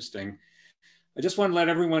very interesting. I just want to let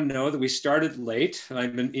everyone know that we started late.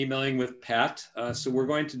 I've been emailing with Pat, so we're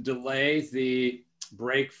going to delay the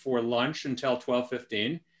break for lunch until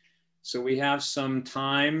 12:15. So we have some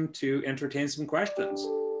time to entertain some questions.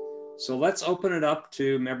 So let's open it up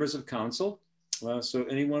to members of council. So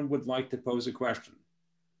anyone would like to pose a question?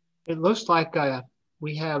 It looks like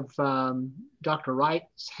we have Dr.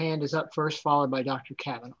 Wright's hand is up first, followed by Dr.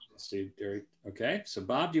 Kavanaugh. Let's see, Derek. Okay, so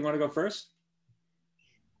Bob, do you want to go first?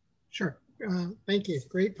 Sure, thank you,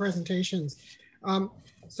 great presentations.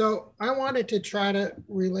 So I wanted to try to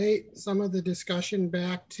relate some of the discussion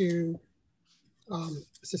back to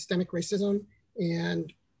systemic racism.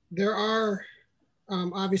 And there are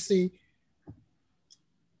obviously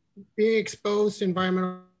being exposed to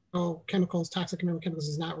environmental chemicals, toxic environmental chemicals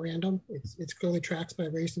is not random. It's clearly tracked by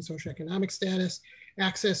race and socioeconomic status.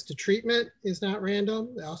 Access to treatment is not random.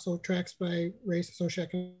 It also tracks by race and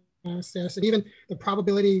socioeconomic status. And even the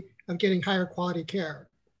probability of getting higher quality care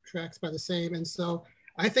tracks by the same. And so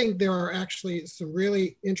I think there are actually some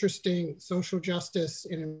really interesting social justice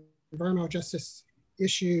and environmental justice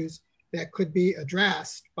issues that could be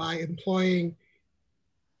addressed by employing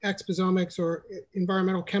exposomics or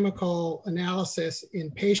environmental chemical analysis in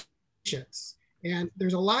patients. And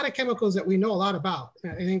there's a lot of chemicals that we know a lot about.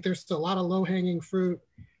 I think there's a lot of low-hanging fruit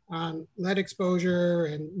on lead exposure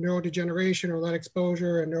and neurodegeneration, or lead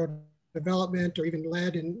exposure and neurodevelopment, or even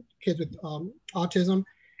lead in kids with autism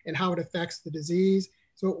and how it affects the disease.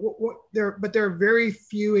 So but there are very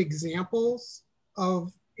few examples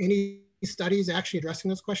of any studies actually addressing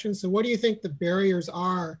those questions. So what do you think the barriers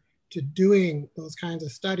are to doing those kinds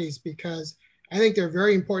of studies? Because I think they're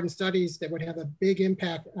very important studies that would have a big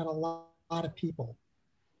impact on a lot of people.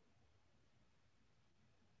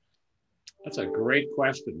 That's a great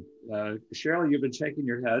question. Cheryl, you've been shaking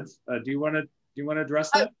your head. Do you want to address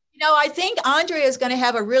that? I think Andrea is going to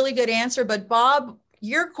have a really good answer, but Bob,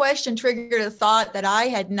 your question triggered a thought that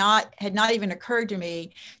had not even occurred to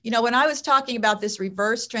me. When I was talking about this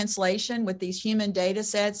reverse translation with these human data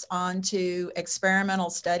sets onto experimental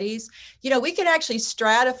studies, we could actually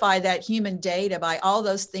stratify that human data by all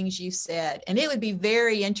those things you said. And it would be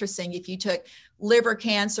very interesting if you took liver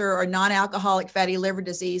cancer or non-alcoholic fatty liver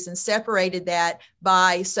disease and separated that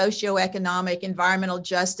by socioeconomic, environmental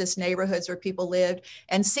justice, neighborhoods where people lived,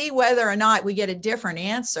 and see whether or not we get a different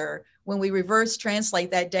answer when we reverse translate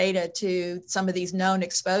that data to some of these known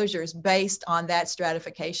exposures based on that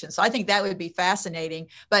stratification. So I think that would be fascinating.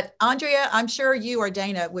 But Andrea, I'm sure you or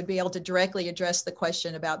Dana would be able to directly address the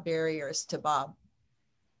question about barriers to Bob.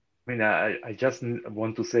 I mean, I just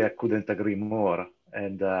want to say I couldn't agree more.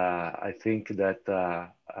 And I think that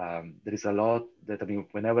there is a lot that, I mean,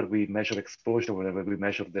 whenever we measure exposure, whenever we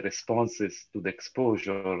measure the responses to the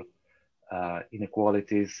exposure,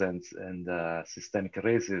 inequalities and systemic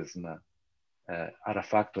racism are a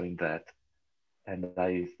factor in that. And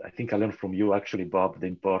I think I learned from you actually, Bob, the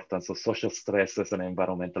importance of social stresses and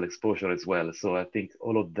environmental exposure as well. So I think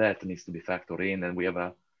all of that needs to be factored in, and we have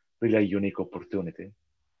a really unique opportunity.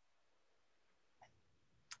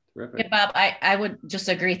 Yeah, Bob, I would just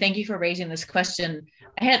agree. Thank you for raising this question.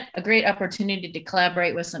 I had a great opportunity to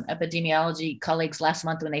collaborate with some epidemiology colleagues last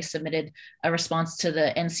month when they submitted a response to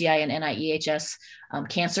the NCI and NIEHS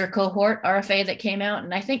cancer cohort RFA that came out.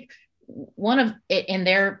 And I think one of it in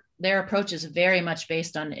their approach is very much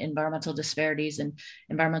based on environmental disparities and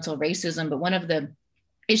environmental racism. But one of the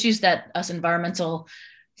issues that us environmental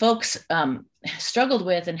folks struggled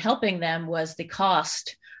with in helping them was the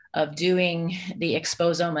cost of doing the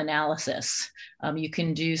exposome analysis. You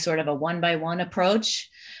can do sort of a one-by-one approach,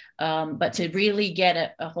 but to really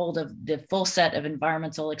get a hold of the full set of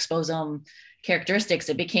environmental exposome characteristics,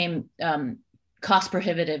 it became cost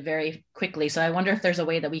prohibitive very quickly. So I wonder if there's a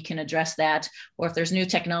way that we can address that, or if there's new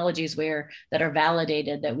technologies that are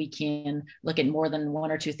validated that we can look at more than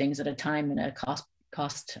one or two things at a time in a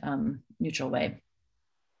cost neutral way.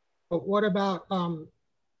 But what about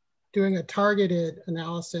doing a targeted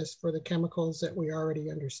analysis for the chemicals that we already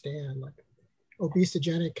understand, like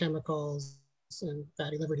obesogenic chemicals and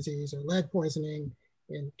fatty liver disease or lead poisoning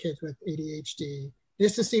in kids with ADHD,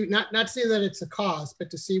 just to see, not to see that it's a cause, but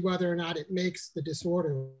to see whether or not it makes the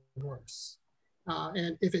disorder worse.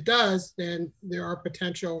 And if it does, then there are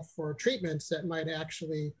potential for treatments that might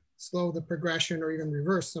actually slow the progression or even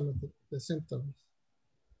reverse some of the symptoms.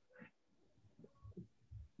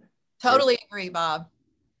 Totally agree, Bob.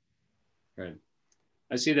 Right.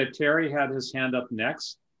 I see that Terry had his hand up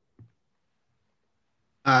next.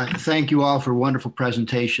 Thank you all for a wonderful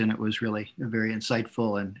presentation. It was really very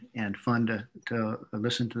insightful and fun to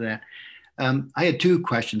listen to that. I had two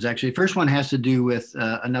questions, actually. The first one has to do with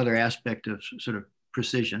another aspect of sort of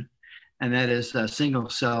precision, and that is single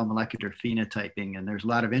cell molecular phenotyping. And there's a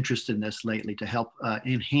lot of interest in this lately to help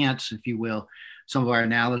enhance, if you will, some of our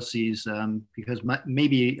analyses, because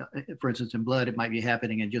maybe, for instance, in blood, it might be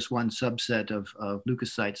happening in just one subset of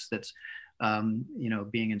leukocytes that's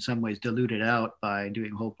being in some ways diluted out by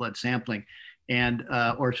doing whole blood sampling. And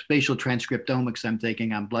or spatial transcriptomics, I'm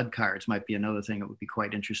thinking on blood cards might be another thing that would be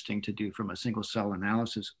quite interesting to do from a single cell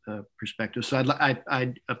analysis perspective. So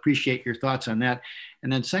I'd appreciate your thoughts on that.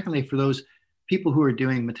 And then secondly, for those people who are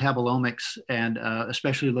doing metabolomics and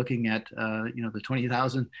especially looking at the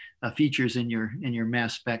 20,000 features in your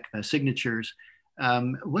mass spec signatures,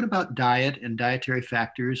 what about diet and dietary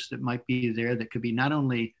factors that might be there that could be not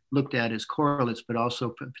only looked at as correlates, but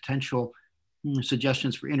also potential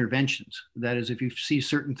suggestions for interventions? That is, if you see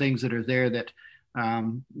certain things that are there that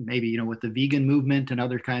maybe, with the vegan movement and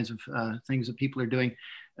other kinds of things that people are doing,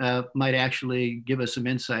 might actually give us some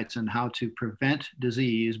insights on how to prevent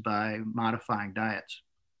disease by modifying diets.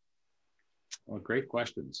 Well, great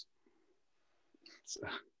questions. So,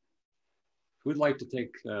 who'd like to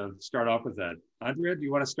start off with that? Andrea, do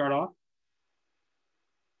you want to start off?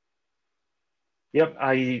 Yep,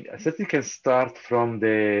 I certainly can start from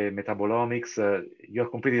the metabolomics. You're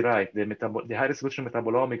completely right. The high resolution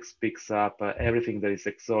metabolomics picks up everything that is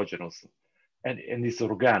exogenous and it's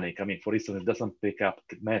organic. I mean, for instance, it doesn't pick up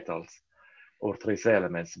metals or trace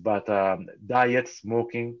elements, but diet,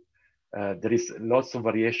 smoking, there is lots of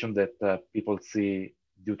variation that people see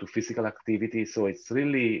due to physical activity. So it's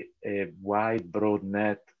really a wide, broad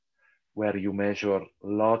net where you measure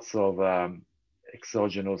lots of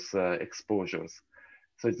exogenous exposures.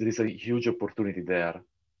 So there is a huge opportunity there.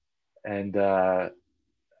 And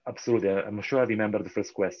absolutely, I'm sure I remember the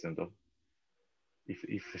first question though.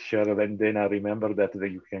 If Cheryl and Dana remember that,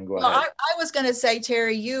 then you can go ahead. I was going to say,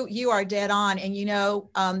 Terry, you are dead on.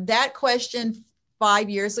 And that question 5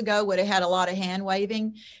 years ago would have had a lot of hand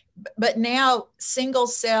waving, but now single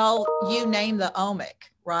cell, you name the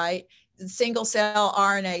omic, right? single cell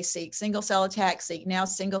RNA-seq, single cell ATAC-seq, now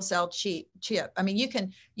single cell chip. I mean, you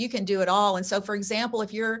can do it all. And so, for example,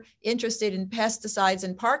 if you're interested in pesticides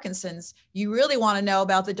and Parkinson's, you really want to know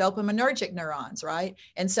about the dopaminergic neurons, right?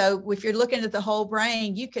 And so if you're looking at the whole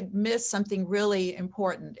brain, you could miss something really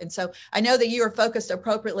important. And so I know that you are focused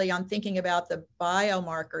appropriately on thinking about the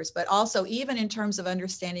biomarkers, but also even in terms of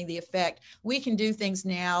understanding the effect, we can do things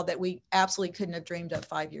now that we absolutely couldn't have dreamed of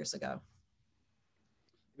 5 years ago.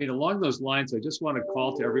 I mean, along those lines, I just want to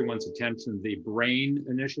call to everyone's attention the BRAIN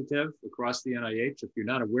initiative across the NIH. If you're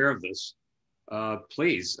not aware of this,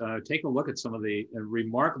 please take a look at some of the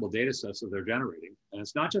remarkable data sets that they're generating. And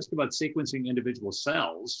it's not just about sequencing individual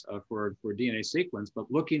cells for DNA sequence, but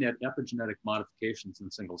looking at epigenetic modifications in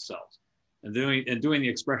single cells and doing the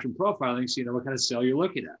expression profiling so you know what kind of cell you're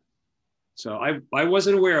looking at. So I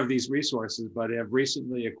wasn't aware of these resources, but have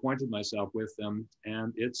recently acquainted myself with them,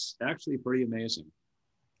 and it's actually pretty amazing.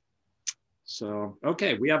 So,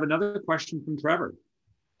 okay, we have another question from Trevor.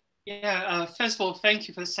 Yeah, first of all, thank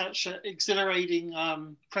you for such exhilarating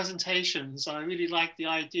presentations. I really like the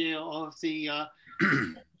idea of the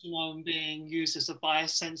genome being used as a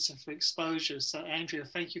biosensor for exposure. So, Andrea,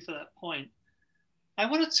 thank you for that point. I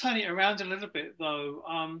want to turn it around a little bit,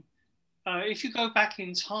 though. If you go back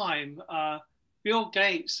in time, Bill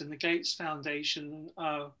Gates and the Gates Foundation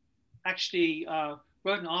actually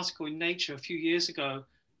wrote an article in Nature a few years ago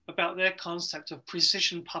about their concept of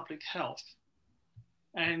precision public health.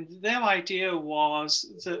 And their idea was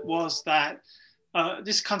that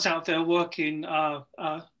this comes out of their work in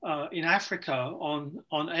Africa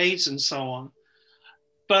on AIDS and so on.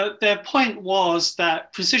 But their point was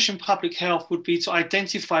that precision public health would be to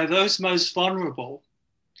identify those most vulnerable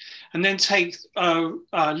and then take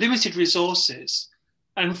limited resources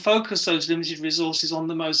and focus those limited resources on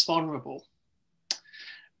the most vulnerable.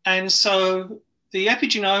 And so the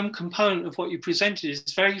epigenome component of what you presented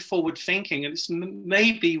is very forward thinking, and it's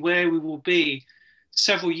maybe where we will be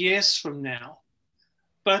several years from now.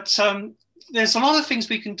 But there's a lot of things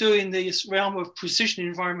we can do in this realm of precision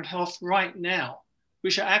environmental health right now,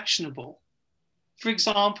 which are actionable. For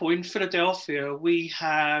example, in Philadelphia, we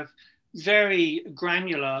have very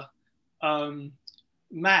granular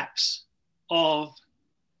maps of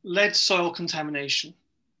lead soil contamination.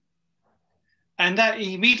 And that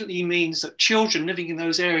immediately means that children living in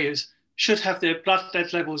those areas should have their blood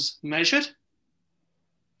lead levels measured.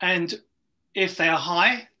 And if they are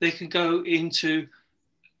high, they can go into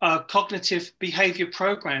cognitive behavior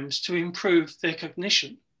programs to improve their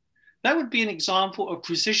cognition. That would be an example of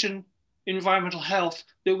precision environmental health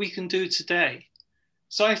that we can do today.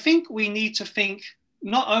 So I think we need to think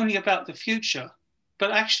not only about the future, but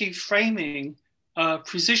actually framing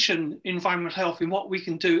precision environmental health in what we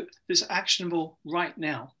can do that's actionable right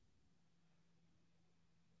now.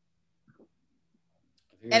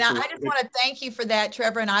 And I just want to thank you for that,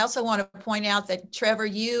 Trevor. And I also want to point out that, Trevor,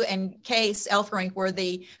 you and Case Elfrink were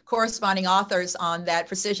the corresponding authors on that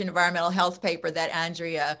precision environmental health paper that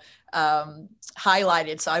Andrea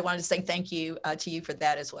highlighted. So I wanted to say thank you to you for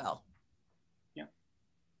that as well. Yeah.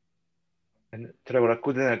 And Trevor, I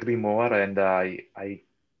couldn't agree more. And I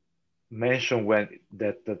mentioned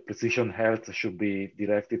that the precision health should be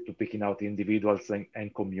directed to picking out individuals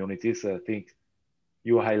and communities. I think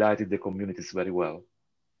you highlighted the communities very well.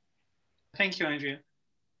 Thank you, Andrea.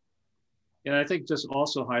 And I think just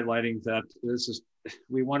also highlighting that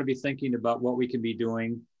we want to be thinking about what we can be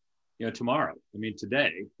doing, tomorrow. I mean,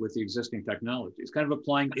 today with the existing technologies, kind of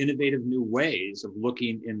applying innovative new ways of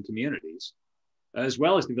looking in communities, as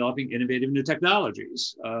well as developing innovative new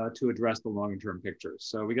technologies to address the long-term picture.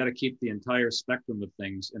 So we got to keep the entire spectrum of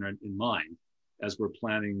things in mind as we're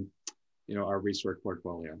planning, our research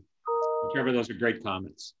portfolio. Trevor, those are great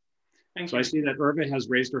comments. Thank you. I see that Irva has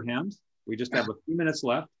raised her hand. We just have a few minutes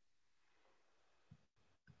left.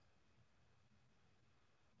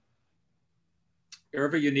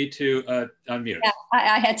 Irva, you need to unmute. Yeah,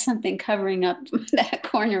 I had something covering up that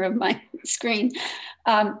corner of my screen.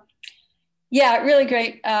 Yeah, really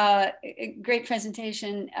great, great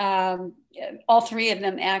presentation. All three of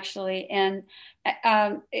them actually, and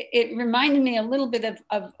it reminded me a little bit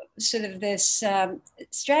of sort of this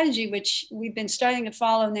strategy which we've been starting to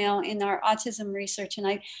follow now in our autism research,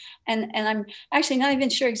 and I'm actually not even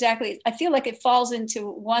sure exactly. I feel like it falls into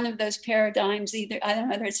one of those paradigms, either I don't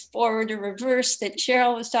know whether it's forward or reverse that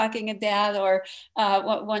Cheryl was talking about, or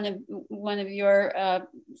one of your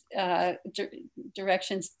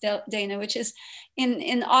directions, Dana, which is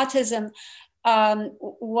in autism.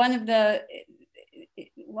 One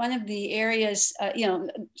of the areas,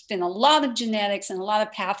 there's been a lot of genetics and a lot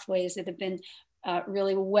of pathways that have been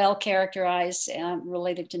really well characterized,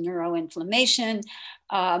 related to neuroinflammation.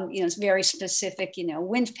 It's very specific,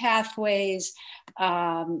 wind pathways,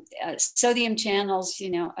 sodium channels,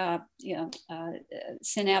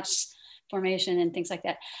 synapse formation and things like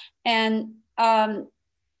that. And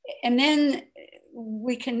then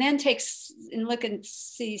we can then take and look and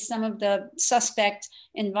see some of the suspect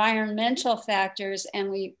environmental factors, and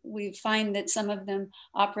we find that some of them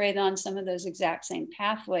operate on some of those exact same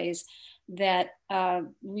pathways that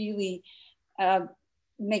really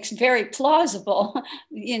makes very plausible,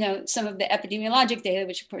 some of the epidemiologic data,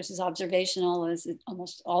 which of course is observational, as it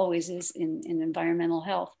almost always is in environmental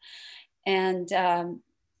health. And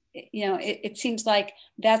it seems like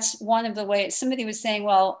that's one of the ways. Somebody was saying,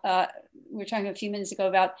 well, we were talking a few minutes ago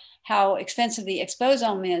about how expensive the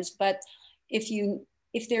exposome is, but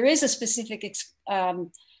if there is a specific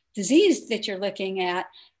disease that you're looking at,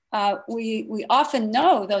 we often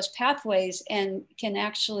know those pathways and can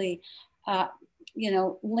actually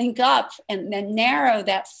link up and then narrow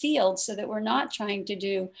that field so that we're not trying to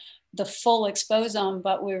do the full exposome,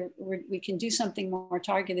 but we can do something more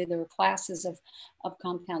targeted. There are classes of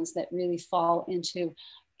compounds that really fall into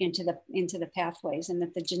the pathways, and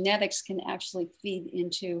that the genetics can actually feed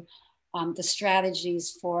into the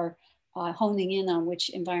strategies for honing in on which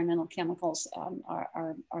environmental chemicals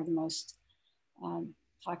are the most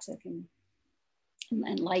toxic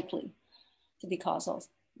and likely to be causal.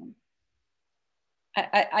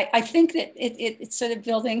 I think that it's sort of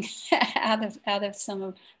building out of some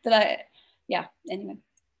of that. Anyway.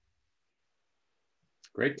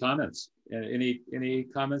 Great comments. Any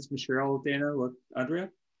comments, Michelle, Dana, or Andrea?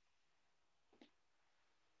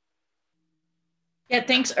 Yeah,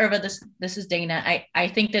 thanks, Irva. This is Dana. I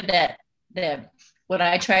think that what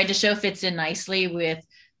I tried to show fits in nicely with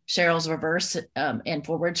Cheryl's reverse and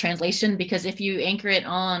forward translation, because if you anchor it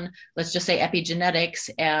on, let's just say, epigenetics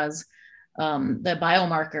as the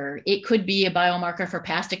biomarker, it could be a biomarker for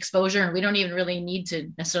past exposure, and we don't even really need to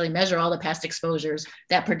necessarily measure all the past exposures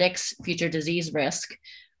that predicts future disease risk.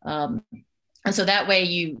 And so that way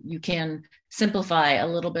you can simplify a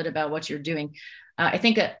little bit about what you're doing. I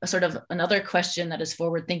think a sort of another question that is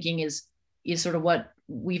forward thinking is sort of what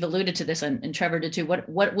we've alluded to this, and Trevor did too.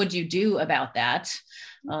 What would you do about that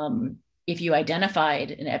if you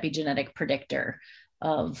identified an epigenetic predictor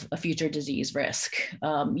of a future disease risk?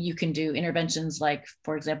 You can do interventions like,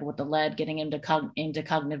 for example, with the lead, getting into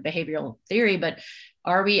cognitive behavioral theory, but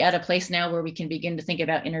are we at a place now where we can begin to think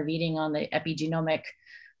about intervening on the epigenomic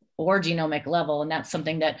or genomic level? And that's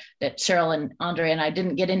something that Cheryl and Andre and I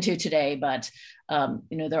didn't get into today, but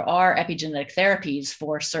there are epigenetic therapies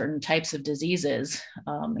for certain types of diseases,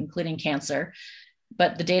 including cancer.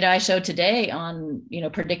 But the data I showed today on,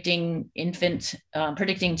 predicting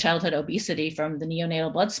childhood obesity from the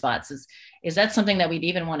neonatal blood spots, is that something that we'd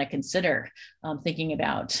even want to consider thinking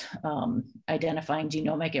about identifying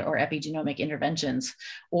genomic or epigenomic interventions,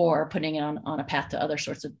 or putting it on a path to other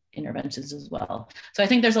sorts of interventions as well. So I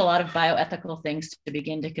think there's a lot of bioethical things to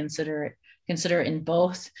begin to consider in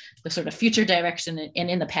both the sort of future direction and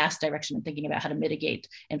in the past direction, and thinking about how to mitigate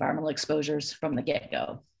environmental exposures from the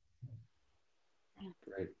get-go.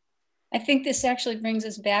 Great. I think this actually brings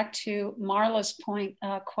us back to Marla's point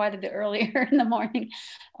quite a bit earlier in the morning.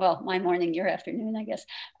 Well, my morning, your afternoon, I guess,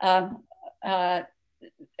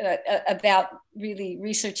 about really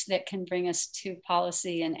research that can bring us to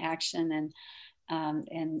policy and action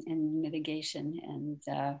and mitigation and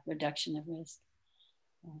reduction of risk.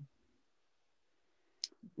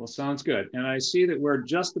 Well, sounds good. And I see that we're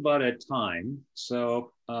just about at time.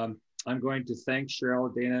 So I'm going to thank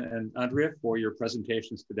Cheryl, Dana, and Andrea for your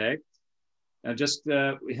presentations today. And just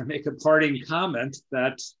make a parting comment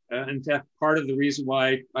that, in fact, part of the reason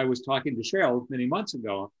why I was talking to Cheryl many months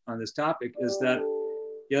ago on this topic is that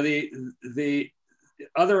the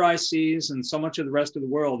other ICs and so much of the rest of the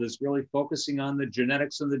world is really focusing on the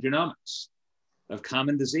genetics and the genomics of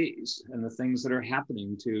common disease and the things that are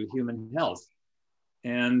happening to human health.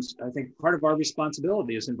 And I think part of our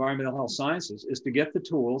responsibility as environmental health sciences is to get the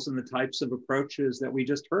tools and the types of approaches that we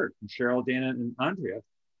just heard from Cheryl, Dana, and Andrea.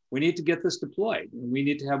 We need to get this deployed, and we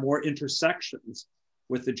need to have more intersections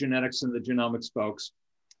with the genetics and the genomics folks,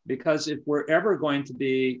 because if we're ever going to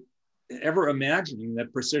be imagining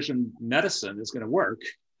that precision medicine is going to work,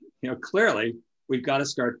 clearly we've got to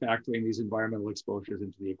start factoring these environmental exposures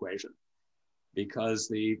into the equation. Because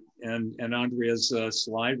and Andrea's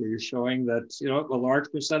slide where you're showing that a large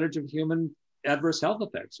percentage of human adverse health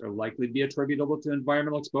effects are likely to be attributable to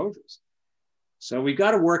environmental exposures. So we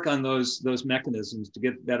got to work on those mechanisms to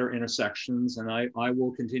get better intersections, and I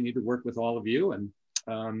will continue to work with all of you. And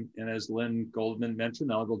And as Lynn Goldman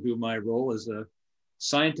mentioned, I'll go do my role as a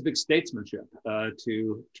scientific statesmanship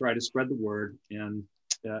to try to spread the word and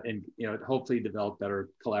hopefully develop better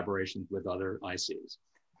collaborations with other ICs.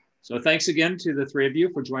 So thanks again to the three of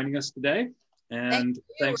you for joining us today. And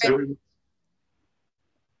thanks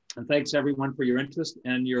everyone for your interest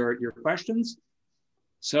and your questions.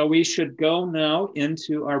 So we should go now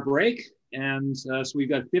into our break. And so we've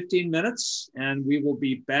got 15 minutes and we will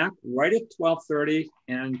be back right at 12:30.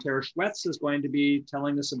 And Tara Schwetz is going to be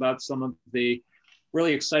telling us about some of the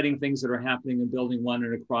really exciting things that are happening in Building 1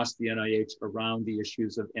 and across the NIH around the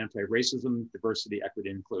issues of anti-racism, diversity,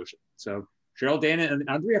 equity, and inclusion. So Cheryl, Dana, and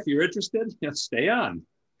Andrea, if you're interested, stay on.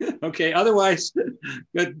 Okay, otherwise,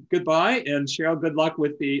 goodbye. And Cheryl, good luck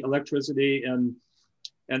with the electricity and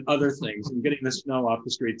other things and getting the snow off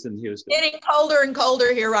the streets in Houston. Getting colder and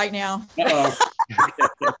colder here right now. Uh-oh.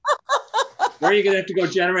 Where are you going to have to go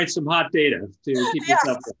generate some hot data to keep this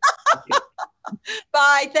up? Okay.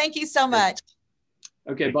 Bye. Thank you so much.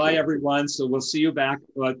 Okay, bye everyone. So we'll see you back.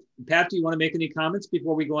 Pat, do you want to make any comments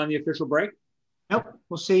before we go on the official break? Nope.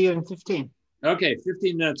 We'll see you in 15. Okay,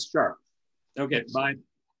 15 minutes sharp. Okay, bye.